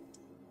combat.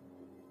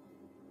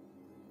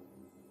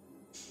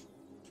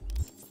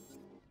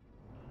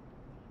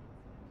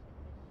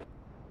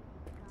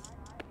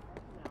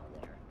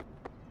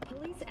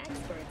 Police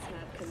experts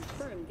have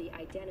confirmed the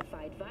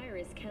identified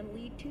virus can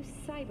lead to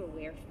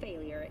cyberware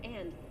failure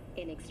and,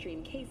 in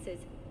extreme cases,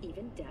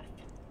 even death.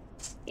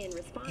 In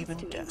response to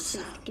increased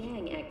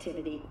gang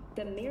activity,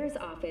 the mayor's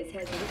office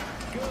has...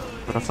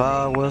 There are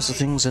far worse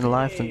things in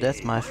life than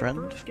death, my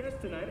friend.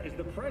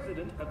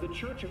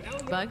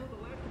 Bug?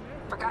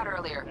 Forgot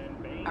earlier.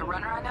 A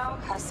runner I know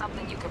has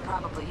something you could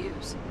probably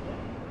use.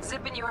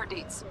 Zip in your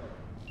deets.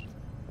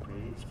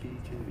 Praise be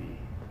to thee,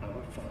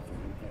 our Father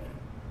in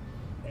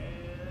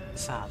heaven.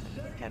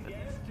 Father in heaven.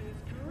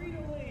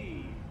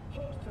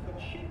 host of the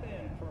Chip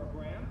In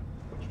program,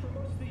 which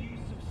promotes the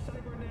use of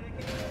cybernetic.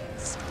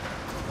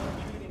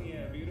 I'm treating you,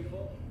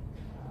 beautiful.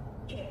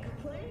 Can't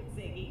complain,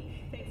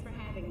 Ziggy. Thanks for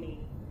having me.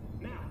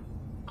 Now,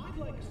 I'd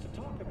like us to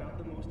talk about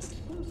the most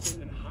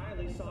exclusive and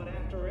highly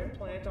sought-after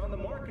implant on the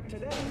market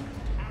today,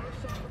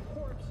 Arasaka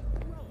Corpse.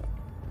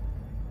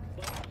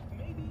 But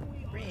maybe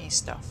we free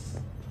stuff.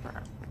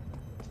 Right.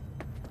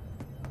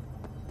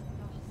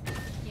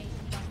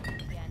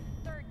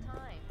 Third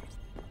time.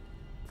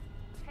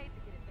 Hate to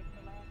get it fixed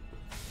the last.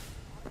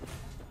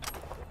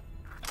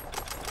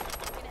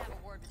 We're gonna have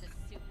a word with this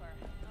super.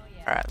 Oh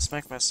yeah. Alright, let's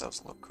make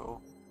ourselves look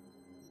cool.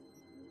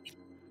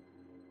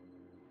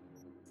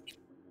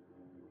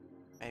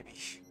 Maybe.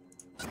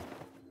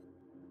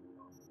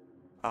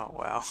 Oh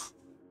wow.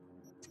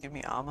 Give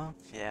me armor?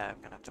 Yeah,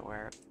 I'm gonna have to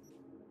wear it.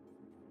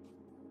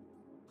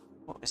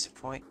 What is the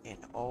point in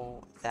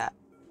all that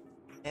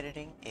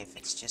editing if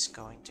it's just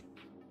going to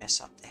mess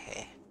up the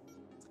hair?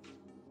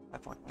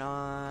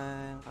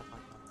 5.9,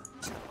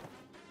 5.9.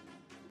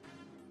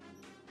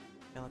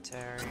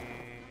 Military,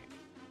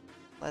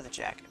 leather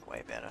jacket,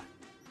 way better.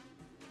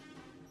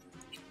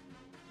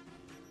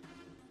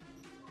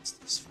 What's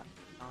this?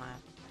 5.9.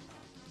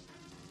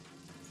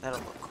 That'll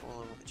look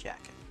cooler with a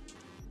jacket.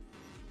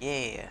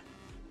 Yeah.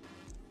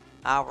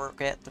 I work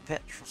at the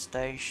petrol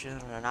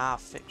station and I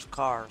fix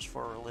cars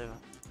for a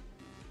living.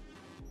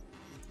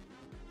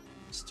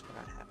 Still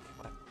don't have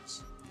any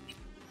weapons.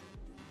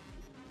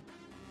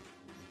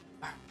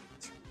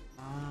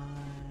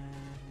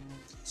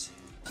 Let's see.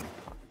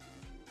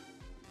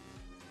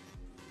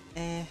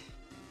 I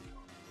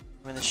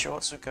mean, the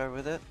shorts would go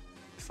with it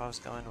if I was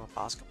going to a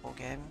basketball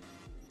game.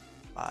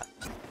 But,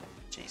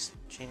 jeez,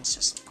 jeans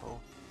just look cool.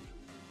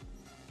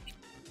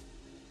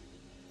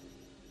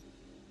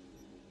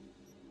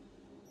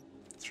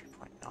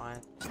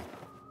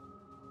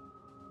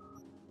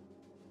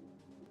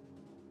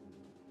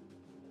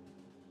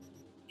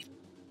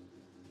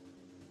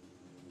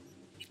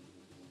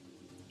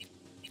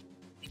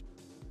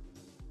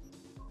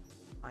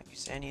 Might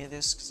use any of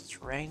this because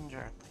it's range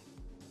only.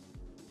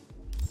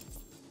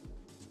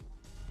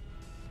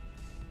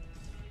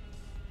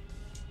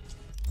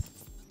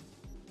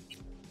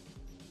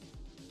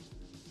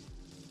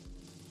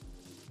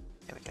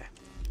 There we go.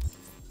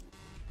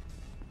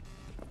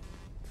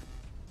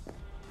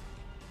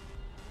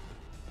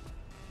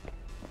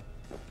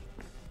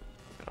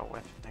 Got a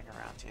weapon thing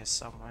around here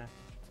somewhere.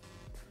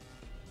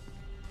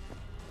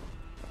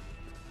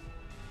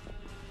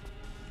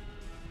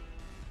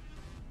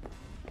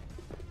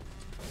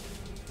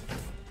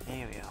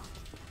 Here we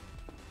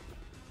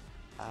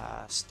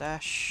are.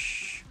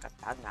 Stash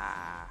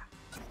katana.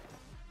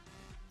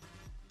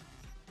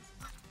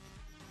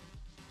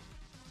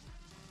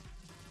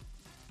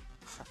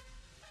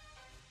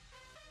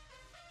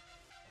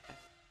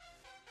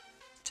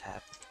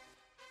 Tab.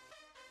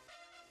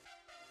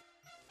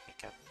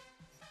 Weaker.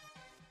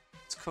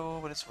 It's cool,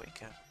 but it's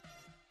weaker.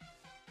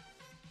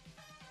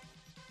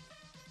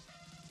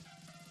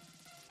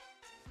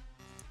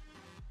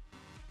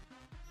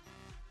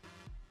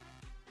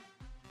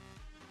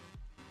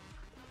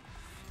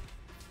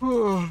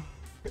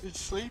 It's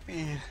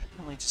sleepy.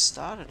 Only just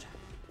started.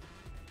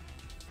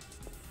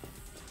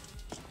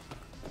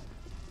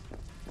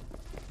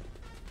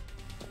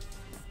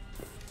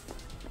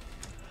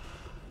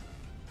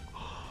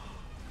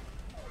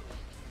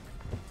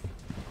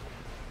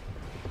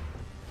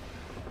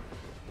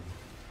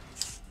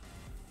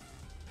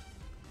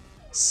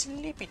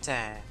 Sleepy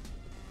time.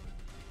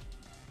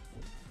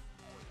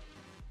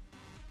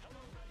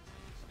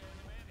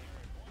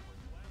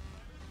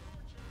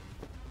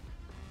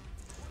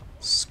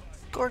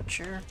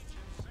 Scorcher.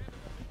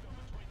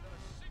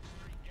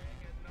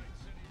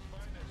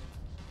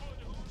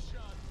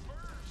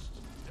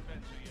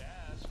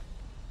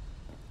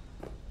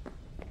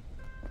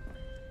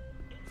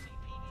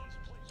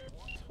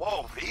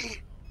 Whoa,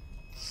 V?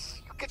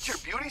 You get your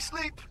beauty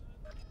sleep?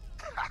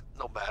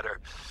 No matter.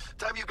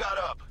 Time you got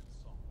up.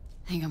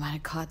 I think I might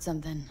have caught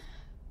something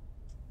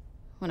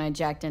when I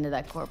jacked into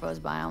that Corpo's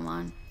biome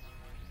line.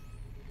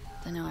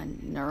 Don't know, a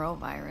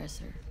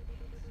neurovirus or...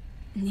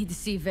 Need to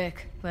see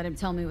Vic. Let him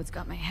tell me what's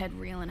got my head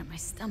reeling and my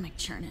stomach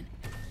churning.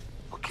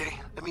 Okay,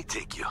 let me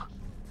take you.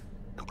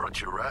 I brought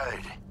you a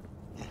ride.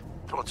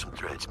 Throw on some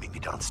threads, meet me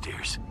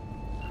downstairs.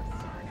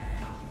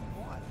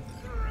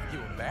 You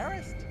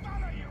embarrassed?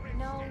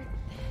 No,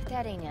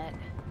 that ain't it.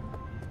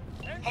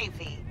 Hey,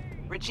 V.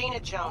 Regina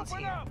Jones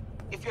here.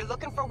 If you're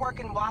looking for work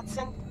in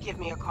Watson, give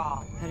me a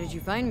call. How did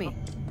you find me?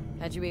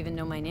 How'd you even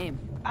know my name?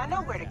 I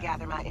know where to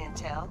gather my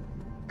intel.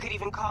 Could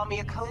even call me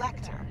a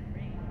collector.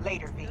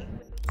 Later, V.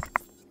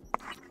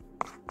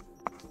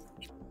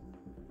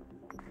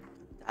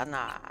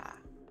 Anna.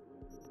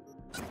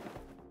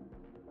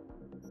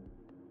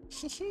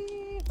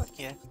 Fuck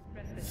yeah.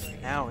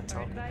 Now we're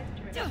talking.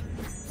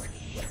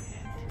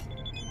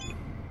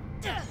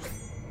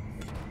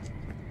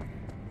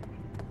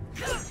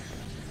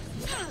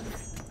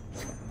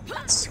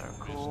 That's so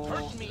cool.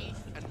 Hurt me,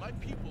 and my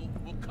people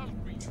will come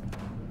for you.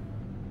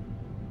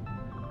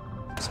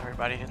 Sorry,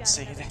 everybody didn't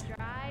see it.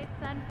 Dry,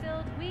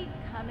 sun-filled week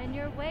coming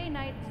your way,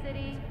 Night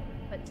City.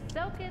 But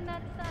soak in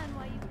that sun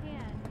while you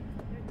can.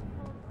 There's a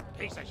cold front.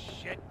 Piece of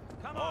shit.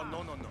 Come on.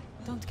 Oh, no.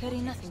 Don't carry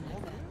nothing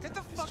like that. Get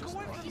the fuck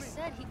away from me. He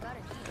said he got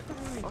it. Get the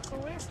fuck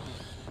away from me.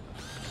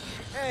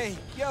 Hey,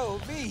 yo,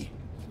 V.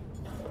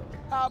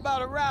 How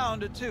about a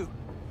round or two?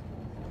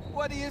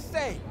 What do you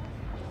say?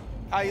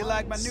 How you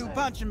like my new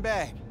punching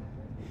bag?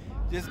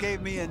 Just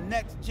gave me a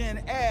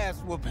next-gen ass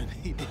whooping,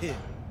 he did.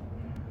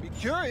 Be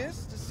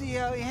curious to see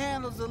how he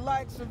handles the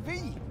likes of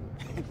V.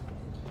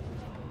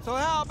 So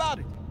how about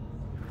it?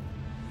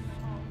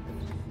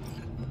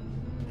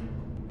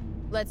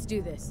 Let's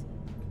do this.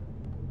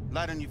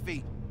 Light on your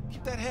feet.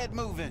 Keep that head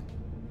moving.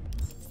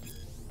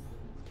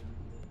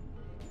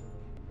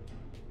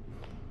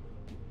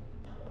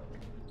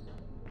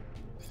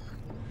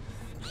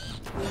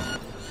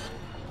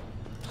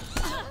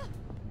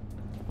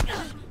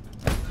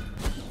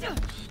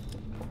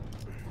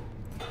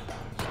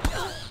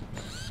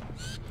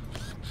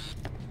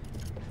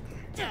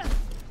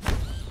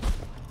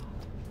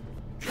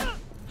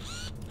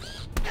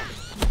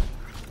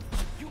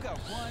 You got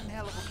one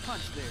hell of a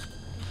punch there.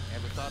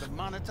 Ever thought of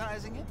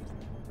monetizing it?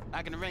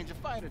 I can arrange a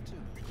fight or two.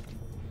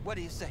 What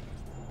do you say?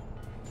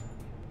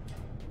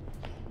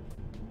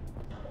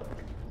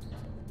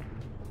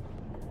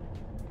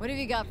 What have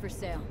you got for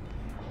sale?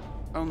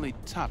 Only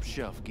top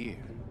shelf gear.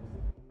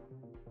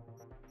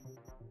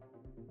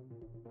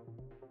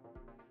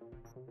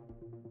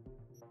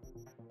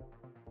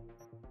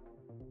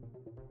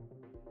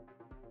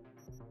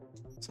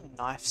 It's a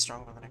knife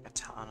stronger than a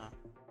katana.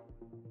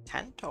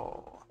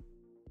 Tantor.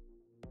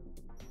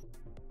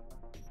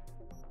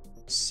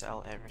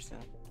 Sell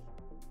everything.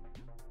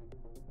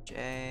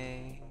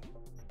 J.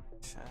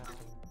 Sell.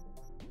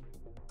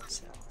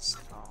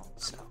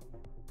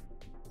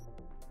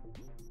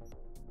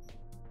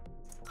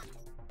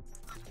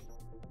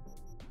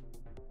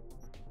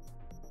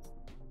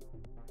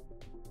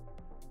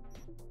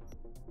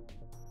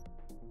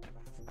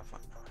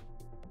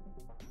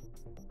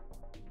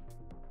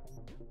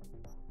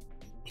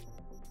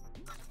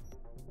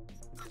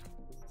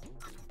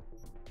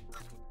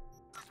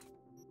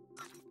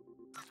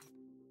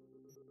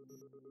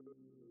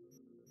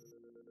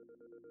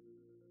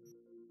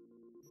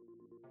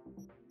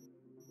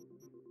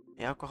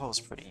 The alcohol is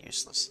pretty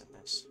useless in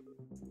this.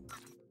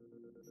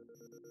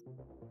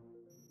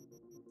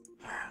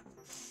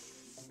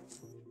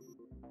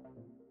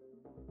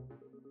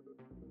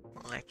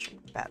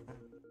 Electric baton.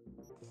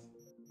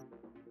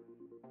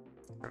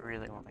 I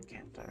really want the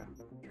Kanto.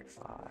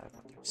 135,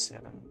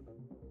 137.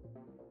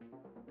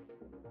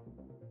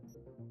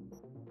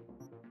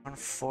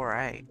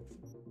 148.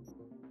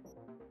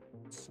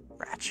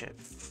 Ratchet.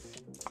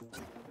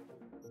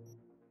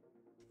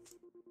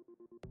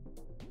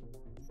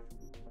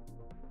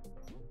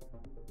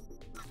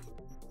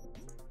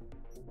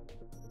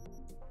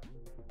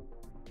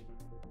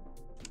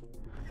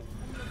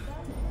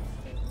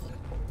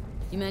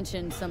 You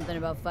mentioned something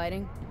about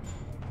fighting?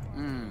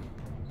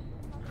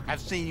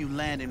 I've seen you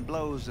landing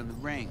blows in the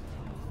ring.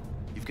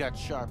 You've got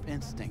sharp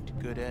instinct,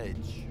 good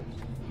edge.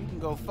 You can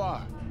go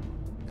far,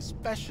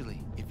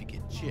 especially if you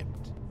get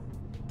chipped.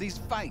 These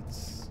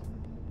fights,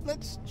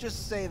 let's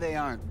just say they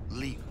aren't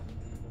legal,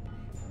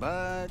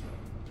 but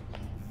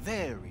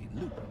very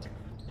lucrative.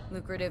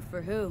 Lucrative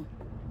for who?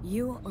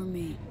 You or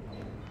me?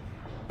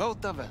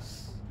 Both of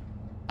us.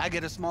 I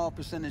get a small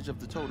percentage of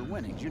the total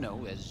winnings, you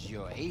know, as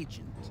your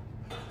agent.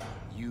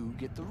 You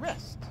get the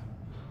rest.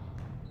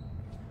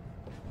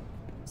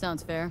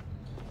 Sounds fair.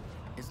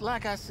 It's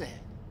like I said.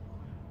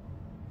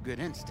 Good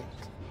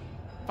instinct.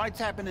 Fights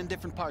happen in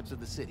different parts of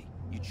the city.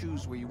 You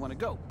choose where you want to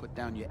go, put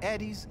down your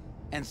eddies,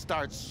 and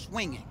start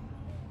swinging.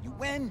 You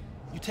win,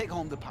 you take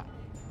home the pot.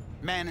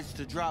 Manage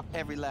to drop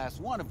every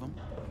last one of them,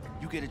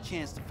 you get a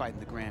chance to fight in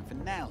the grand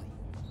finale.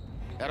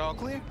 That all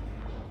clear?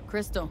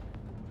 Crystal.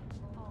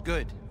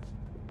 Good.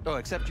 Oh,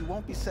 except you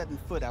won't be setting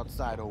foot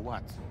outside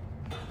Watson.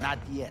 Not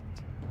yet.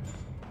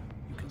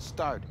 You can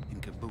start in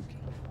Kabuki.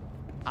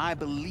 I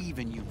believe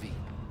in you, V.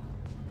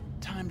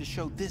 Time to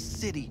show this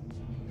city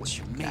what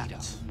you're made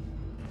of.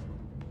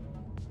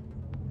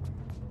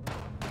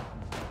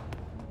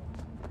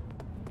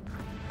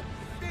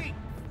 Pete,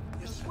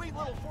 your sweet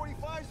little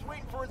 45's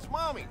waiting for its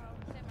mommy.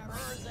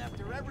 Burns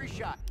after every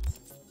shot.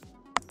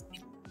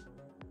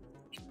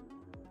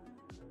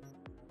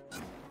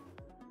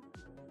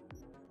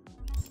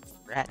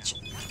 Ratchet.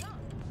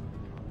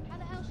 How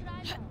the hell should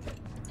I know?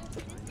 If there's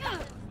a distance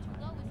that's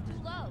too low, it's too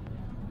low.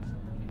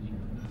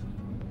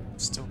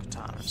 Still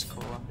katana is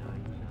cooler.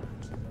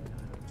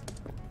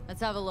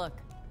 Let's have a look.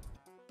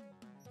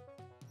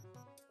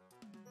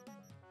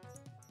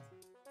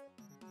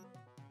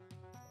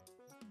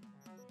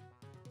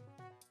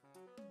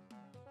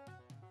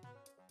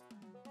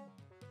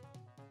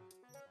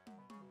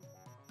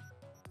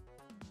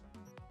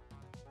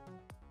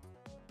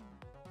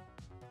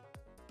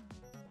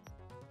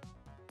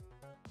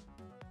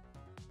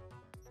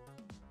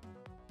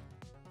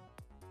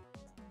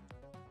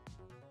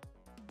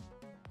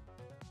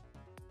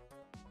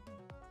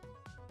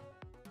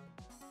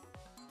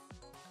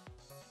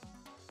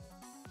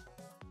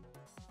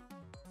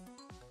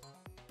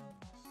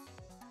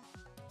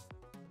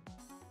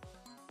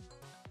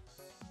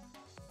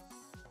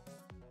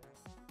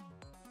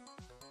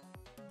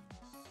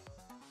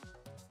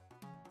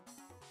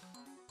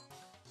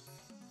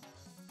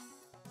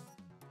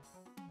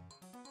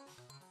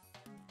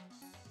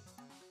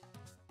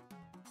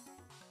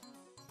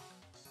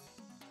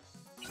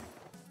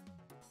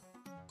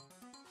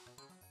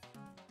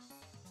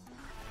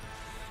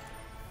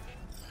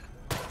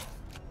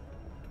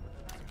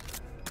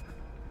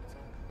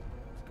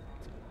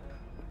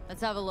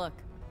 Let's have a look.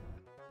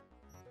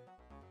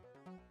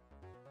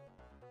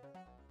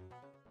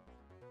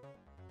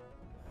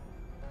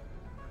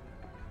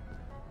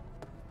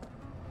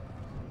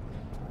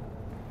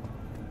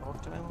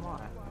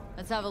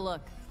 Let's have a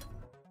look.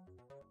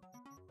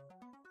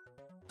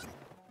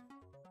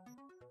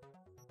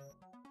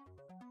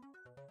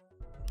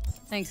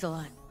 Thanks a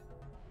lot.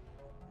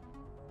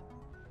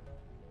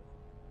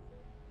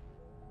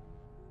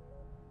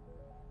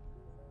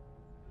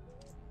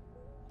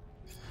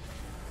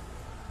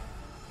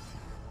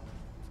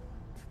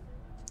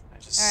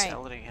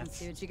 All right, let's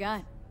see what you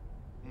got.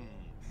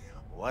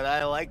 What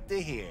I like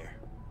to hear.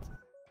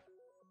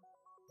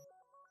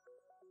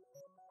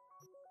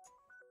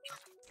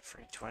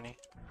 Free 20.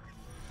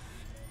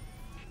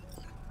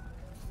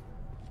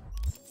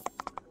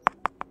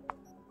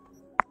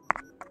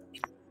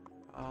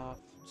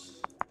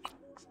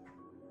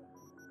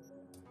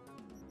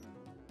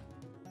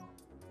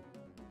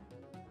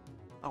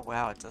 Oh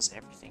wow, it does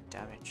everything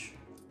damage.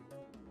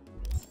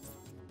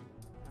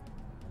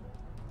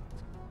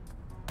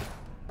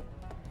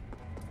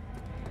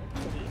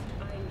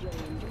 I'm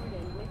Julian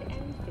Jordan with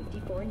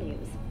N54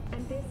 News,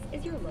 and this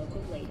is your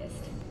local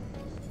latest.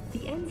 The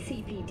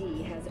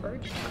NCPD has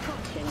urged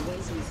caution when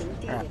using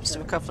data. Alright, let's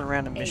do a couple of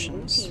random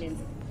missions.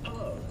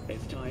 Hello,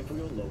 it's time for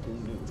your local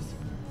news.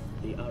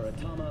 The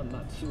Aratama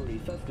Matsuri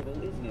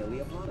Festival is nearly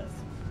upon us.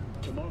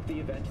 To mark the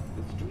event,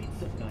 the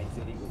streets of Night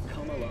City will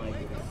come alive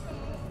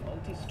with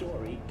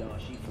multi-story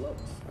dashi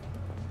floats.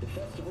 The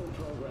festival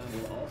program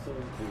will also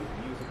include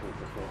musical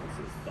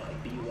performances by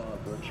biwa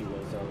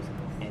virtuosos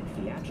and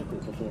theatrical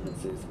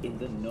performances in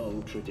the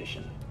No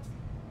tradition.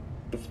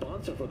 The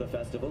sponsor for the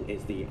festival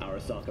is the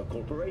Arasaka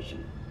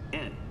Corporation,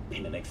 and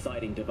in an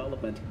exciting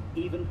development,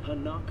 even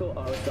Hanako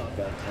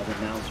Arasaka has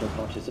announced her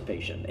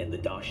participation in the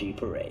Dashi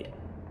Parade.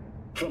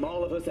 From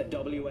all of us at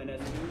WNS News,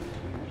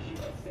 we wish you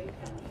a safe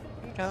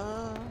and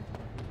fun.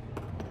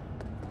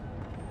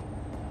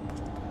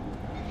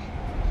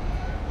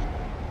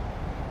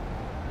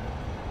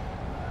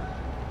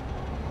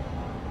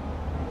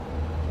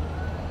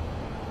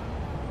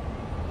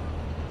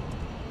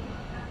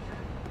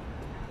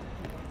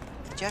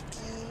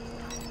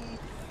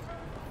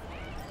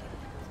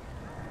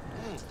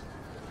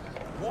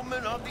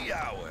 Woman of the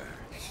hour.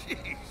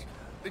 Jeez.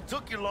 It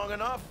took you long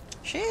enough.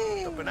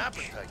 Sheesh. Up an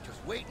appetite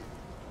just waiting.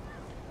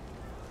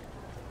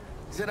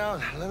 Sit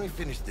down, let me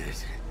finish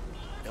this.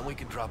 Then we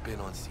can drop in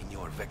on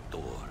Senor Vector.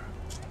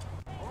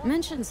 You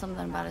mentioned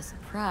something about a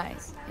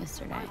surprise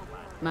yesterday.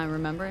 Am I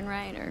remembering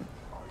right, or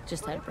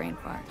just had a brain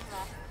fart?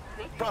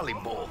 Probably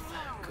both,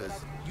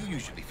 because you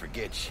usually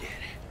forget shit.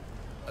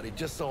 But it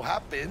just so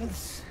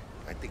happens,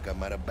 I think I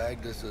might have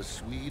bagged us a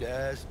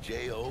sweet-ass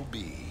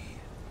J.O.B.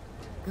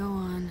 Go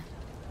on.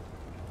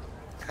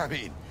 I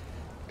mean,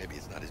 maybe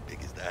it's not as big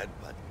as that,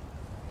 but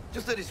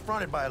just that it's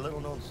fronted by a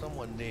little-known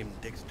someone named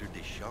Dexter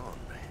Deshawn.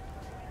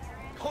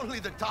 Only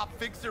the top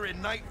fixer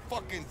in Night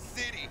fucking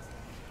City.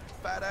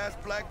 Fat-ass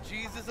black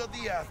Jesus of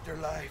the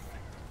afterlife.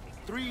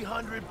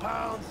 300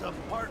 pounds of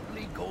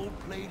partly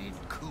gold-plated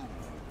coup.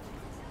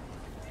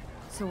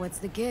 So what's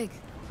the gig?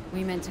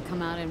 We meant to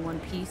come out in one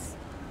piece?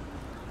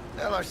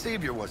 Well, our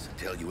savior wants to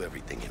tell you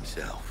everything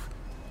himself.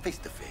 Face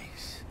to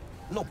face.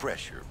 No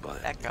pressure,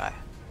 but... That guy.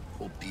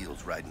 Whole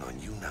deal's riding on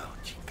you now,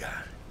 chica.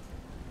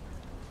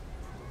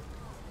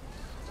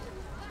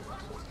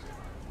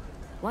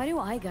 Why do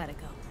I gotta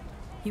go?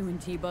 You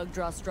and T-Bug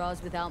draw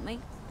straws without me?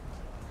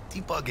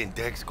 T-Bug and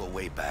Dex go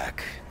way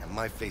back, and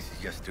my face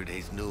is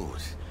yesterday's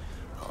news.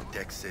 Oh,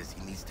 Dex says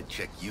he needs to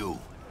check you.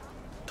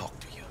 Talk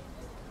to you.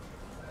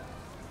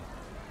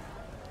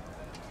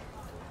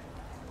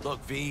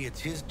 Look, V, it's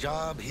his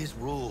job, his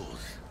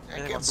rules. I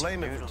can't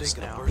blame him for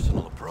taking a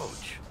personal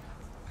approach.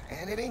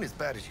 And it ain't as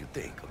bad as you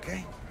think,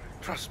 okay?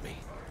 Trust me.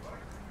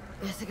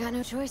 Guess I got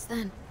no choice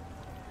then.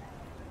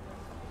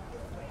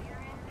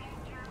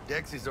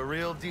 Dex is a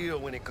real deal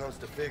when it comes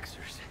to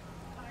fixers.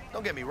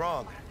 Don't get me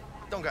wrong.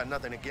 Don't got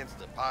nothing against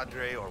the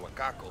Padre or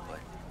Wakako, but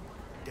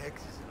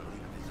Dex is in a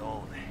league of his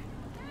own.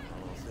 You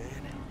know what I'm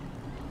saying?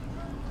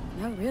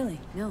 No, really,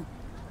 no.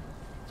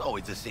 It's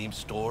always the same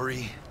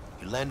story.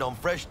 You land on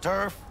fresh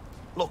turf,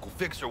 local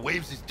fixer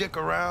waves his dick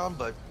around,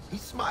 but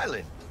he's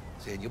smiling,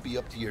 saying you'll be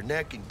up to your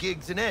neck in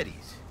gigs and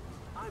eddies.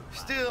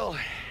 Still,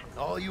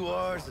 all you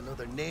are is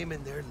another name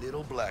in their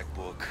little black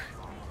book.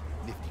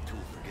 Nifty tool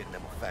for getting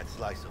them a fat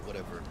slice of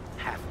whatever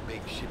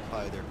half-baked shit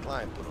pie their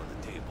client put on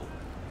the table.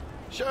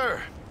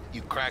 Sure,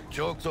 you crack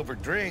jokes over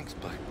drinks,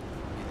 but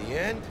in the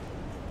end,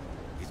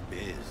 it's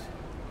biz.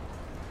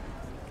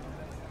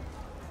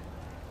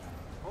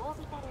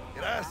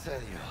 Gracias a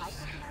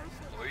Dios.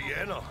 Muy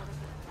lleno.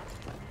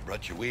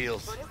 Brought your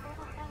wheels.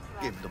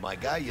 Gave them to my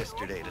guy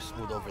yesterday to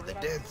smooth over the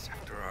dents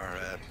after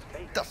our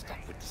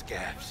dust-up with the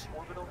scabs.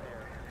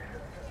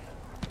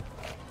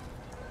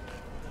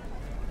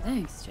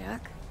 Thanks,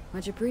 Jack.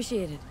 Much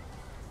appreciated.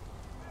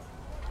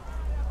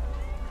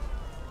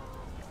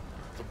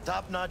 Some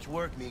top-notch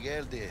work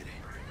Miguel did.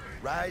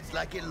 Rides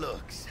like it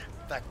looks.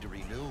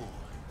 Factory new.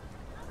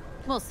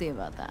 We'll see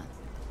about that.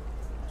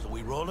 So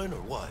we rolling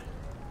or what?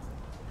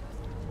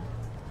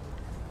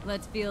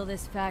 Let's feel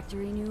this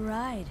factory new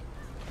ride.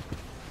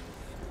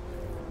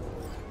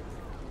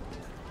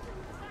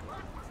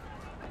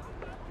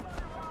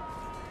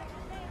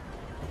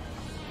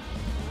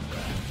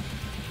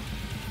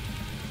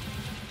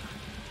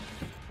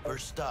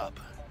 First stop,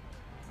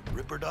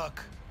 Ripper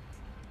Dock.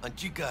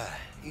 Anchica,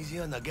 easy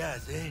on the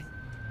gas, eh?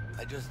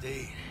 I just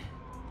ate.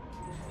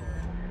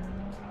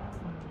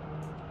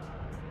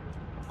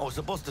 I was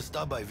supposed to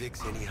stop by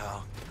Vic's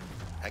anyhow.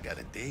 I got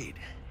a date.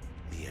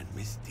 Me and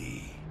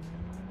Misty.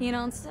 You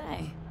don't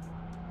say.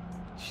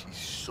 She's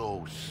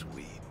so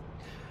sweet.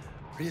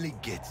 Really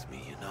gets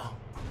me, you know?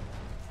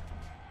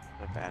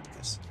 Not bad,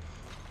 this.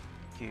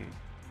 You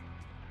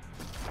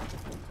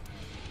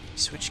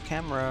switch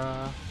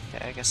camera.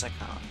 Okay, I guess I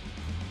can't.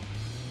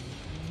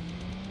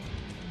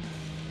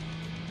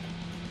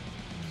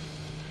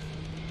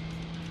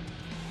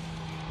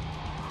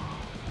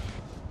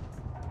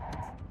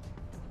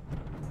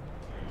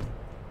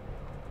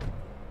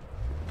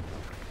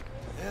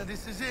 Yeah,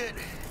 this is it.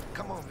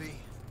 Come on, V.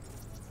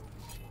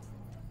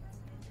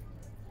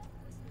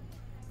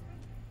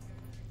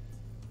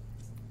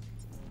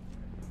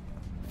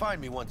 Find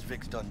me once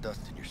Vic's done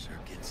dusting your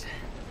circuits.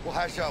 We'll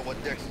hash out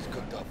what Dex has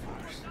cooked up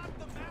for us. Not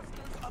the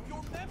masters of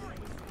your memory,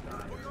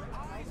 for your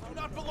eyes do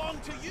not belong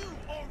to you,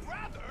 or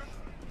rather,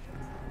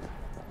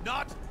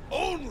 not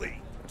only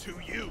to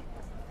you.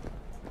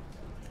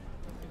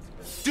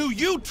 Do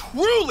you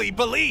truly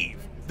believe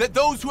that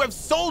those who have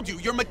sold you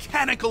your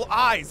mechanical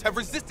eyes have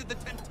resisted the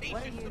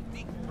temptations of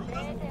being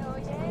brutal?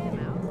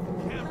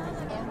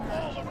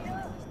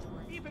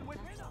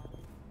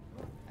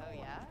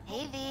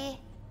 Hey, V.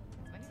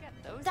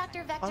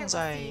 Dr. Vector will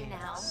see you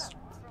now.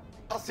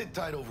 I'll sit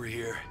tight over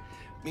here.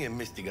 Me and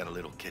Misty got a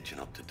little catching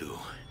up to do.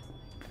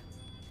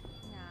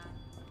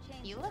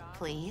 You look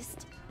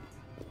pleased.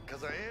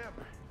 'Cause I am.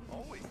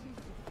 Always.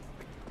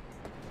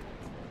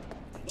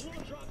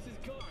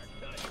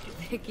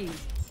 Vicky.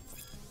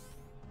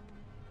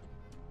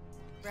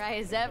 Dry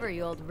as ever,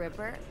 you old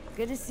ripper.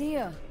 Good to see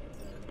you.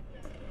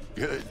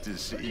 Good to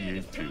see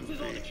you too,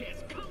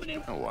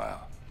 V. Oh,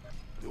 wow.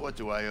 What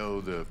do I owe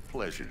the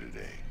pleasure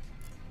today?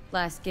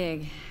 Last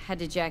gig, had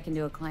to jack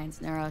into a client's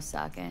neuro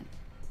socket.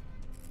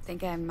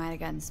 Think I might have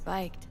gotten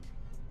spiked.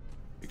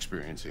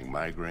 Experiencing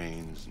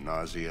migraines,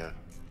 nausea,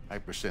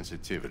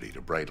 hypersensitivity to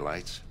bright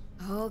lights?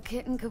 Oh,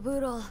 kit and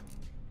caboodle.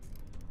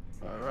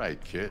 All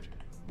right, kid.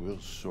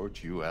 We'll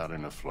sort you out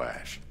in a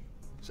flash.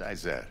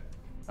 Besides that,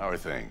 how are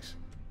things?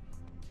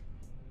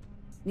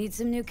 Need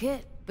some new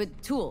kit,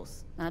 but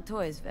tools, not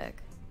toys,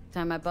 Vic.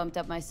 Time I bumped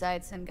up my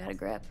sights and got a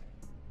grip.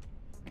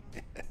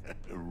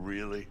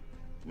 Really?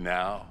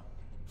 Now?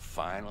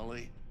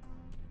 Finally?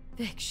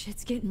 Vic,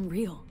 shit's getting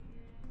real.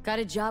 Got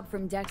a job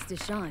from Dex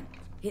Deshawn,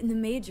 hitting the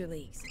major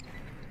leagues.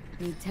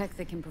 Need tech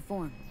that can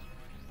perform.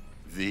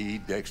 The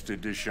Dexter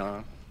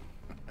Deshawn?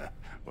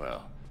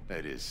 Well,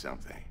 that is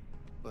something.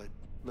 But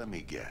let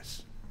me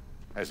guess.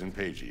 Hasn't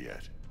paid you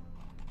yet.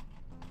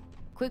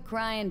 Quit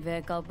crying,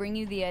 Vic. I'll bring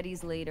you the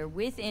eddies later,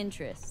 with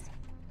interest.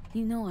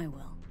 You know I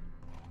will.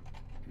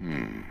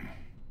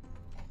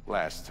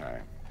 Last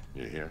time.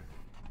 You hear?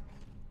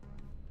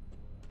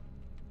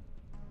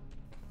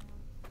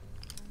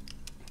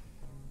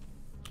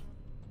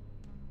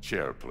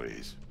 Chair,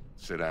 please.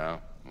 Sit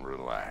down and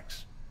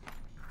relax.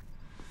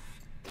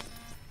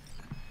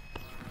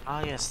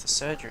 Ah, yes, the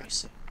surgery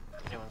suit.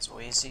 Anyone's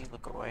wheezy,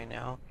 look away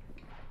now.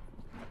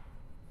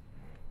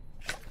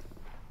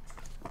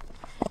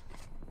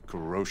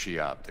 Kuroshi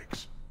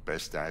Optics.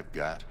 Best I've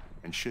got,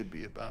 and should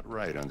be about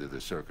right under the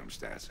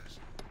circumstances.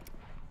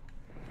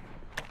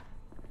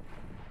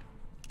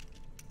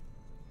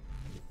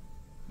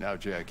 Now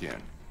jack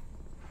in.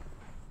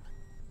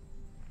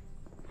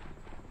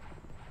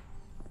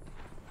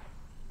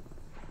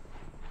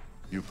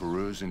 You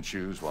peruse and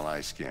choose while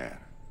I scan.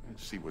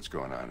 Let's see what's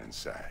going on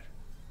inside.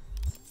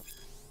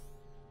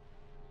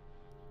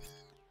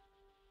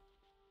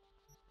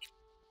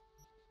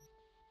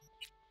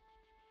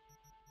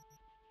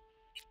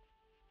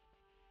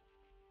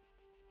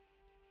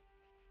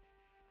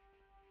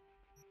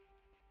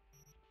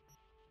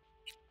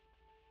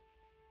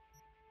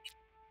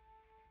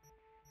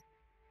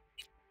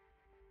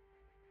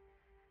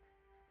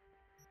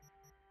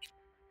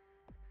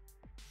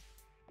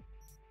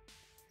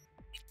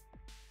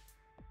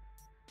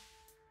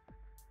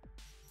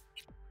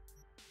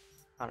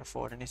 Can't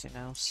afford anything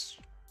else.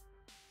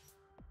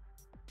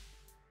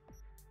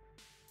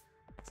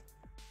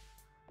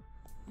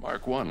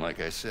 Mark 1, like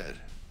I said.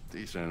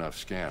 Decent enough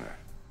scanner.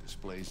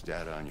 Displays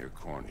data on your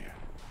cornea.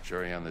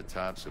 Cherry on the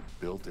top's a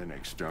built-in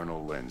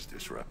external lens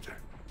disruptor.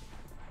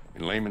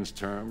 In layman's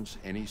terms,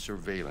 any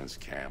surveillance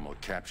cam will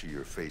capture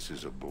your face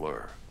as a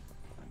blur.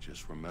 And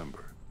just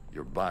remember,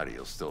 your body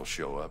will still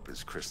show up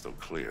as crystal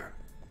clear.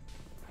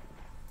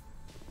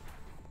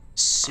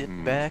 Sit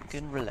back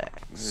and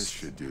relax. This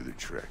should do the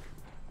trick.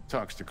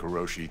 Talks to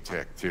Kuroshi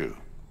Tech, too.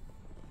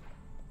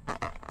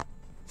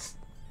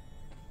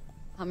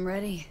 I'm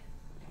ready.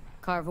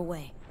 Carve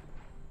away.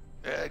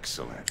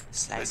 Excellent.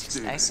 Slicey, Let's do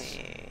this.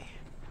 slicey.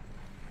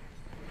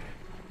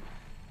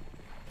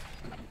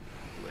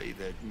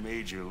 that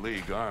major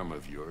league arm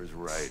of yours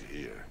right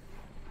here.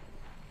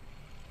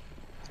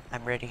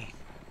 I'm ready.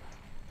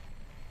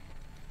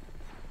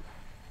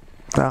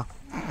 Well.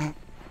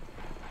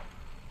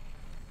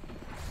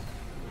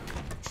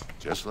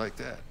 Just like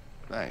that.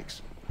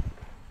 Thanks.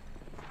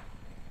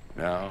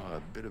 Now, a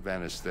bit of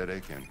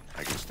anesthetic and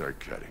I can start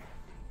cutting.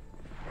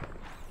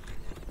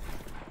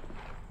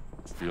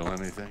 Feel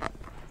anything?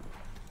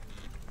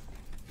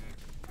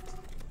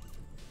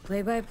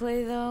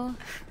 Play-by-play, though?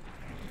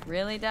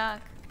 Really,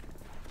 Doc?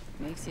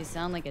 Makes you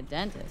sound like a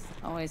dentist,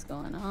 always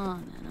going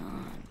on and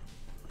on.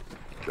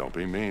 Don't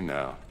be mean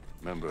now.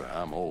 Remember,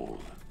 I'm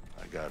old.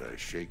 I got a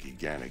shaky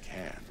Gannic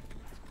hand.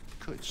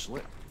 Could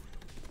slip.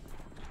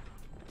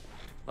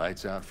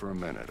 Lights out for a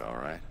minute, all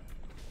right?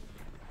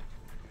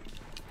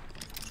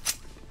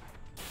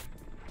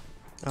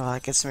 Oh,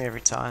 that gets me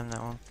every time,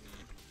 that one.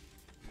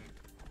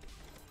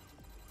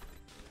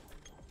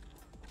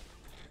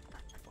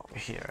 Over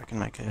here, I can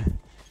make a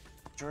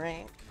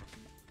drink.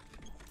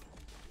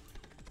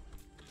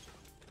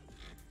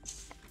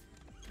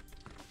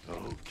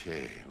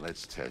 Okay,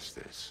 let's test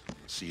this.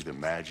 See the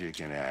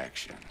magic in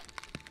action.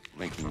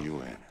 Linking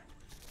you in.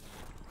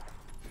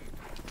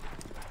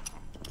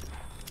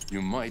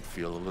 You might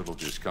feel a little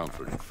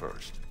discomfort at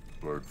first.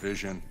 Blurred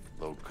vision,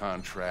 low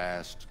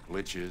contrast,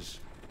 glitches.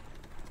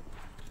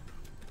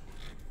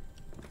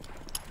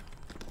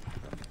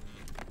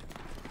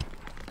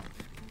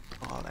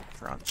 Oh, that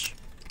crunch.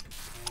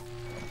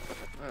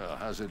 Well,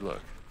 how's it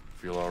look?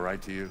 Feel all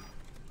right to you?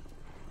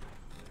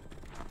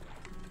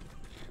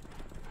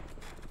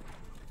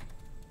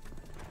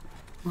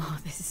 Oh,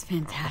 this is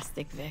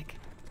fantastic, Vic.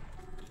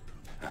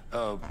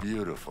 Oh,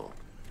 beautiful.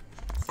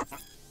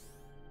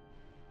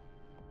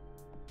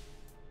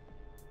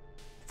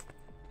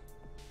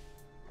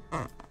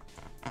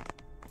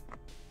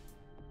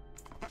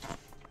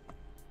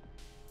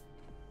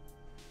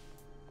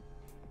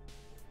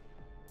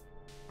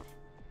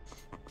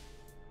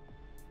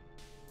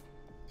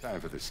 Time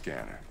for the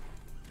scanner.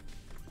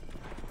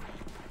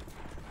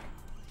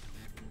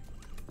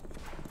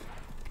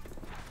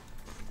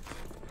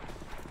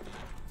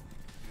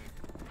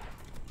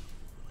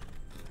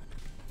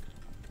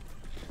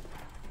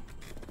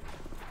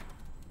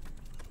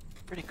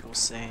 Pretty cool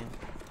scene.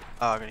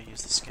 Oh, I gotta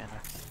use the scanner.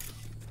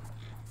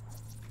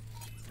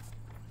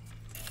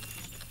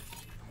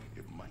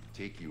 It might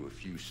take you a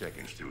few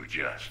seconds to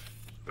adjust,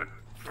 but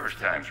first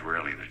time's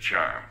rarely the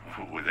charm,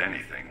 with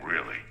anything,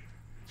 really.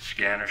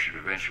 Scanner should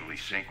eventually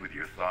sync with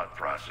your thought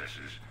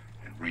processes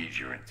and read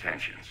your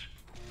intentions.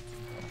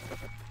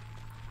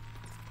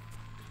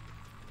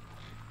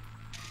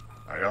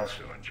 I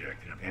also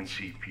injected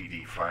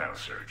NCPD file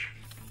search.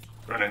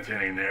 Run into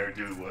any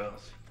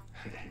ne'er-do-wells?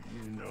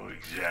 You know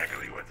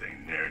exactly what they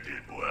ne'er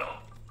did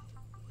well.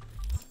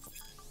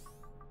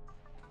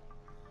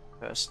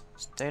 First,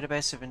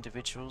 database of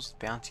individuals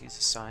the bounty is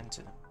assigned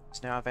to them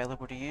is now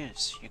available to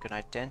use. You can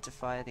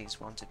identify these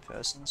wanted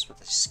persons with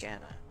a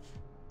scanner.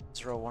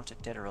 These are all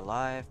wanted dead or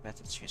alive.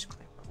 Methods use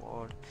claim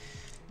reward.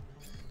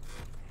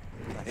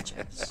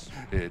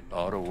 It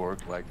ought to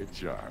work like a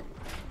charm.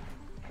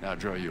 Now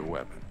draw your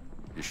weapon.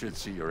 You should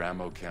see your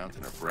ammo count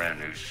in a brand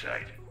new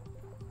sight.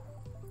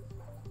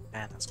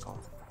 Man, that's cool.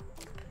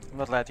 I'm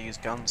not allowed to use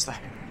guns though.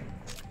 Can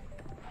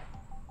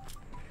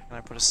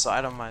I put a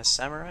sight on my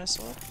samurai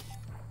sword?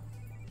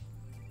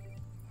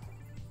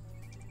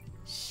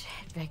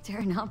 Shit,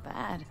 Victor, not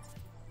bad.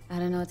 I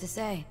don't know what to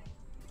say.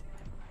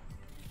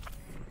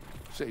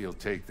 Say you'll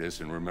take this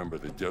and remember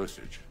the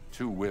dosage.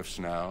 2 whiffs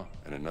now,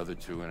 and another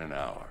 2 in an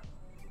hour.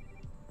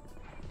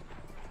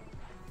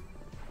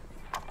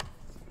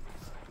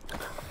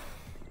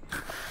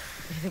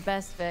 You're the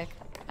best, Vic.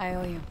 I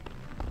owe you.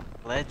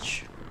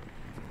 Ledge.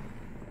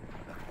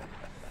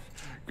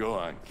 Go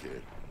on,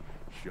 kid.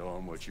 Show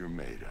them what you're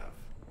made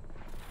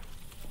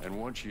of. And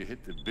once you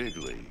hit the big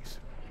leagues,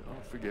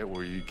 don't forget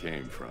where you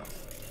came from.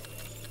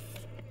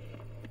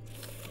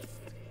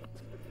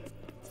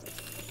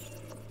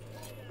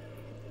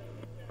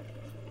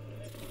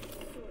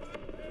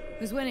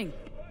 Who's winning?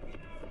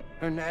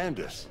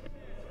 Hernandez.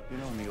 You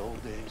know, in the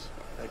old days,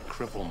 that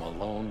cripple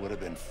Malone would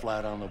have been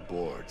flat on the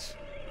boards.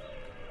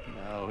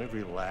 Now,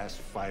 every last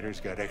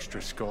fighter's got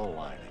extra skull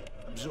lining.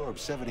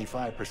 Absorbs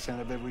 75%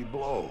 of every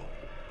blow.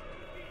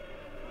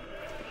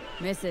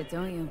 Miss it,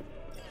 don't you?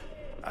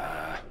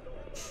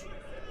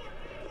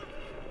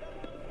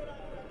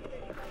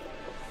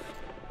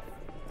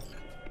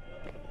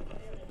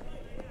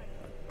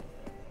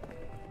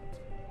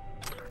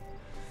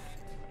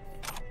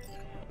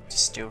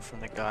 Steal from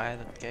the guy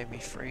that gave me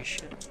free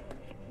shit.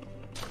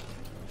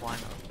 Why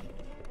not?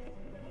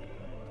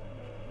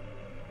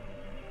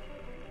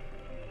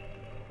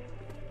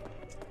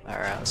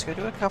 Alright, let's go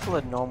do a couple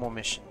of normal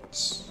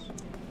missions.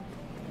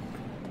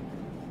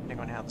 Depending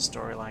on how the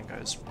storyline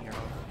goes from here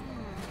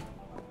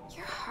on.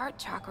 Your heart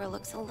chakra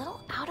looks a little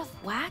out of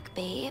whack,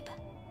 babe.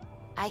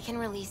 I can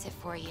release it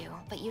for you,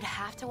 but you'd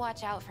have to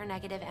watch out for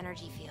negative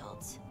energy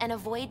fields. And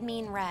avoid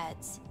mean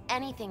reds.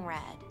 Anything red.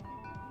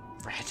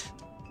 Red.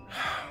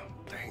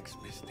 Thanks,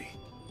 Misty.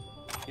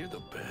 You're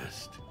the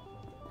best.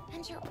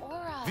 And your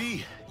aura.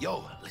 V,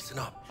 yo, listen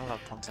up. I love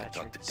I contact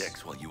talked to tricks.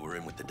 Dex while you were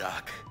in with the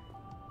doc.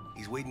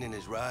 He's waiting in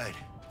his ride.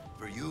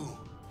 For you.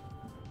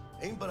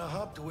 Ain't but a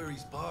hop to where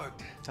he's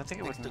parked. I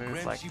think it would Next to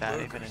move like Gramsci that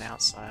Burgers. even in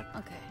outside.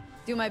 Okay.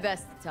 Do my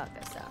best to talk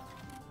this out.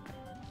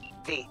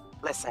 V,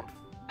 listen.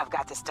 I've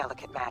got this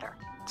delicate matter.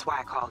 That's why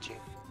I called you.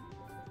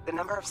 The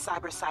number of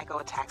cyber psycho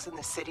attacks in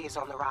the city is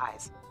on the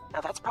rise.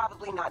 Now that's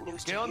probably not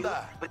news to you,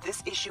 but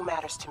this issue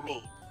matters to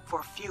me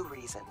for a few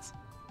reasons.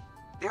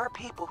 There are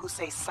people who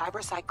say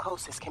cyber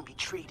psychosis can be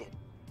treated.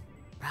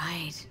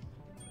 Right.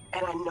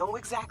 And I know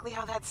exactly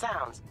how that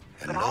sounds,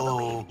 but I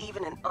Hello? believe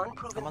even an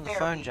unproven I'm on the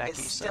therapy phone, Jackie, is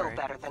still sorry.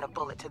 better than a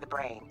bullet to the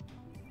brain.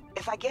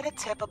 If I get a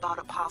tip about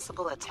a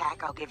possible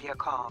attack, I'll give you a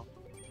call.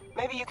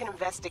 Maybe you can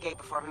investigate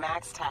before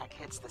Max Tack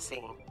hits the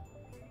scene.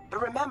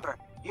 But remember,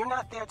 you're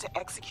not there to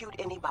execute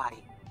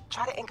anybody.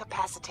 Try to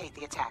incapacitate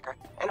the attacker,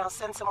 and I'll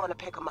send someone to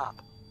pick him up.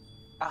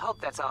 I hope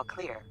that's all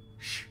clear.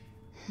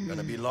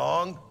 Gonna be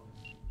long?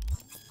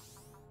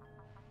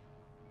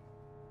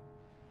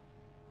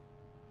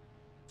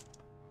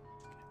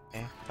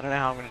 Yeah. I don't know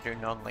how I'm gonna do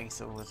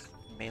non-lethal with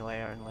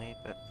melee only,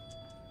 but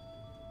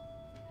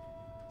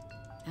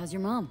How's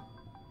your mom?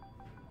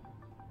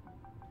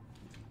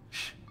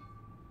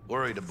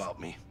 Worried about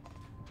me.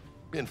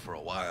 Been for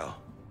a while.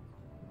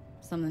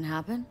 Something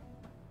happened?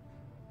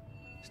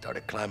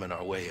 Started climbing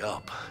our way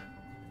up.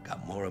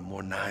 Got more and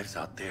more knives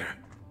out there,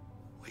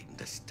 waiting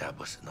to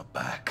stab us in the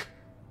back.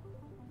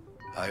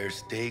 Higher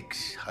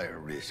stakes, higher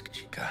risk,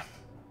 chica.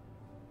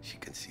 She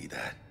can see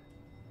that.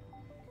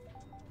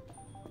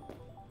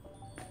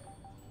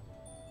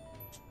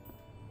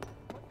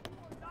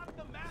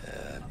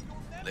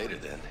 Later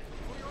then.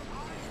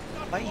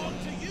 Not belong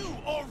to you,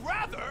 or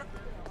rather,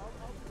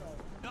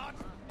 not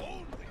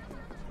only.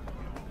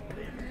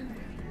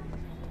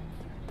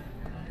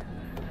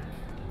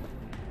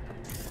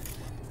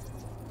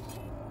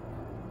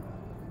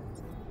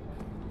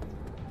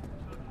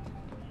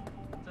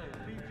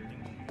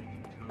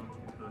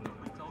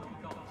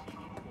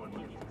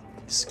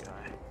 this guy.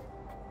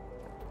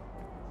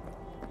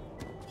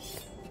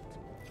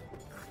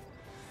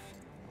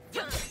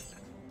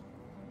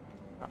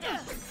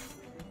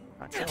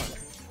 I'll kill him.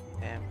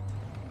 Damn.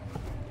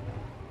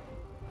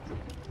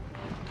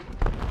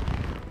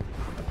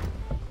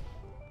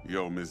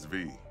 Yo, Miss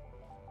V.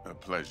 A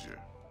pleasure.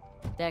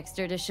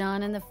 Dexter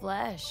Deshawn in the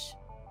flesh.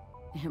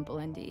 Ample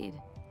indeed.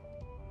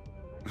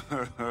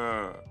 Let's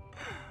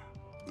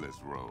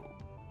roll.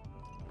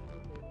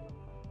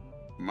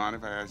 Mind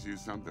if I ask you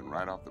something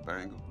right off the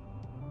bangle?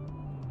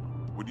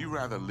 Would you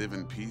rather live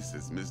in peace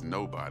as Miss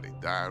Nobody,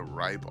 die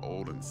ripe,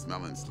 old, and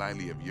smelling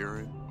slightly of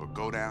urine, or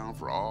go down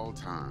for all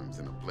times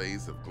in a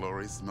blaze of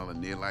glory smelling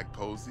near like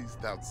posies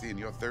without seeing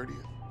your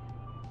 30th?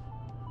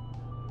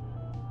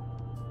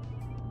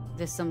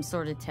 This some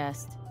sort of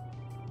test?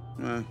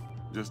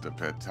 Just a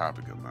pet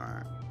topic of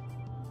mine.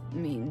 I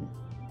mean,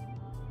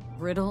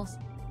 riddles?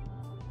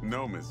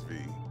 No, Miss V.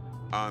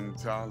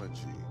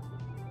 Ontology.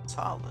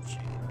 Ontology?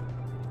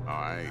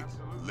 Alright,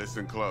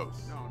 listen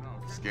close.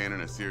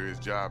 Scanning a serious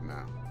job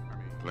now.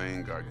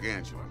 Playing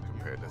gargantuan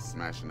compared to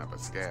smashing up a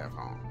scav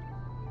home.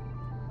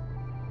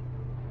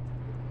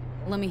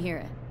 Let me hear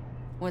it.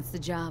 What's the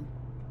job?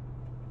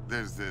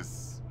 There's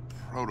this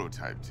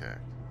prototype tech.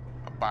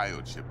 A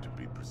biochip to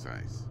be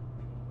precise.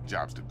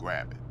 Job's to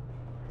grab it.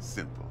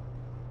 Simple.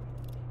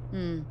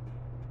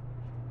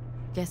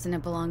 Guessing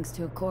it belongs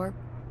to a corp?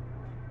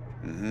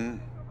 Mm-hmm.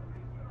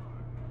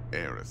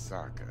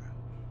 Arasaka.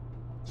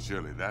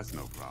 Surely that's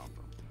no problem.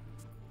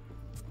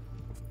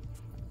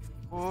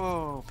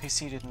 Whoa,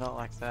 PC did not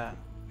like that.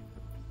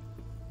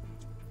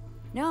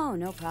 No,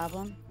 no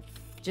problem.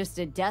 Just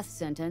a death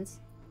sentence.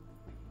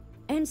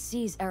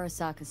 NC's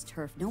Arasaka's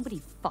turf.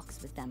 Nobody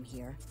fucks with them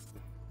here.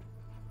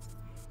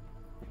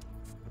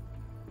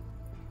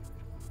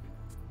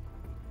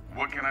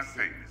 What can I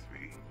say, Miss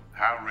V?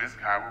 High risk,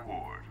 high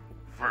reward.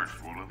 First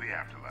rule of the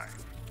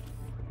afterlife.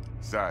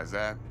 Besides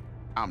that,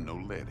 I'm no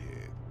leadhead.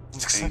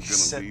 Looks Ain't like you gonna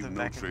set leave the no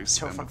back of trace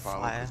for himself them to on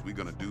follow, fire. because we're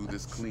gonna do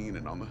this clean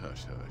and on the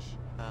hush-hush.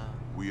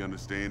 We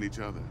understand each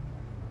other?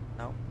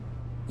 No.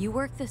 You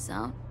work this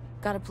out?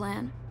 Got a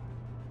plan?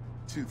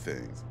 Two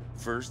things.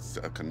 First,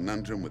 a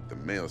conundrum with the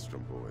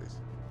Maelstrom boys.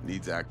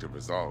 Needs active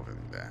resolving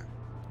that.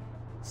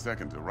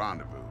 Second, a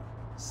rendezvous.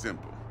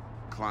 Simple.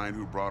 Client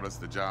who brought us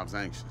the job's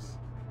anxious.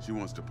 She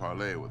wants to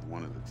parlay with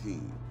one of the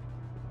team.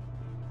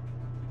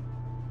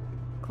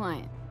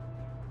 Client.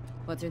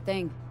 What's her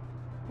thing?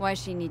 Why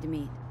does she need to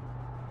meet?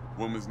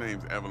 Woman's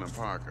name's Evelyn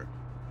Parker.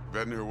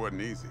 Vetting her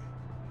wasn't easy.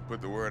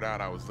 Put the word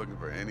out I was looking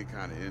for any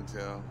kind of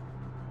intel.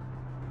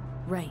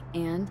 Right,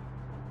 and?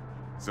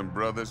 Some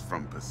brothers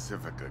from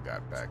Pacifica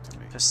got back to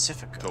me.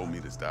 Pacifica? Told me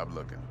to stop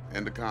looking.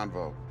 End the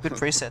convo. Good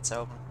presets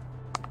album.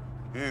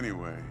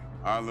 Anyway,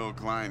 our little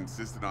client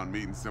insisted on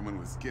meeting someone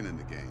with skin in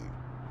the game.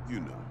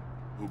 You know,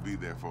 who'll be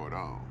there for it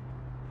all.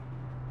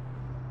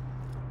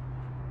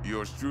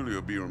 Yours truly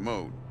will be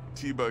remote.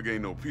 T-Bug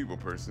ain't no people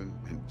person,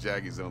 and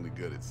Jackie's only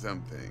good at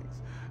some things.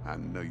 I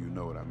know you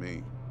know what I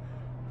mean.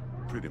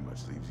 Pretty much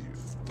leaves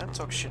you. Don't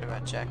talk shit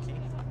about Jackie.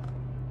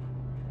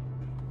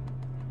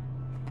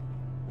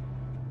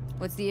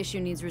 What's the issue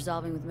needs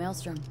resolving with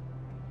Maelstrom?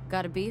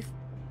 Got a beef?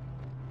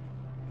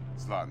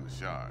 Slotting the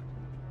shard.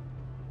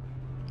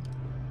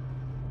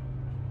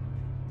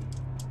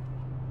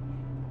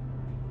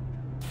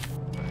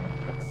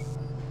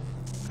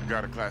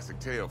 Got a classic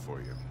tale for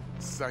you.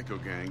 Psycho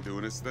gang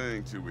doing its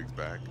thing 2 weeks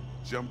back.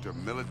 Jumped a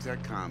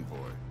Militech convoy.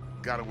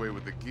 Got away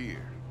with the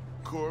gear.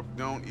 Corp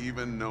don't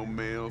even know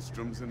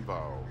Maelstrom's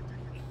involved.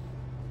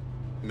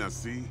 Now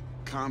see,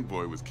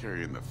 convoy was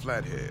carrying the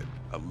Flathead,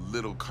 a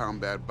little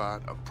combat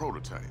bot, a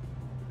prototype.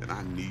 And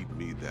I need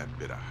me that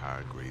bit of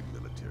high-grade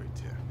military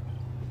tech.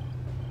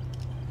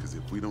 Because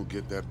if we don't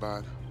get that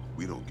bot,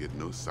 we don't get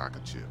no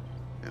soccer chip.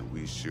 And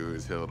we sure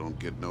as hell don't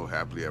get no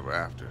happily ever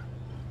after.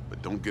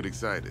 But don't get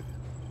excited.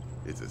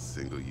 It's a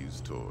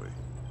single-use toy.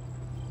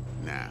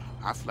 Now,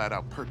 I flat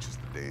out purchased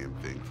the damn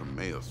thing from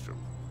Maelstrom.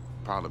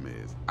 Problem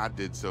is, I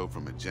did so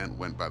from a gent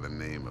went by the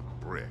name of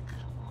Brick.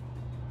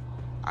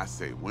 I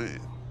say when,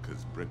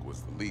 because Brick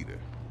was the leader.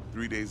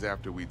 3 days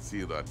after we'd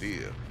sealed our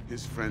deal,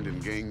 his friend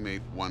and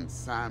gangmate, one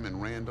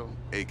Simon Randall,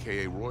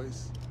 aka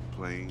Royce,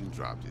 plain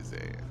dropped his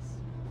ass.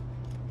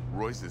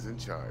 Royce is in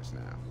charge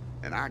now,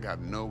 and I got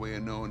no way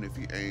of knowing if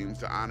he aims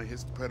to honor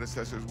his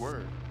predecessor's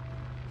word.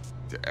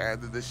 To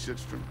add to this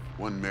shitstrom,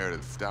 one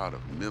Meredith Stout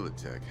of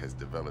Militech has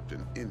developed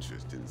an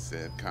interest in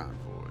said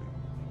convoy.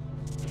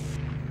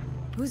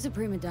 Who's the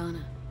prima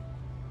donna?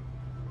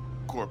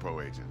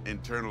 Corpo agent,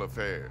 internal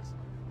affairs.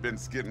 Been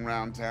skidding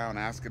around town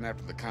asking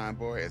after the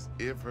convoy as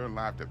if her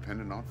life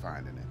depended on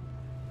finding it.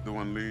 The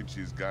one lead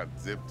she's got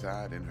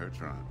zip-tied in her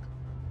trunk.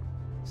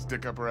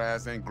 Stick up her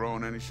ass ain't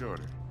growing any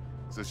shorter,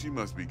 so she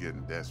must be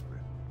getting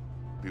desperate.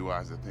 Be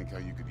wise to think how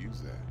you could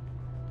use that.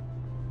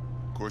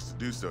 Of course, to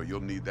do so,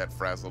 you'll need that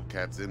frazzled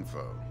cat's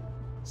info.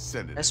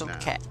 Send it now. Frazzled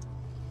cat.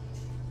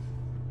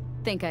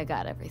 Think I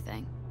got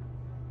everything.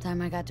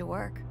 Time I got to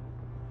work.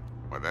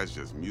 Well, that's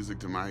just music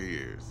to my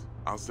ears.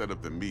 I'll set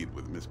up the meet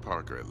with Miss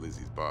Parker at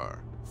Lizzie's bar.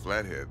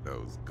 Flathead,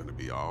 though's gonna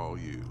be all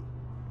you.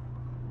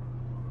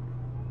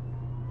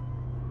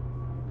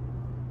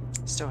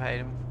 Still hate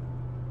him.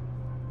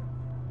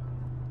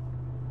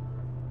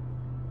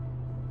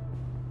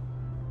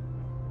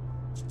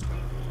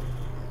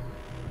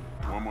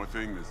 One more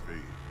thing, Miss V.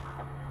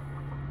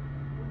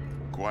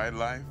 Quiet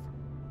life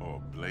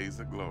or blaze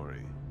of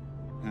glory?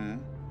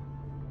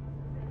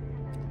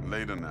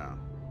 Later now.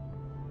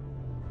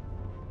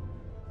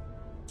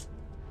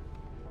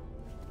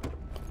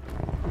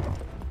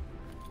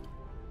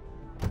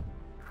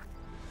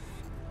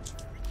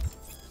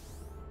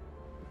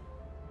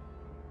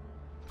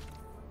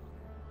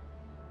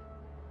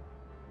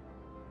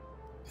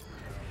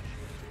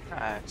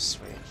 Alright,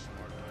 sweet.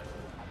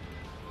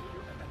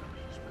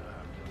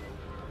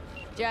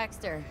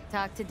 Jackster,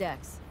 talk to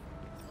Dex.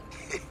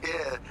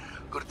 Yeah,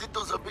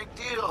 Gordito's a big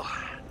deal.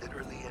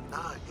 Literally and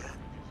not yet.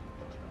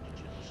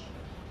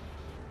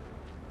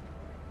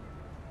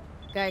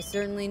 Guy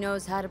certainly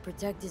knows how to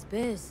protect his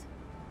biz.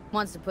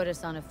 Wants to put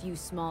us on a few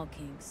small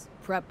kinks.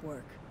 Prep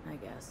work, I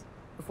guess.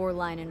 Before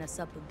lining us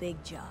up a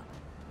big job.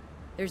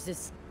 There's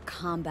this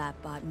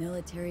combat bot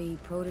military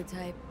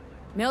prototype.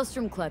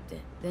 Maelstrom clept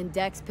it, then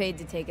Dex paid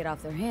to take it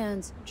off their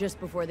hands just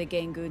before the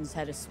Gangoons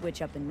had a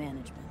switch up in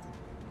management.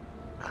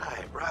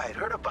 Right,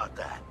 heard about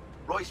that.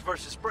 Royce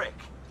versus Brick.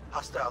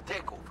 Hostile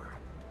takeover.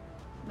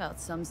 About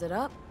sums it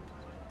up.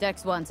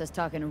 Dex wants us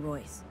talking to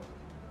Royce.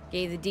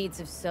 Gave the deeds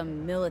of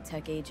some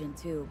Militech agent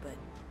too, but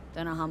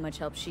don't know how much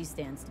help she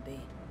stands to be.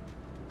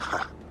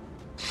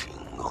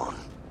 Chingon.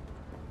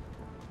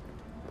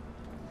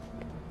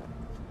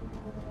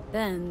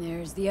 Then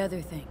there's the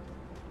other thing.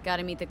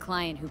 Gotta meet the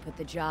client who put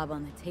the job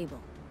on the table,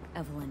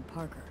 Evelyn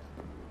Parker.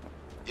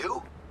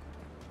 You?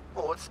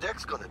 Well, what's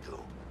Dex gonna do?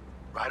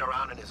 Ride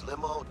around in his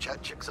limo,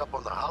 chat chicks up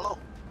on the hollow?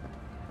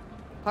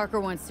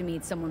 Parker wants to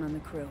meet someone on the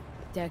crew.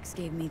 Dex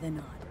gave me the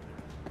nod.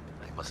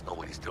 He must know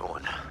what he's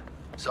doing.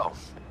 So,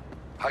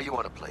 how you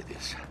want to play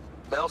this?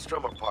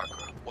 Maelstrom or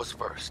Parker? What's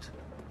first?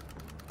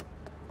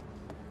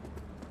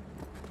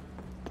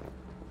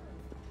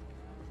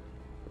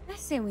 I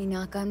say we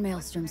knock on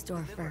Maelstrom's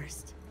door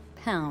first.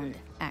 Pound,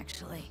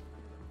 actually.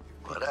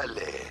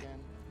 Orale.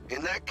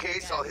 In that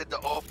case, I'll hit the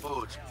all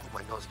foods. Put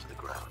my nose to the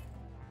ground.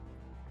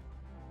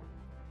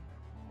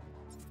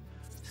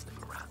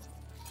 Sniff around.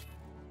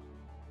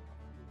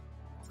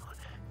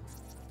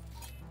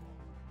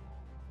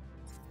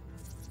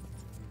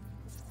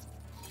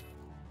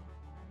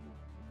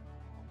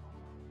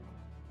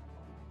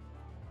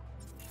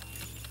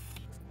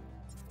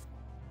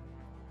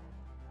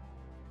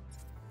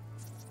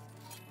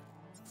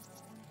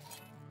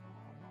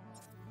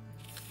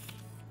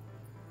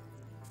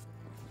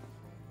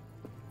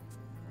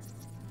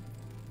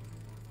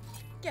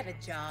 Get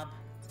a job.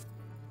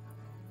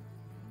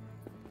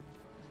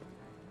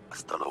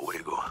 Hasta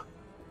luego.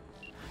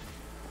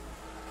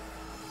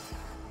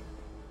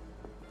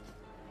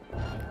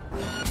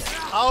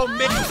 Oh,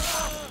 man.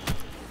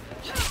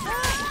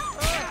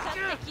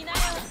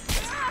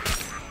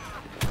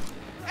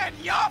 And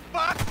you're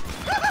fucked!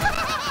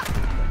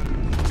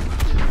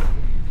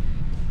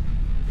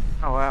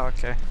 Oh wow,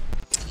 okay.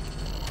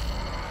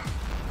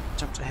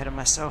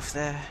 myself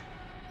there.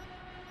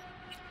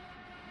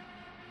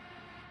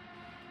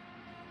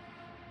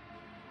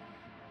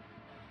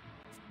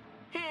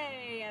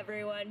 Hey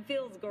everyone,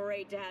 feels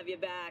great to have you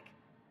back.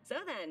 So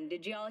then,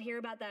 did y'all hear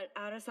about that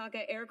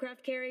Arasaka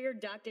aircraft carrier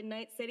docked in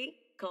Night City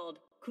called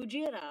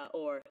Kujira,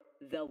 or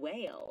the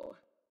Whale?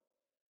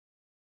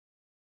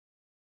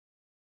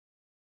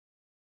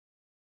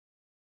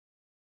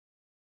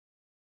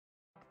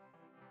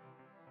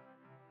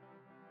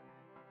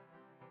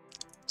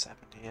 What's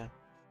happened here?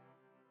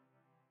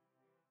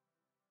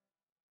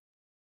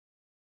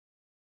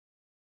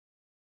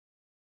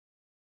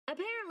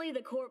 Apparently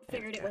the Corp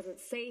figured it wasn't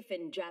safe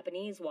in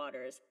Japanese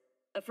waters,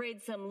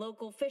 afraid some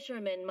local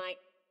fishermen might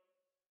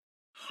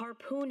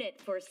harpoon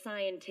it for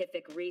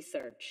scientific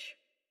research.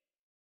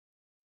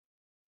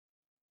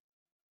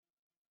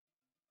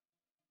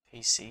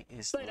 PC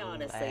is But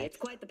honestly, it's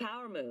quite the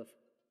power move.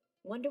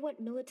 Wonder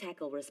what Militech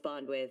will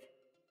respond with.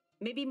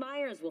 Maybe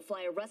Myers will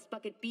fly a Rust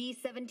Bucket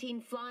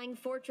B-17 Flying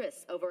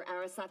Fortress over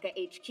Arasaka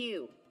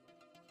HQ.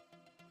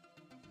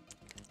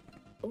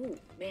 Oh,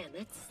 man,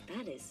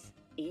 that is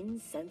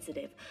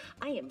insensitive.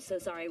 I am so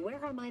sorry.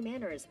 Where are my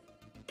manners?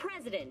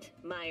 President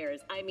Myers.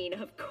 I mean,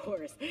 of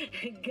course.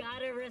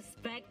 Gotta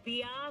respect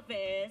the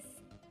office.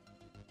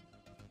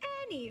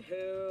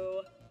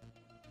 Anywho.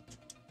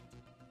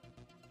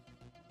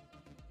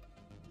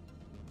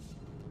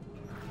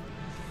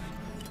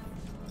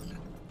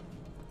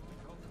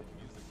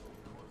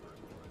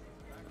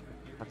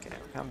 Okay,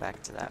 we'll come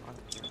back to that one.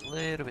 A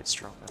little bit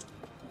stronger.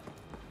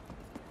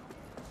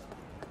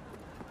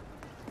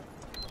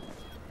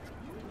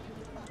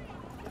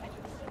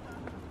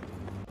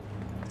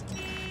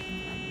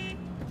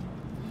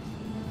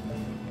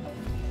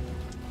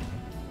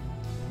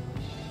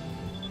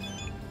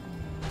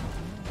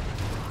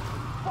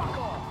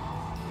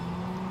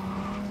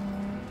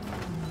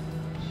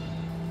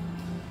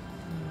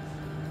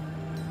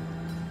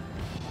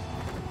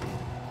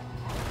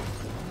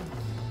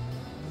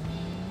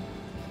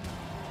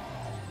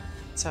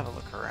 Let's have a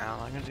look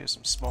around. I'm gonna do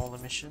some smaller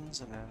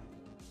missions and then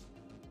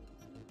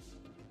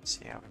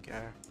see how we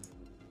go.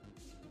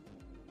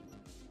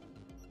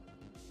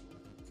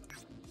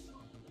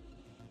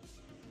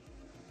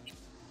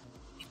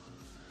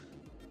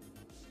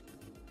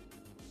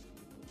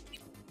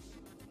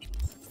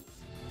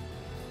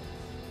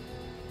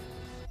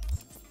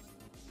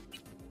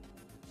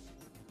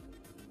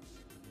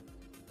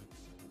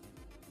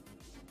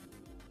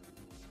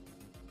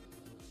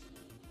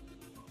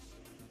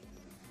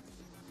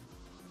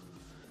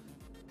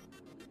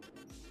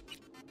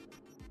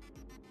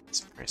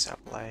 Let's increase our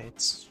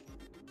blades.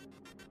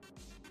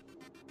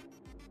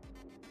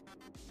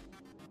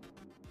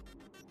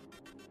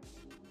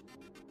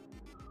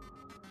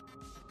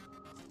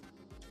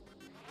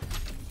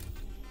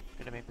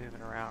 Gonna be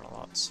moving around a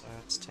lot, so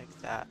let's take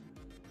that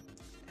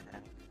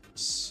and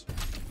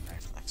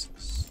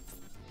reflexes.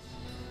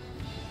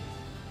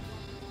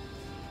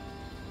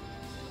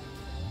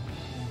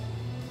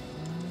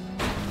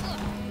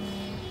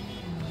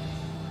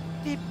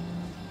 Beep.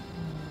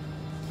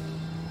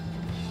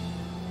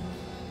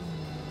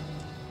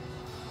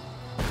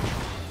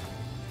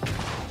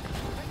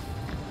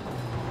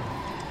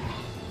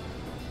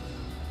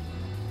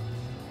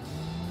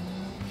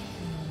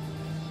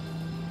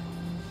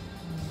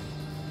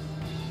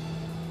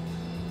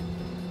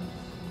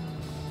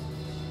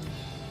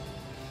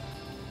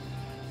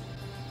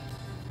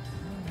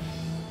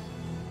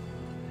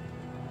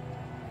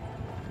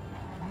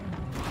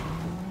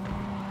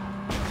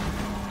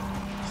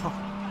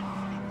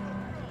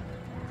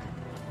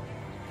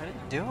 I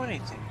didn't do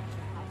anything.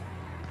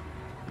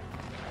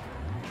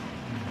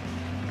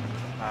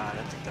 I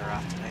don't think they're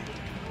after me.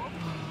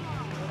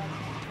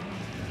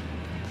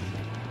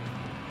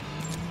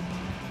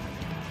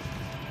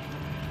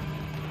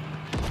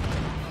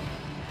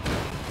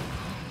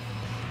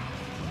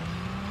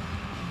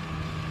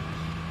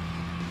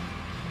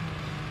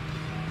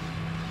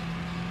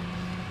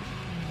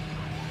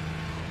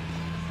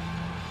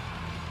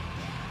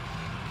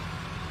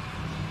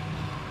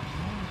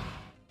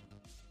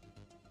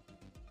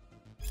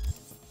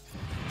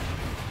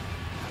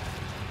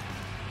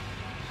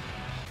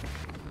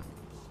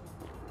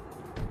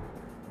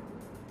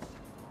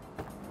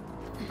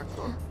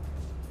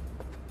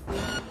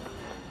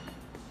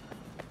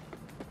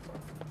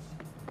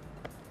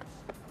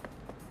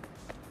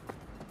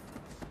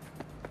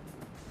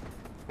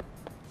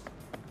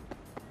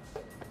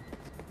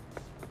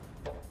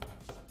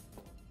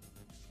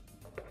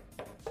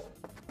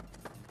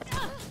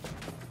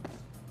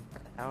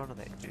 How do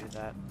they do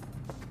that?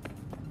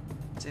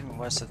 It's even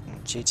worse than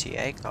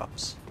GTA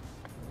cops.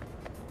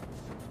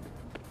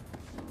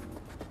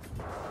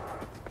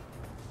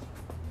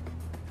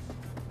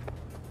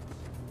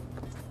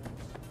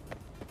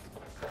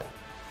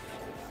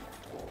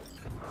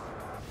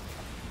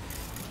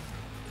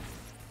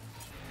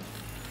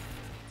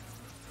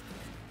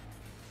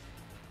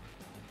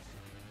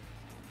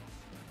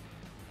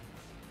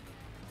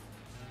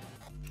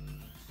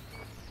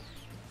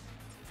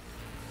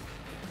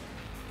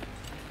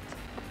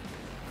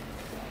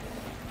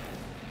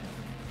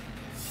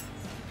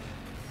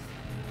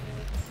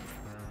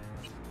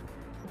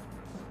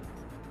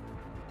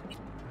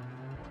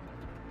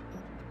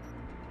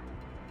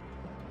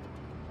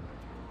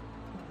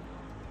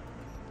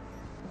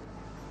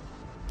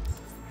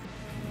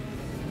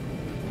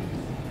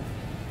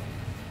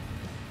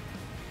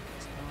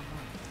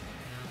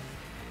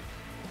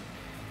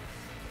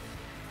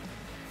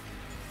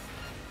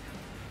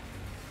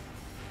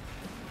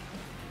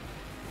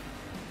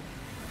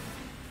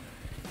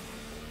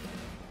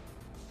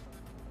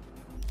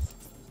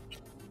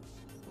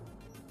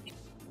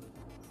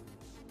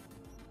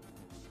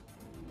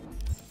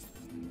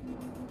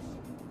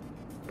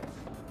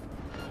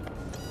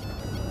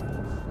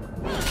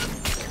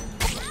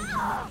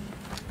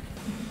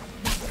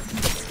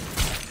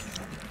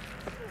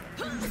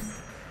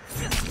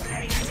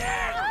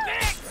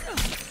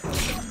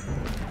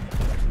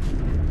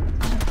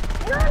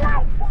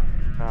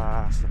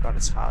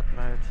 this hard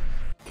mode.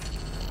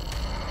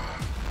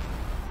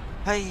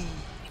 Hey.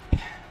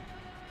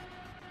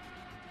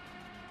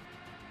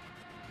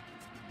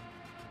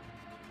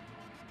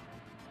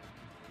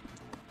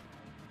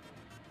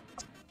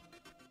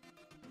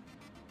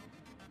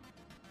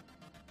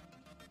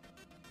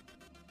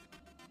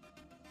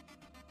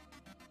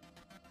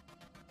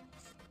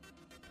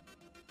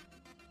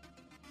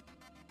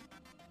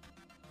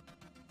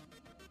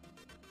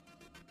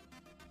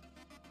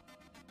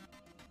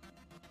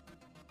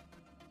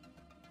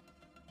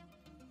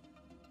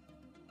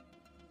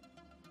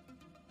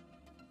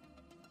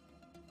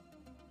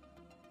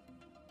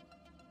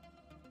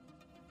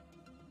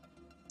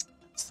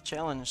 It's the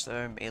challenge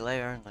though,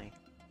 melee only.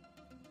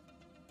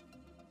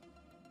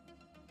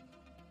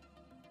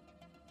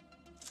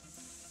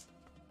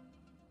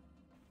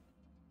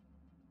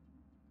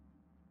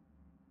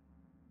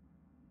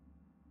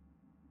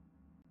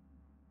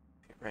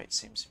 Hit rate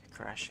seems to be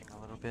crashing a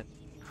little bit.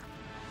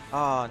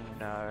 Oh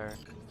no.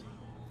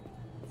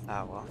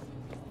 Ah well.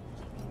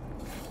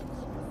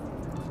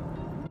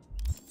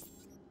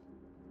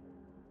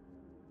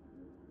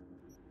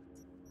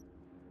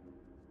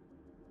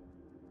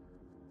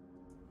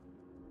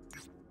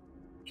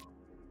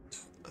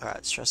 Alright,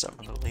 let's try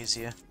something a little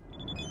easier.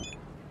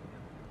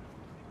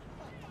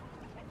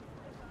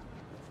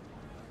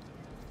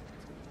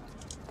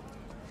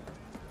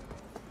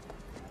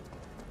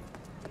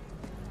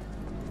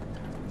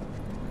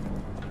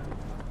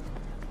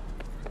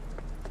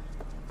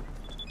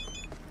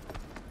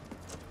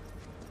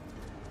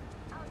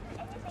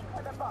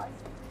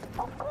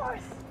 Of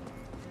course.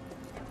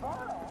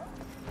 Tomorrow?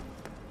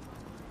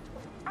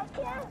 I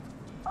can.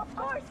 Of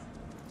course.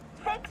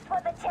 Thanks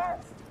for the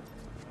chance.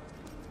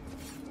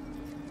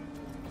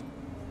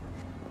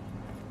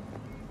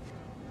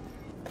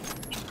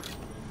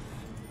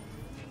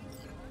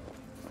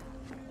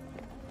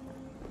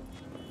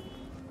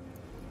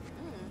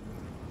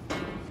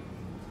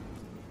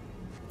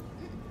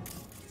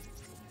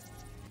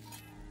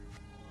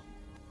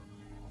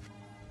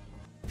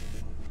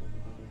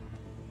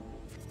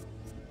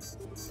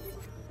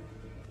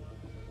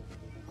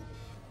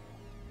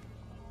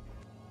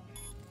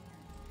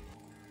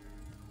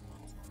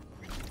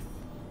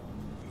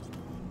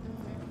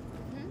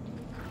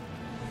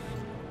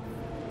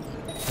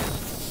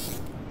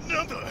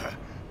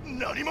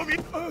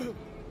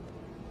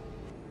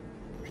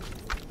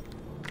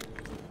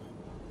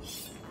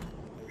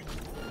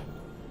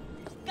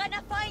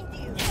 Gonna find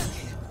you.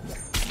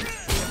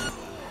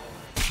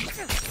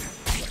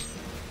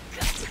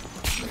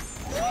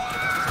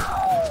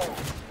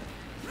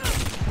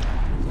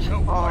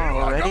 Oh,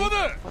 already?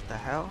 What the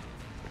hell?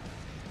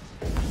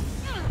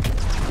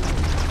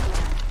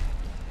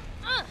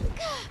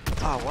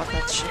 Oh, what?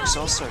 That chick's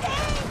also there.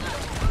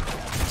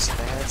 So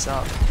the heads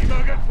up.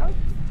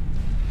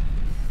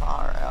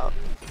 Far out.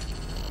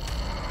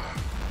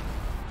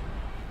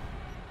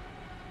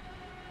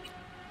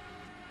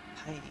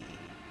 Hey.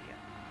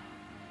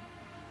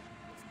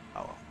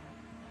 Oh well.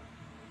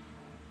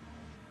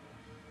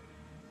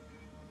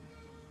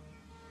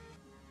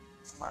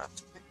 Might have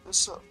to pick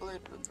this up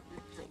later in the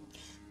weekend.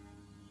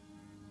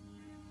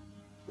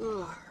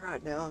 Ugh,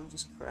 right now I'm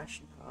just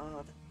crashing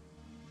hard.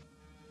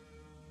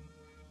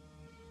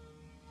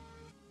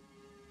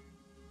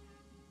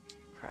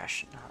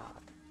 Crashing hard.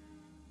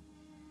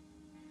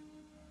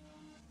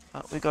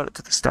 Oh, we got it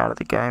to the start of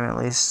the game at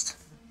least.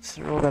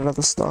 Through all that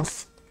other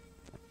stuff.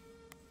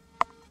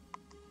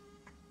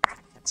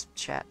 Had some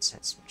chats,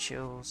 had some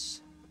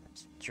chills, had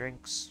some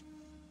drinks.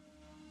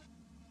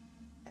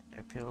 Had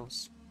no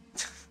pills.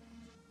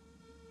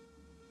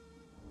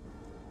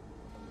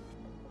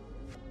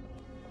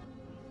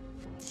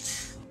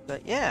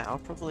 But yeah, I'll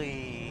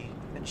probably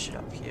finish it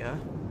up here.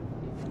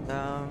 And,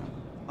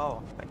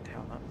 oh, wait,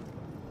 hell no.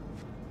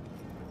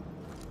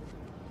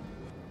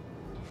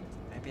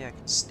 Maybe I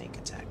can sneak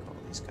attack all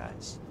these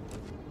guys.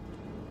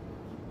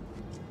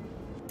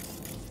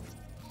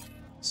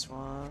 This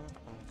one,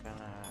 I'm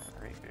gonna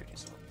reboot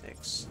his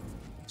optics.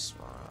 This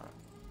one.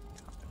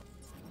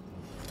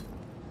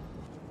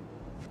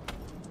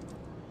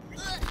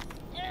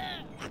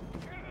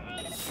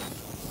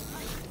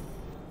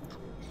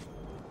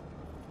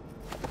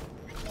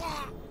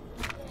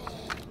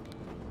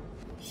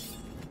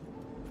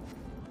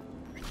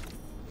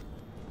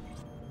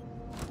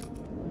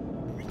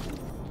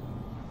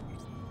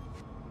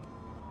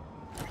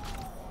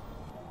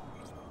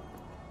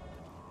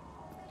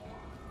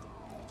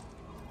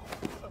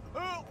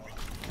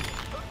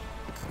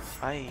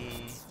 Bye.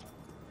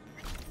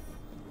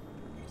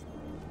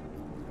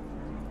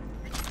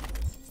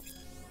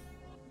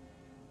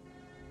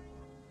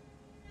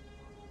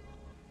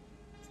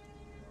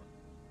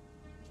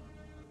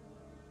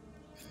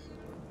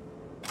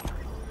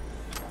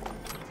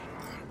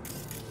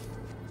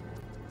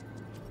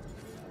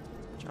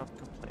 Job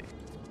complete.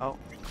 Oh,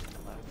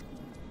 hello.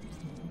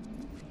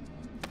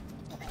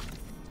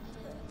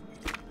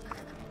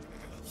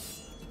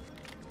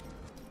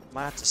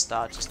 Might have to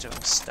start just doing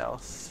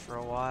stealth for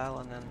a while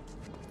and then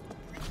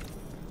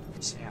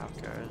see how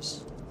it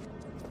goes.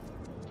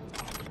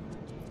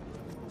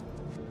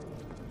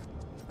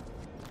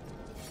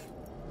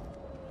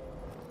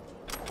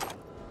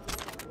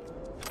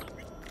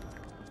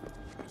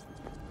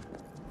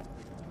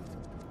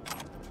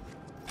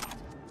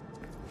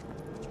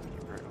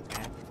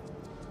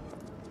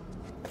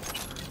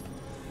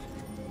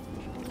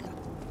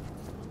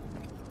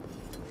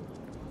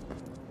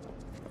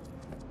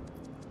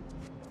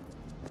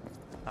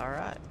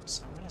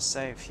 So I'm gonna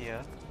save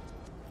here.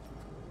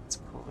 It's a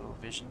cool little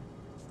vision.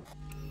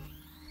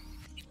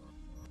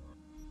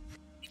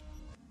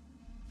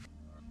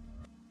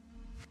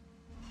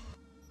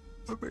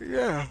 But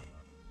yeah,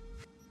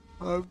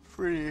 I'm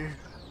pretty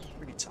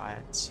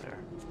tired, so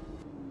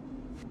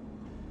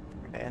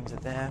I'm gonna end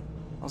it there.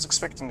 I was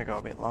expecting to go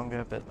a bit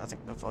longer, but I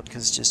think the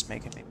vodka's just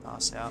making me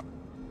pass out,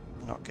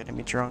 not getting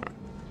me drunk.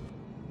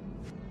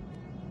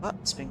 But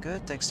it's been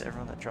good. Thanks to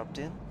everyone that dropped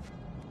in.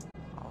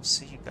 I'll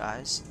see you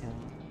guys in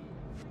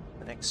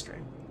the next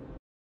stream.